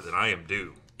credit for it than I am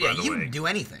due. Yeah, by the you way. didn't do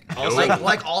anything. No.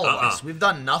 Like all of us, we've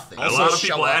done nothing. A lot of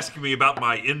people asking me about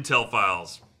my Intel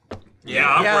files.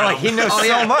 Yeah, like he knows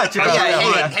so much about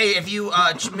that. Hey, if you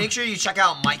make sure you check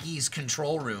out Mikey's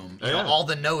control room. You know, all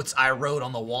the notes I wrote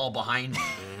on the wall behind me.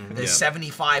 There's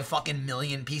 75 fucking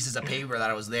million pieces of paper that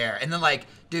I was there. And then like,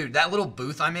 dude, that little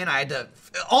booth I'm in, I had to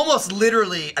almost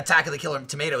literally Attack of the Killer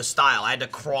Tomatoes style. I had to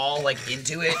crawl like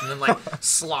into it and then like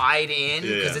slide in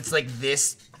because it's like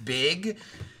this big.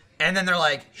 And then they're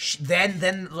like, then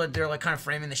they're like kind of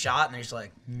framing the shot and they're just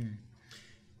like,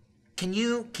 Can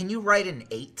you write an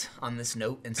 8 on this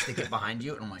note and stick it behind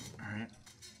you? And I'm like, all right.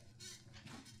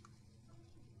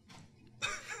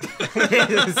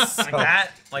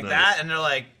 Like that, and they're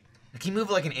like, can you move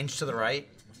like an inch to the right?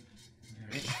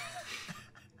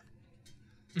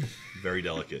 Very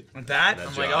delicate. Like that?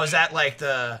 I'm like, oh, is that like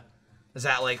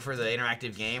for the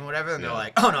interactive game or whatever? And they're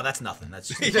like, oh no, that's nothing. That's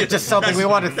just something we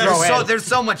want to throw in. There's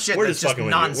so much shit that's just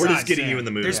nonsense. We're just getting you in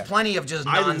the mood. There's plenty of just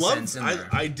nonsense in there.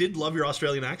 I did love your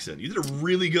Australian accent. You did a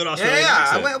really good Australian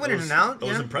accent. accent. I went in and out. That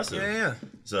was impressive. Yeah.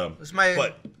 So, it's my.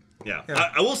 But yeah,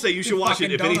 I will say you should watch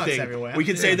it. If anything, everywhere. we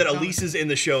can say that Elise is in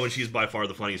the show, and she's by far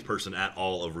the funniest person at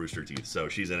all of Rooster Teeth. So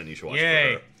she's in it, and you should watch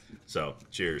it for her. So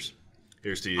cheers.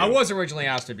 Here's to you. I was originally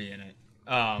asked to be in it.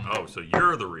 So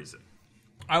you're the reason.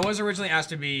 I was originally asked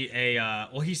to be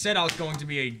well, he said I was going to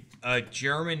be a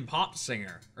German pop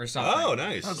singer or something. Oh,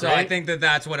 nice. So I think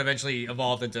that's what eventually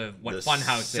evolved into what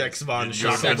Funhouse is. Sex von You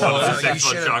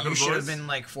Schockenvoice. should have been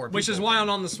like 4 people. Which is why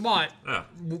on the spot,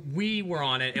 we were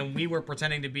on it, and we were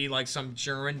pretending to be like some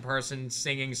German person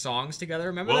singing songs together.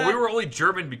 Remember that? Well, we were only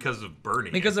German because of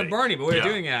Bernie. Because of Bernie, but we were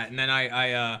doing that. And then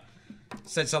I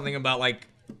said something about like,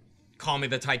 call me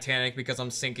the Titanic because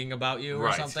I'm sinking about you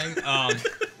or something.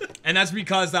 And that's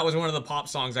because that was one of the pop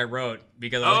songs I wrote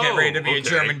because I was getting ready to be a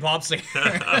German pop singer.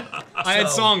 I had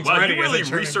songs ready. You really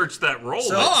researched that role.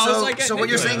 So what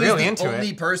you're saying is the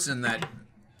only person that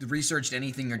researched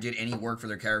anything or did any work for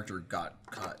their character got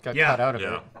cut. Got cut out of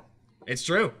it. It's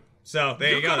true. So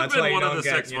there you go. That's been why you one don't of the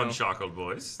get, Sex Von Schockel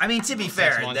boys. I mean, to be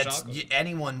fair,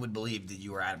 anyone would believe that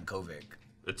you were Adam Kovic.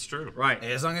 It's true. Right.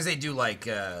 As long as they do like.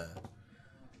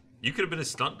 You could have been a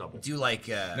stunt double. Do like.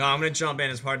 No, I'm gonna jump in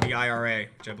as part of the IRA,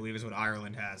 which I believe is what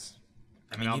Ireland has.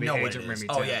 I mean, you know what it is.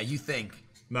 Oh yeah, you think.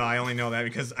 No, I only know that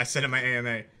because I said in my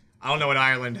AMA, I don't know what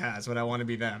Ireland has, but I want to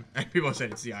be them. And people said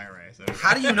it's the IRA. So.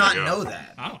 How do you not know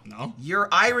that? I don't know. You're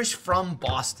Irish from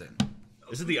Boston.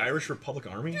 Is it the Irish Republic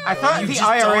Army? I thought the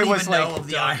IRA was like.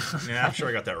 Yeah, I'm sure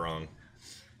I got that wrong.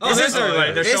 Oh, this is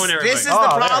everybody. They're showing everybody. This is the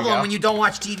problem when you don't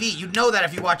watch TV. You know that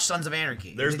if you watch Sons of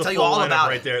Anarchy. There's the tell you full all lineup about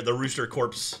right there. The Rooster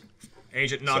Corpse.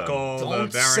 Agent Knuckle, Don't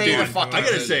the Baron. say the Dude, fucking I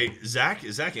gotta name. say,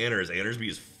 Zach Anders Andersby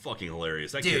is fucking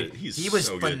hilarious. That Dude, kid, he's he was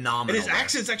so good. phenomenal And his there.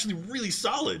 accent's actually really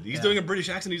solid. He's doing a British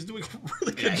accent. He's doing a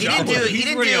really good He job. didn't do. He's He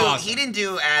didn't really do. awesome. He didn't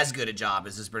do as good a job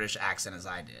as his British accent as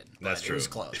I did. That's but true. It was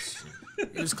close.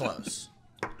 It was close.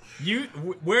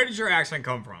 Where did your accent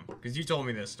come from? Because you told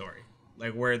me this story,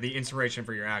 like where the inspiration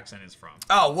for your accent is from.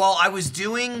 Oh well, I was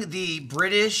doing the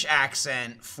British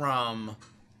accent from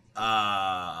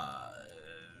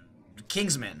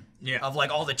Kingsman. Yeah. Of like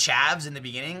all the chavs in the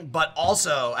beginning, but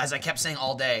also as I kept saying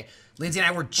all day, Lindsay and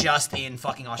I were just in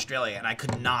fucking Australia, and I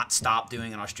could not stop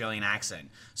doing an Australian accent.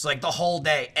 So like the whole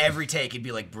day, every take, it'd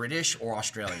be like British or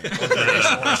Australian, or British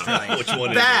or Australian. Which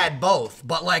one is Bad, both.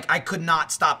 But like I could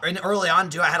not stop. And early on,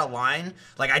 too, I had a line.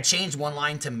 Like I changed one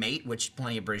line to mate, which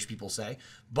plenty of British people say.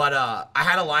 But I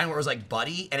had a line where it was like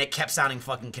buddy, and it kept sounding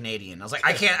fucking Canadian. I was like,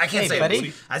 I can't Hey, say buddy.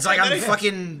 it. It's like I'm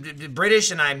fucking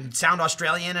British, and I sound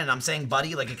Australian, and I'm saying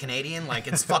buddy like a Canadian. Like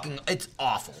it's fucking, it's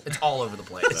awful. It's all over the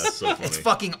place. That's so funny. It's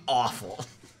fucking awful.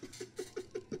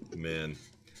 Man,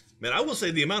 I will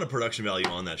say the amount of production value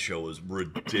on that show was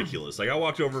ridiculous. Like I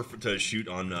walked over to shoot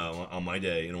on my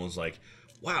day, and it was like,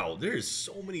 wow, there's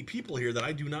so many people here that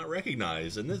I do not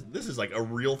recognize, and this is like a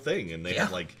real thing. And they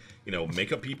had like, you know,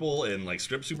 makeup people and like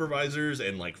script supervisors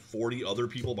and like 40 other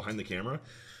people behind the camera.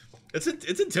 It's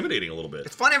intimidating a little bit.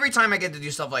 It's fun every time I get to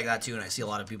do stuff like that too, and I see a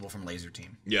lot of people from Laser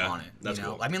Team on it. That's you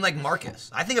know? cool. I mean, like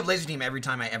Marcus. I think of Laser Team every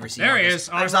time I ever see There he Marcus. is,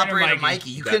 There's Operator Operator Mikey. Mikey.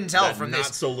 You couldn't tell that from not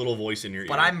this, so little voice in your ear.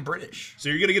 but I'm British. So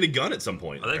you're gonna get a gun at some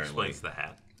point. Well, that apparently. explains the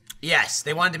hat. Yes,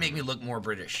 they wanted to make me look more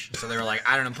British. So they were like,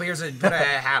 I don't know, put a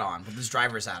hat on. Put this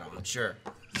driver's hat on, sure.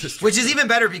 Which is even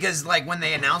better because, like, when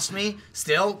they announced me,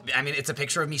 still, I mean, it's a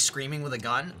picture of me screaming with a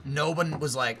gun. No one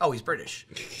was like, oh, he's British.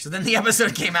 So then the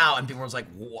episode came out and people were like,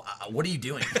 what are you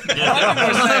doing?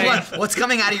 What's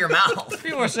coming out of your mouth?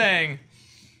 People are saying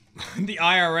the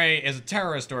IRA is a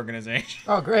terrorist organization.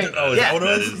 Oh, great. Oh, is that what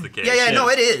it is? the case. Yeah, no,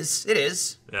 it is. It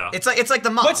is. Yeah. It's like the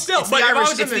mob. But still, it's but the if I Irish.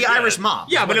 was in It's the- the Irish mob.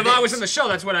 Yeah, is but what if it I was is. in the show,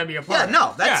 that's what I'd be a part Yeah, of.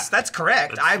 no, that's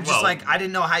correct. That's- I'm just well- like I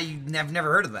didn't know how you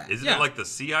never heard of that. Isn't Yeah. it like the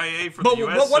CIA for But the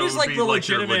U.S.? what So is, it like, would the be like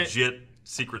your legitimate- legit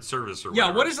Secret Service or Yeah,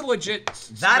 whatever. what is a legit?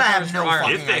 That I have no IRA?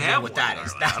 fucking If they idea have what one that in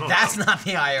is. Ireland, I don't That's know. not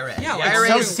the IRA. Yeah, the like, IRA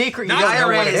so is secret, you The don't know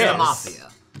IRA what it is the is. mafia.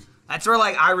 That's where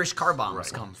like Irish car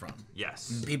bombs come from.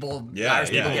 Yes. People, Yeah, Irish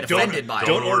people get Don't- offended by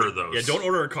don't it. order those. Yeah, don't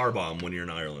order a car bomb when you're in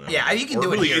Ireland. Yeah, you can or do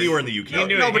it really here. anywhere in the UK. You can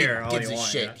do it Nobody here all gives you a want,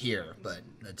 shit yeah. here, but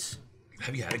that's.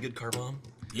 Have you had a good car bomb?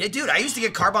 Yeah, dude, I used to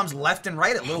get car bombs left and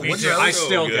right at Little Me too. Woodrow. I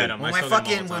still good. get them. When I my still get 'em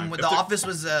all fucking the time. when the office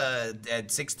was at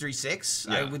 636,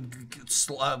 I Yeah.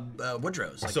 would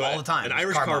Woodrow's like So all the time. An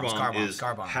Irish car bomb car bombs, is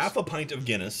car bombs. half a pint of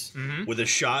Guinness with a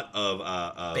shot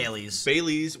of Bailey's.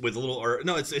 Bailey's with a little, or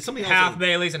no, it's something else. half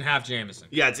Bailey's and half Jameson.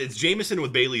 Yeah, it's Jameson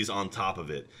with Bailey's on top of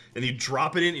it, and you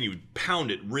drop it in and you pound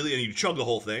it really, and you chug the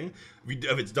whole thing.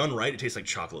 If it's done right, it tastes like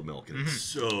chocolate milk, and it's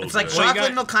so. It's like good.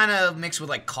 chocolate milk kind of mixed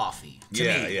with like coffee. To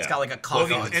Yeah, me, yeah. it's got like a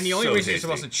coffee. Well, And the only so reason you're tasty.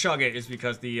 supposed to chug it is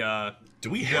because the Do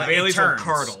we the have Bailey's will turns.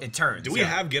 curdle. It turns. Do we yeah.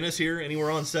 have Guinness here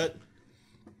anywhere on set?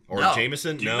 Or No.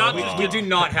 Jameson? Do you No. not Oh. We do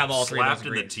not have all three of slapped those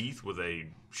in the ingredients. teeth with a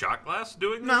shot glass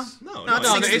doing No, this? No, No,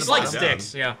 No, Sticks to it's the like bottom.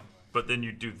 sticks. Yeah. But then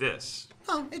you do this.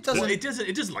 No, it doesn't. Well, it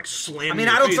doesn't like slam. I in mean,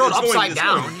 your I don't face. throw it It's going- upside it's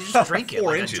down. going You just drink it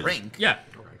 4 like inches. a drink. Yeah.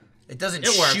 It doesn't It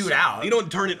works. shoot out. You don't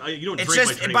turn it. You don't It's drink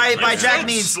just turning by it by upside Jack down.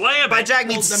 means Slam by it. Jack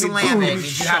means Well, I mean, slam it boom,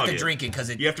 means you have chug to it. drink it because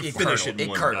it You have to it finish curdles. it in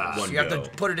one curdles. You have go. to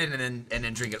put it in and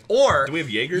then drink it. Or Do we have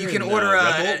Jaeger You can and, order Red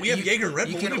a Bull? We have Jaeger and Red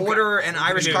You Bull. can We've order got- an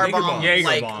Irish do car Jaeger bomb bombs. Jaeger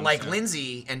like bombs, like yeah.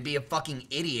 Lindsay and be a fucking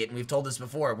idiot. And we've told this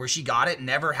before, where she got it,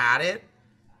 never had it.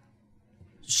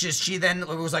 She then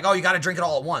was like, "Oh, you got to drink it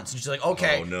all at once." And she's like,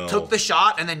 "Okay." Oh, no. Took the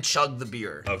shot and then chugged the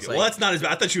beer. Okay, It's well like- that's not as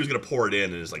bad. I thought she was gonna pour it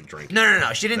in and just like drink it.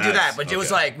 No. She didn't do That's- that. But it was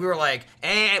okay. like we were like,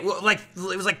 like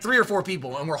it was like 3 or 4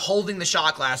 people, and we're holding the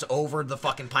shot glass over the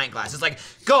fucking pint glass. It's like,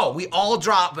 go. We all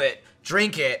drop it,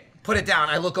 drink it, put it down.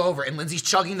 I look over, and Lindsay's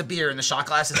chugging the beer, and the shot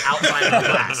glass is outside of the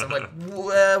glass. I'm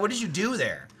like, what did you do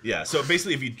there? Yeah, so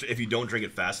basically, if you don't drink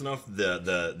it fast enough,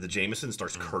 the Jameson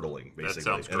starts curdling. Basically,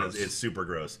 sounds and gross. it's super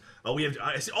gross. Oh, we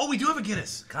do have a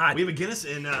Guinness. God. We have a Guinness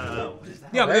in. What is that?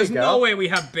 Yeah, but there there's you no go. way we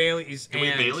have Bailey's. Do we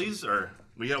have and- Bailey's or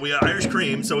we got Irish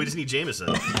cream? So we just need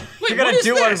Jameson. Wait, You're gonna what is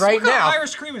do one this? right What kind now. of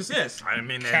Irish cream is this? I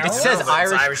mean, It says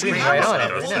Irish cream right on it.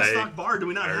 Does doesn't it? say stock bar. Do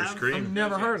we not Irish have? cream. I've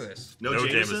never heard of this. No, No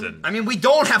Jameson. Jameson. I mean, we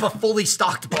don't have a fully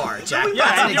stocked bar, Jack. Yeah,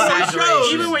 That's an and you always exaggeration. show,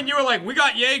 even when you were like, "We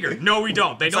got Jaeger." No, we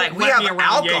don't. They It's don't like, we let me have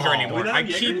around Jaeger alcohol. anymore. We don't I have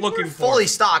Jaeger keep anymore? looking for Fully it.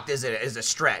 stocked is a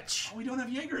stretch. Oh, we don't have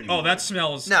Jaeger anymore. Oh, that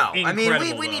smells. No, I mean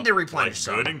incredible, we though. need to Like replenish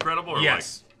good some. incredible or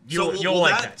Yes, So you'll will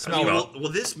like that. that. I Smell mean, it.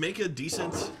 will this make a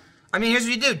decent? I mean, here's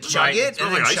what you do: chug it and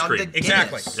then like ice chug cream. the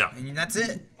Exactly. Guinness. Yeah. And that's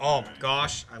it. Oh my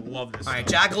gosh, I love this. All right,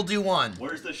 Jack will do one.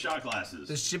 Where's the shot glasses?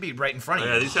 This should be right in front of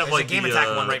you. Yeah, these have There's like a Game the,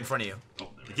 Attack one right in front of you.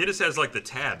 The Guinness has like the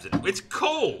tabs. It's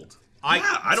cold.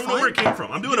 I don't know where it came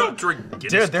from. I'm doing don't drink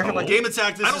Guinness. Dude, they're cold. like Game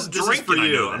Attack. This I is don't this is drink for it, I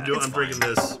you. know I'm that. drinking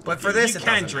this. But for this, you it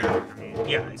can doesn't. drink.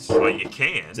 Yeah. Well, you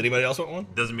can. Does anybody else want one?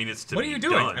 Doesn't mean it's to What are be you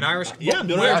doing? done. An Irish? Yeah, I'm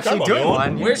doing We're Irish actually Carbone. doing You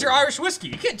want? one. Where's your Irish whiskey?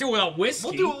 You can't do it without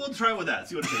whiskey. We'll try with that.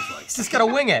 See what it tastes like. Just gotta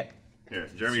wing it. Here,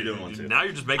 Jeremy, you're doing one too. Now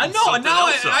you're just making I know. something Now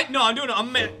else up. I'm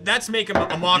doing. That's making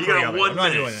a You mockery got of it. 1 I'm not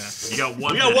minute. doing that. You got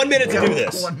 1 We minute. got 1 minute to do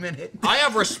this. 1 minute. I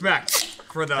have respect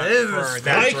for the for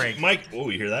that Mike, drink. Mike, oh,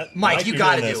 you hear that? Mike, you you're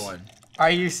gotta doing do this. one. Are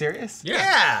you serious?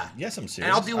 Yeah. Yes, I'm And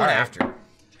serious. I'll do one All right. after.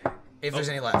 If there's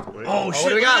any left. Oh, shit! What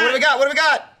do we got? What do we got? What do we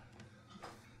got?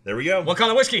 There we go. What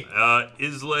kind of whiskey?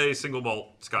 Islay single malt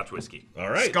Scotch whiskey. All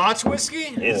right. Scotch whiskey?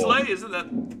 Islay, isn't that?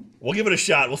 We'll give it a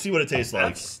shot. We'll see what it tastes like.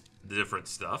 That's different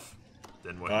stuff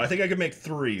than what. I think I could make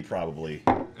 3 probably.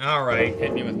 All right,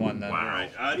 hit me with one then. All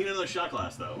right. I need another shot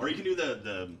glass though, or you can do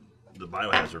the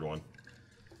biohazard one.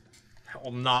 That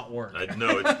will not work.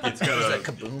 No, it's got There's a. a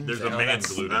kaboom There's a thing. man That's-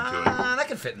 glued into it. That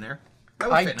could fit in there. That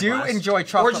would I fit in a do glass. enjoy Or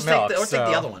chocolate just milk. take the, or take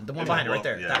the so- other one, the one behind it right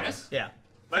there. Yeah. That- This? yeah.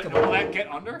 Will that get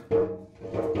under?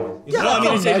 Yeah, I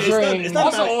mean, it's not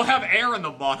Also, about, we'll have air in the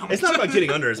bottom. it's not about getting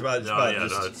under. It's about,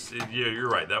 Yeah, you're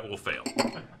right. That will fail.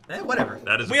 Whatever.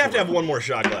 That is. We have to have one more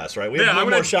shot glass, right? We Yeah, have I'm one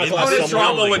gonna more shot in glass this somewhere.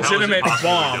 building, how is it legitimate possible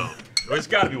we bomb. don't? Well, it's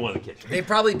got to be one of the kitchens. They've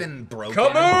probably been broken.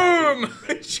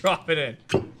 Kaboom! Drop it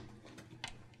in.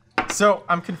 So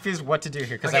I'm confused what to do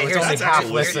here because I was here's- only that's half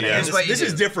actually- listening. Yeah, Here's what you this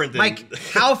is do. different than Mike,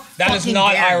 how That is fucking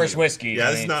not dare Irish you? whiskey.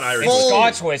 Yeah, this is not Irish It's whiskey.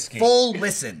 Scotch whiskey. Full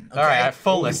listen. Okay? All right,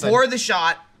 full You listen. Pour the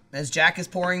shot as Jack is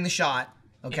pouring the shot.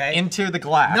 Okay. Into the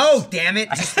glass. No, damn it!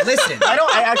 Just listen.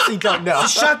 I actually don't know.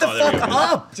 Just shut the fuck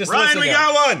up. Just Ryan, listen we again.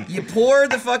 got one. You pour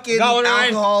the fucking Got one,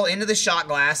 Ryan. alcohol into the shot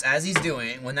glass as he's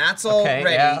doing. When that's all Okay,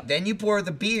 ready, yeah. then you pour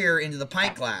the beer into the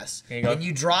pint glass. Here you go. Then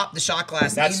you drop the shot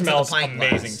glass That into smells the pint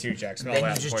amazing glass. too, Jack. Smell Then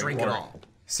that you just before drink it pour all.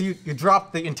 So you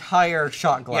drop the entire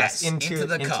shot glass Yes, into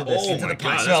the cup. this. Oh into my the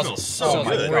god, pint. that smells so smells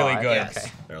good. really good. Yes.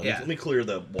 Okay. Here, let me clear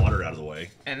the water out of the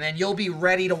way. And then you'll be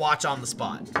ready to watch on the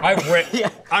spot. I ripped. Yeah.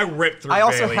 I ripped through. I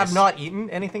also Baileys. have not eaten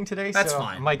anything today, That's so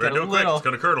fine. I might Better get do a it quick. little. It's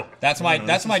gonna curdle. That's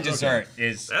my dessert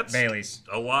is That's Bailey's.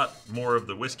 a lot more of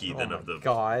the whiskey than of the.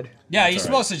 God. Yeah, you're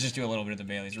supposed to just do a little bit of the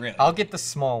Bailey's, really. I'll get the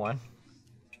small one.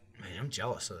 Man, I'm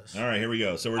jealous of this. All right, here we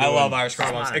go. So we're I doing. love Irish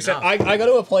Carbones. not Except enough. I go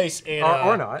to a place in.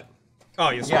 Or not. Oh,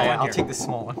 you Yeah, I'll take the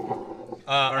small one.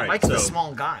 All right, Mike's so, the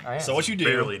small guy. I am. so what you do?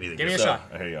 Barely anything. Give me a so, shot.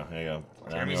 Here you go. Here you go.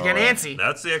 Jeremy's All getting right. antsy.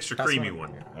 That's the extra creamy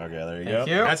one. Okay, there you Thank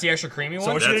go. you. That's the extra creamy one.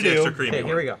 So what That's you're the gonna extra do creamy Okay, one.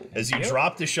 here we go. is you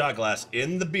drop the shot glass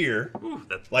in the beer. Ooh,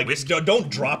 that's Like, whiskey. don't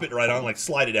drop it right on. Like,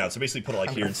 slide it down. So basically, put it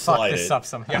like here and Fuck slide this it. up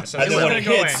somehow. Yeah, so And this then is when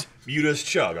gonna it go hits, you just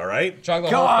chug. All right. Chug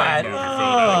the God.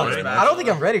 whole thing. I don't think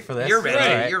I'm ready for this. You're ready.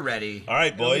 All right. You're ready. All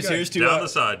right, boys. Here's to Down the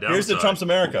side, down here's the to side. Trump's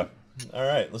America. All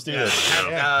right, let's do this.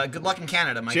 Good luck in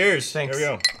Canada, Mike. Cheers. Thanks.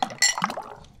 Here we go.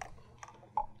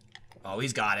 Oh,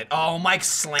 he's got it. Oh, Mike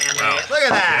slammed Wow. it. Look at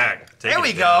that. Jack, There taking we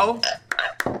it go.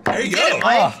 There you You did go. it,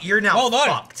 Mike. You're now Well done.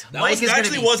 fucked. That Mike was, is gonna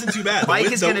actually be, wasn't too bad. Mike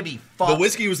The- is the- going to be The fucked.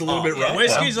 whiskey was a little bit rough.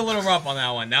 Whiskey's a little rough on that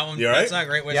one. That one. You all That's right? not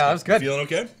great whiskey. Yeah, that was good. Feeling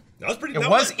okay? That was pretty. It that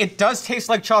was. It does taste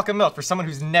like chocolate milk for someone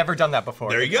who's never done that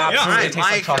before. There you go. It All absolutely right, tastes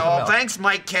like Mike. chocolate milk. Thanks,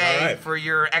 Mike K, All right. for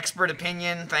your expert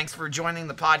opinion. Thanks for joining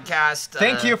the podcast.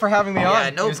 Thank you for having me on. Yeah,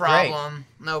 It no was great. problem.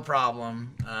 No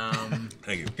problem.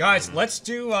 Thank you. Guys, let's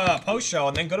do a post show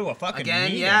and then go to a fucking Again,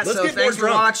 meeting. yeah. Let's So get more thanks for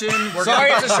drunk. watching. We're Sorry,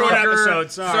 gonna it's a short bunker.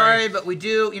 episode, sorry. But we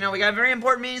do. We got very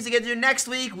important meetings to get to next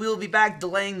week. We will be back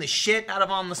delaying the shit out of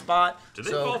On the Spot. Do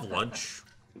they So- involve lunch?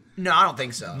 No, I don't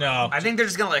think so. No. I think they're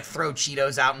just gonna like throw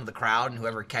Cheetos out into the crowd, and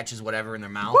whoever catches whatever in their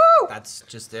mouth, that's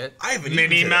just it. I haven't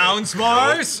Mini eaten today. Mounds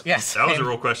Mars. Yes. That was a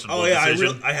real questionable Oh yeah,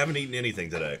 decision. I haven't eaten anything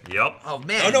today. Yep. Oh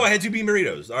man. Oh no, I had 2 bean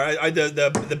burritos. All right, I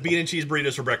the bean and cheese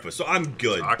burritos for breakfast, so I'm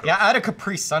good. Tacos. Yeah, I had a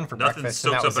Capri Sun for Nothing breakfast,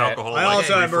 and soaks that up was alcohol. I like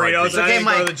also had refried burritos. It's I okay, didn't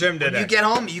go to Mike. the gym When today. you get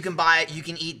home, you can buy. You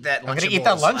can eat that. it. I'm gonna eat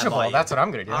that Lunchable. That's what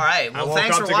I'm gonna do. All right. I Well, woke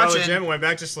thanks up for to go to the watching. gym and went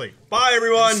back to sleep. Bye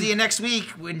everyone. See you next week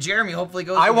when Jeremy hopefully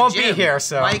goes. I to the won't be gym. here,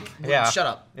 so Mike, yeah. shut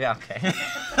up. Yeah. Okay.